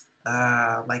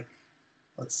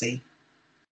 let's see.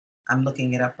 I'm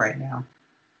looking it up right now.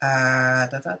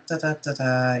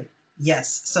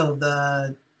 Yes. So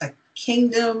a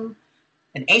kingdom,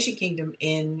 an ancient kingdom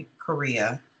in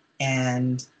Korea,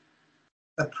 and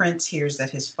the prince hears that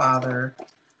his father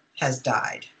has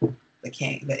died.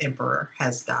 The emperor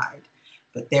has died.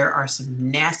 But there are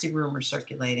some nasty rumors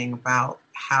circulating about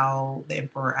how the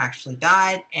emperor actually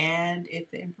died and if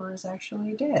the emperor is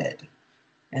actually dead.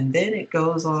 And then it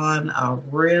goes on a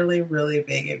really, really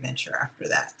big adventure after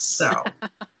that. So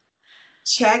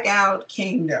check out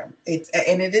Kingdom. It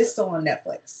is still on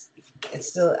Netflix.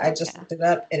 I just looked it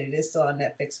up, and it is still on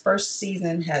Netflix. First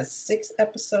season has 6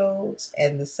 episodes,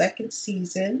 and the second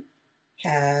season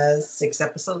has 6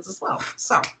 episodes as well.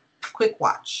 So, quick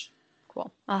watch.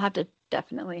 Cool. I'll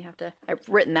definitely have to. I've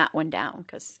written that one down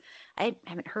because I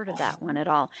haven't heard of that one at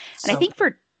all. And I think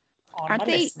aren't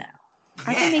they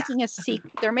making a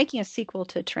sequel? They're making a sequel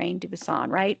to Train to Busan,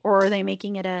 right? Or are they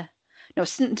making it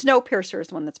Snowpiercer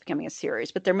is one that's becoming a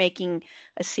series, but they're making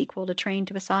a sequel to Train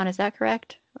to Busan. Is that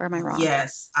correct? Or am I wrong?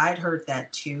 Yes, I'd heard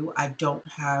that too. I don't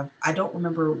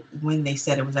remember when they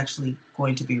said it was actually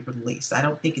going to be released. I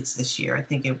don't think it's this year. I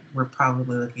think we're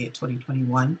probably looking at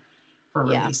 2021 for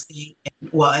releasing.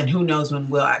 And who knows when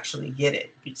we'll actually get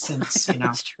it, since,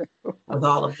 That's true. With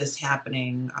all of this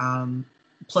happening.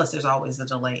 Plus, there's always a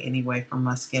delay anyway from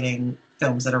us getting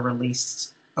films that are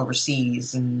released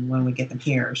overseas and when we get them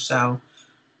here. So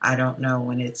I don't know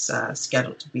when it's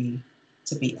scheduled to be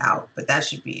out, but I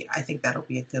think that'll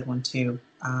be a good one too.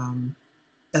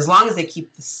 As long as they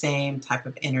keep the same type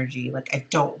of energy. Like, I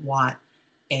don't want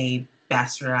a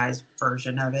bastardized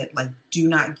version of it. Like, do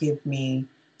not give me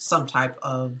some type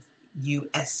of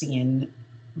USian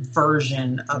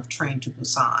version of Train to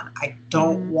Busan. I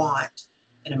don't want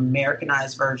an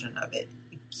Americanized version of it.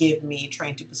 Give me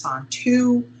Train to Busan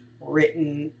 2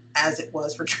 written as it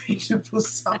was for Train to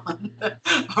Busan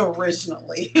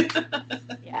originally.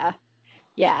 Yeah.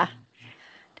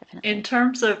 Definitely. In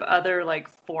terms of other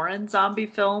foreign zombie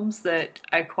films that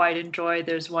I quite enjoy,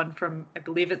 there's one from, I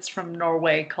believe it's from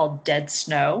Norway, called Dead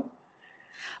Snow.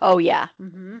 Oh yeah.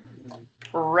 Mm-hmm.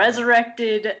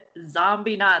 Resurrected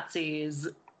zombie Nazis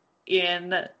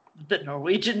in the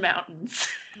Norwegian mountains.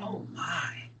 Oh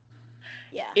my.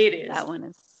 Yeah. It is. That one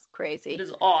is crazy. It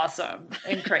is awesome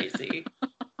and crazy.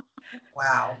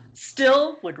 Wow.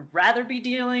 Still would rather be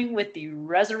dealing with the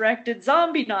resurrected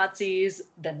zombie Nazis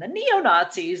than the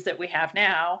neo-Nazis that we have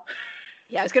now.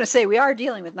 Yeah, I was going to say, we are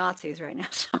dealing with Nazis right now.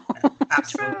 So.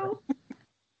 Absolutely.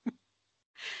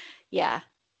 Yeah.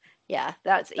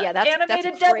 That's animated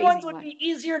that's dead ones would be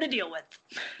easier to deal with.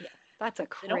 Yeah, that's a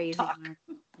crazy one.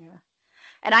 Yeah.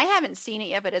 And I haven't seen it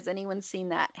yet, but has anyone seen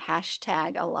that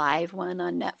 #Alive one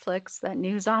on Netflix, that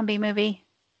new zombie movie?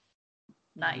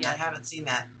 Not yet. I haven't seen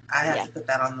that. I have to put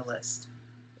that on the list.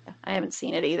 Yeah, I haven't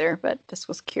seen it either, but just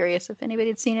was curious if anybody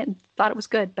had seen it and thought it was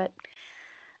good. But,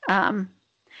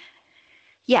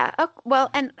 yeah. Oh, well,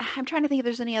 and I'm trying to think if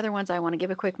there's any other ones I want to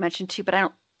give a quick mention to, but I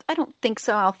don't think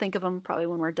so. I'll think of them probably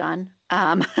when we're done.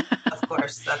 Of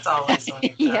course, that's always the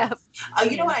way. Yeah.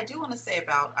 You know what I do want to say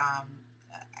about,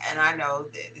 and I know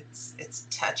that it's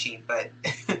touchy, but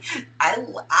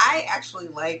I actually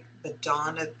like the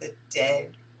Dawn of the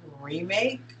Dead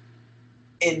remake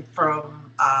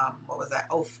from what was that,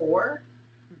 2004?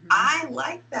 Mm-hmm. I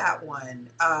like that one.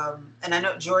 And I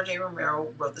know George A.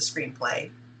 Romero wrote the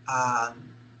screenplay.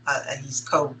 He's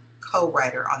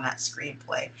co-writer on that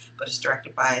screenplay, but it's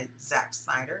directed by Zack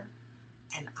Snyder,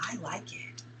 and I like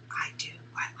it. I do.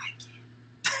 I like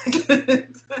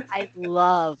I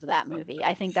love that movie.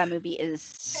 I think that movie is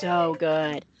so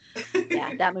good.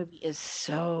 Yeah, that movie is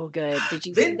so good. Did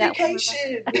you see that one?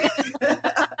 Vindication.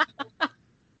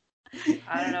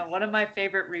 I don't know. One of my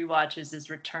favorite rewatches is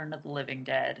Return of the Living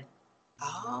Dead.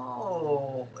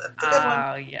 Oh, that's a good one.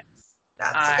 Oh, yes.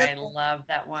 I love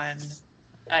that one.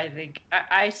 I think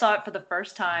I saw it for the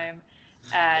first time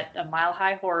at a Mile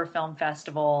High Horror Film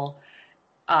Festival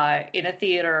in a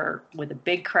theater with a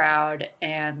big crowd,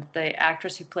 and the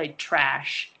actress who played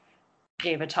Trash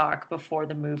gave a talk before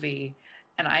the movie,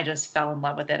 and I just fell in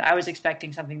love with it. I was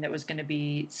expecting something that was going to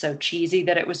be so cheesy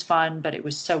that it was fun, but it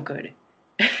was so good.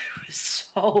 It was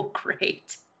so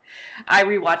great. I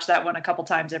rewatch that one a couple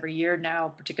times every year now,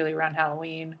 particularly around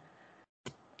Halloween.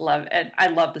 And I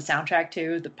love the soundtrack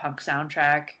too, the punk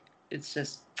soundtrack. It's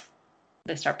just,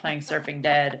 they start playing Surfing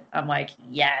Dead. I'm like,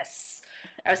 yes.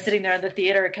 I was sitting there in the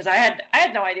theater because I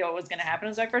had no idea what was going to happen.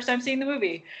 It was my first time seeing the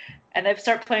movie, and they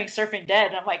start playing Surfing Dead,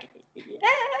 and I'm like, yeah,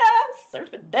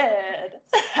 Surfing Dead.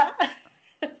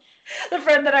 The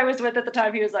friend that I was with at the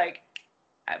time, he was like,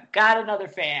 I've got another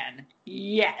fan.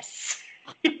 Yes.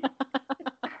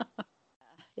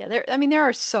 Yeah, there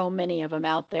are so many of them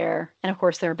out there, and of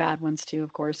course there are bad ones too,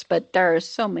 of course, but there are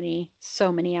so many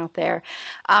out there.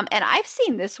 And I've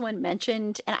seen this one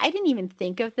mentioned, and I didn't even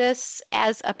think of this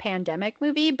as a pandemic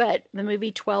movie, but the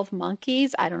movie 12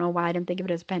 Monkeys, I don't know why I didn't think of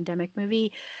it as a pandemic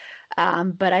movie,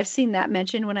 but I've seen that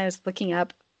mentioned when I was looking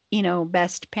up,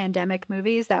 best pandemic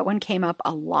movies. That one came up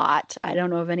a lot. I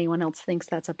don't know if anyone else thinks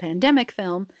that's a pandemic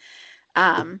film,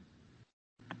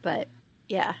 but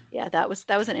yeah, that was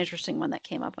an interesting one that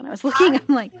came up when I was looking.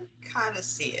 I'm like, kind of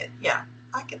see it. Yeah,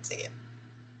 I can see it.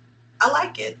 I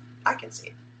like it. I can see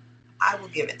it. I will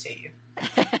give it to you.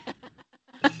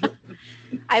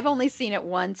 I've only seen it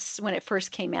once when it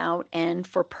first came out, and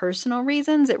for personal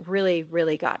reasons, it really,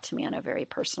 really got to me on a very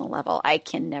personal level. I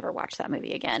can never watch that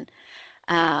movie again.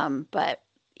 But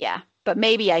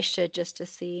maybe I should, just to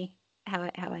see how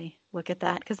I look at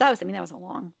that, because that was a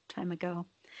long time ago.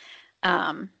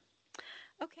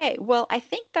 Okay, well, I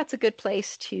think that's a good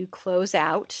place to close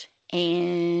out,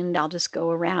 and I'll just go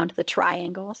around the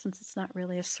triangle since it's not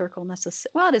really a circle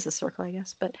necessarily. Well, it is a circle, I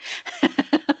guess, but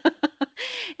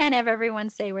and have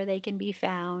everyone say where they can be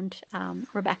found.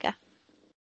 Rebecca.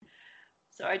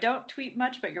 So I don't tweet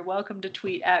much, but you're welcome to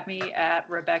tweet at me at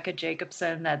Rebecca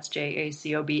Jacobson. That's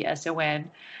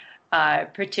Jacobson.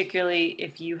 Particularly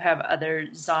if you have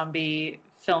other zombie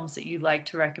films that you'd like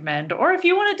to recommend, or if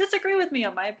you want to disagree with me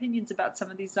on my opinions about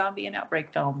some of these zombie and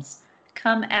outbreak films,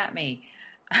 come at me.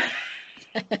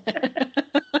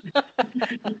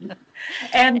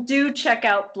 And do check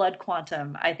out Blood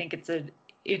Quantum. I think it's an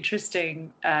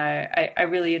interesting, I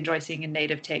really enjoy seeing a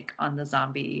native take on the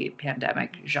zombie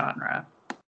pandemic genre.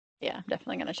 Yeah, I'm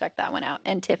definitely going to check that one out.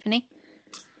 And Tiffany?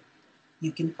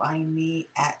 You can find me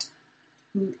at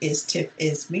Who Is Tiff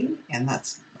Is Me, and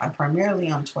I'm primarily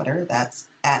on Twitter. That's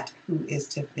at Who Is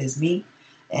Tiff Is Me.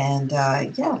 And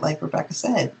like Rebecca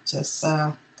said, just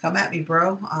come at me,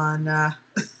 bro, on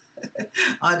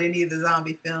on any of the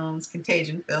zombie films,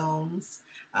 Contagion films.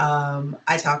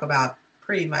 I talk about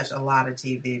pretty much a lot of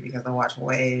TV because I watch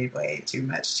way, way too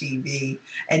much TV.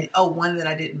 And one that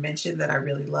I didn't mention that I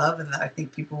really love and that I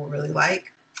think people will really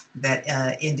like that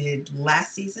ended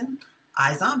last season,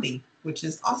 iZombie, which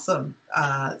is awesome.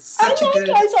 Such a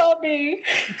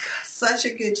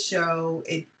good show.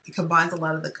 It combines a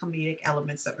lot of the comedic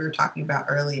elements that we were talking about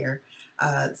earlier.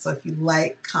 So if you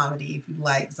like comedy, if you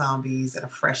like zombies and a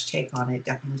fresh take on it,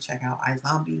 definitely check out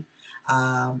iZombie.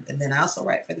 And then I also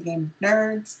write for the Game of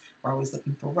Nerds. We're always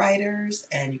looking for writers,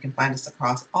 and you can find us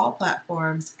across all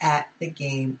platforms at the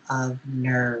Game of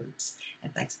Nerds.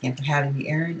 And thanks again for having me,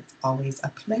 Erin. It's always a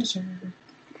pleasure.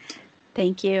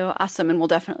 Thank you. Awesome. And we'll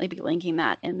definitely be linking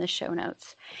that in the show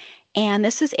notes. And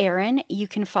this is Erin. You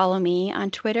can follow me on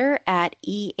Twitter at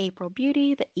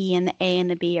eAprilBeauty. The E and the A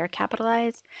and the B are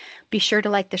capitalized. Be sure to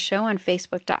like the show on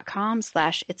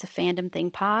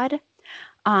Facebook.com/It'sAFandomThingPod.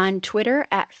 On Twitter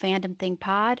at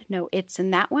FandomThingPod. No it's in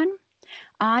that one.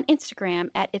 On Instagram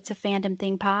at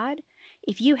It'sAFandomThingPod.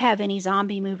 If you have any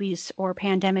zombie movies or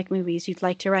pandemic movies you'd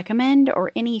like to recommend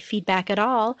or any feedback at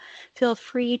all, feel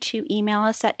free to email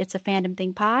us at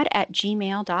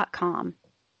it'safandomthingpod@gmail.com.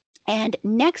 And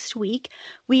next week,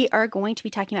 we are going to be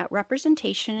talking about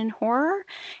representation in horror.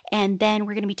 And then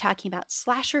we're going to be talking about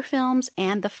slasher films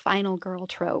and the final girl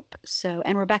trope.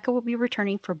 And Rebecca will be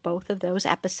returning for both of those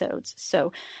episodes.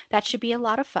 So that should be a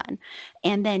lot of fun.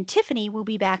 And then Tiffany will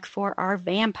be back for our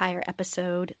vampire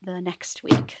episode the next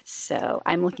week. So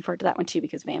I'm looking forward to that one too,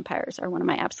 because vampires are one of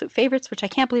my absolute favorites, which I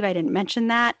can't believe I didn't mention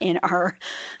that in our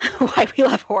Why We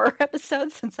Love Horror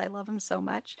episode, since I love them so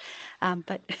much.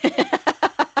 But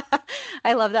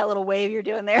I love that little wave you're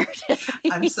doing there.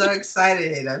 I'm so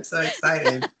excited.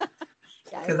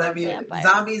 Because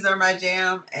zombies are my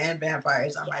jam and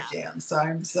vampires are my jam. So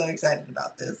I'm so excited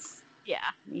about this. Yeah,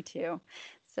 me too.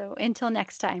 So until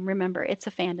next time, remember, it's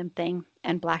a fandom thing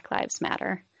and Black Lives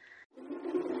Matter.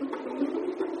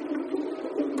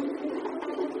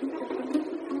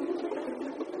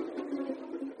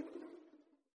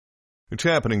 It's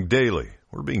happening daily.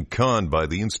 We're being conned by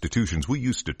the institutions we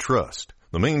used to trust.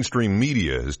 The mainstream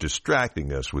media is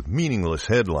distracting us with meaningless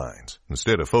headlines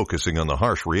instead of focusing on the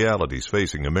harsh realities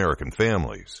facing American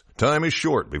families. Time is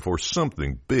short before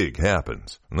something big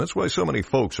happens, and that's why so many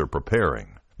folks are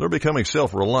preparing. They're becoming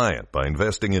self-reliant by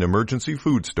investing in emergency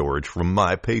food storage from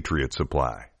My Patriot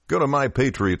Supply. Go to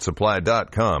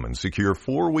MyPatriotSupply.com and secure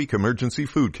 4-week emergency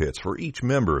food kits for each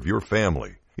member of your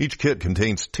family. Each kit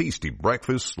contains tasty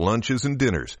breakfasts, lunches, and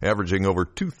dinners, averaging over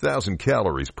 2,000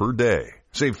 calories per day.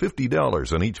 Save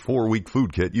 $50 on each 4-week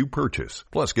food kit you purchase.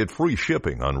 Plus, get free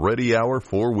shipping on Ready Hour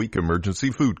 4-week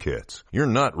emergency food kits. You're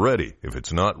not ready if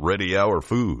it's not Ready Hour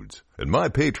foods. At My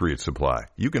Patriot Supply,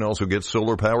 you can also get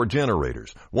solar power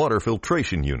generators, water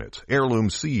filtration units, heirloom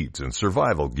seeds, and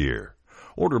survival gear.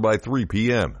 Order by 3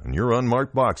 p.m. and your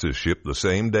unmarked boxes ship the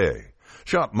same day.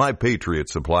 Shop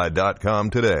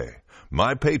MyPatriotSupply.com today.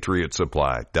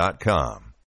 MyPatriotSupply.com.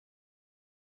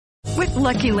 With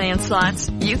Lucky Land Slots,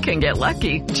 you can get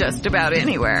lucky just about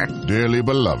anywhere. Dearly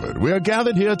beloved, we are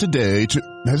gathered here today to...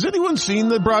 Has anyone seen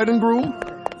the bride and groom?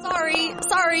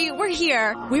 Sorry, we're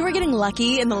here. We were getting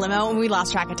lucky in the limo and we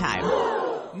lost track of time.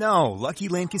 No, Lucky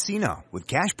Land Casino, with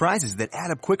cash prizes that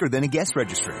add up quicker than a guest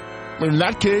registry. In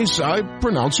that case, I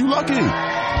pronounce you lucky.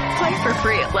 Play for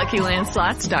free at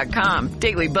LuckyLandSlots.com.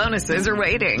 Daily bonuses are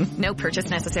waiting. No purchase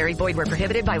necessary. Void where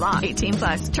prohibited by law.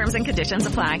 18+. Terms and conditions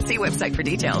apply. See website for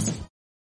details.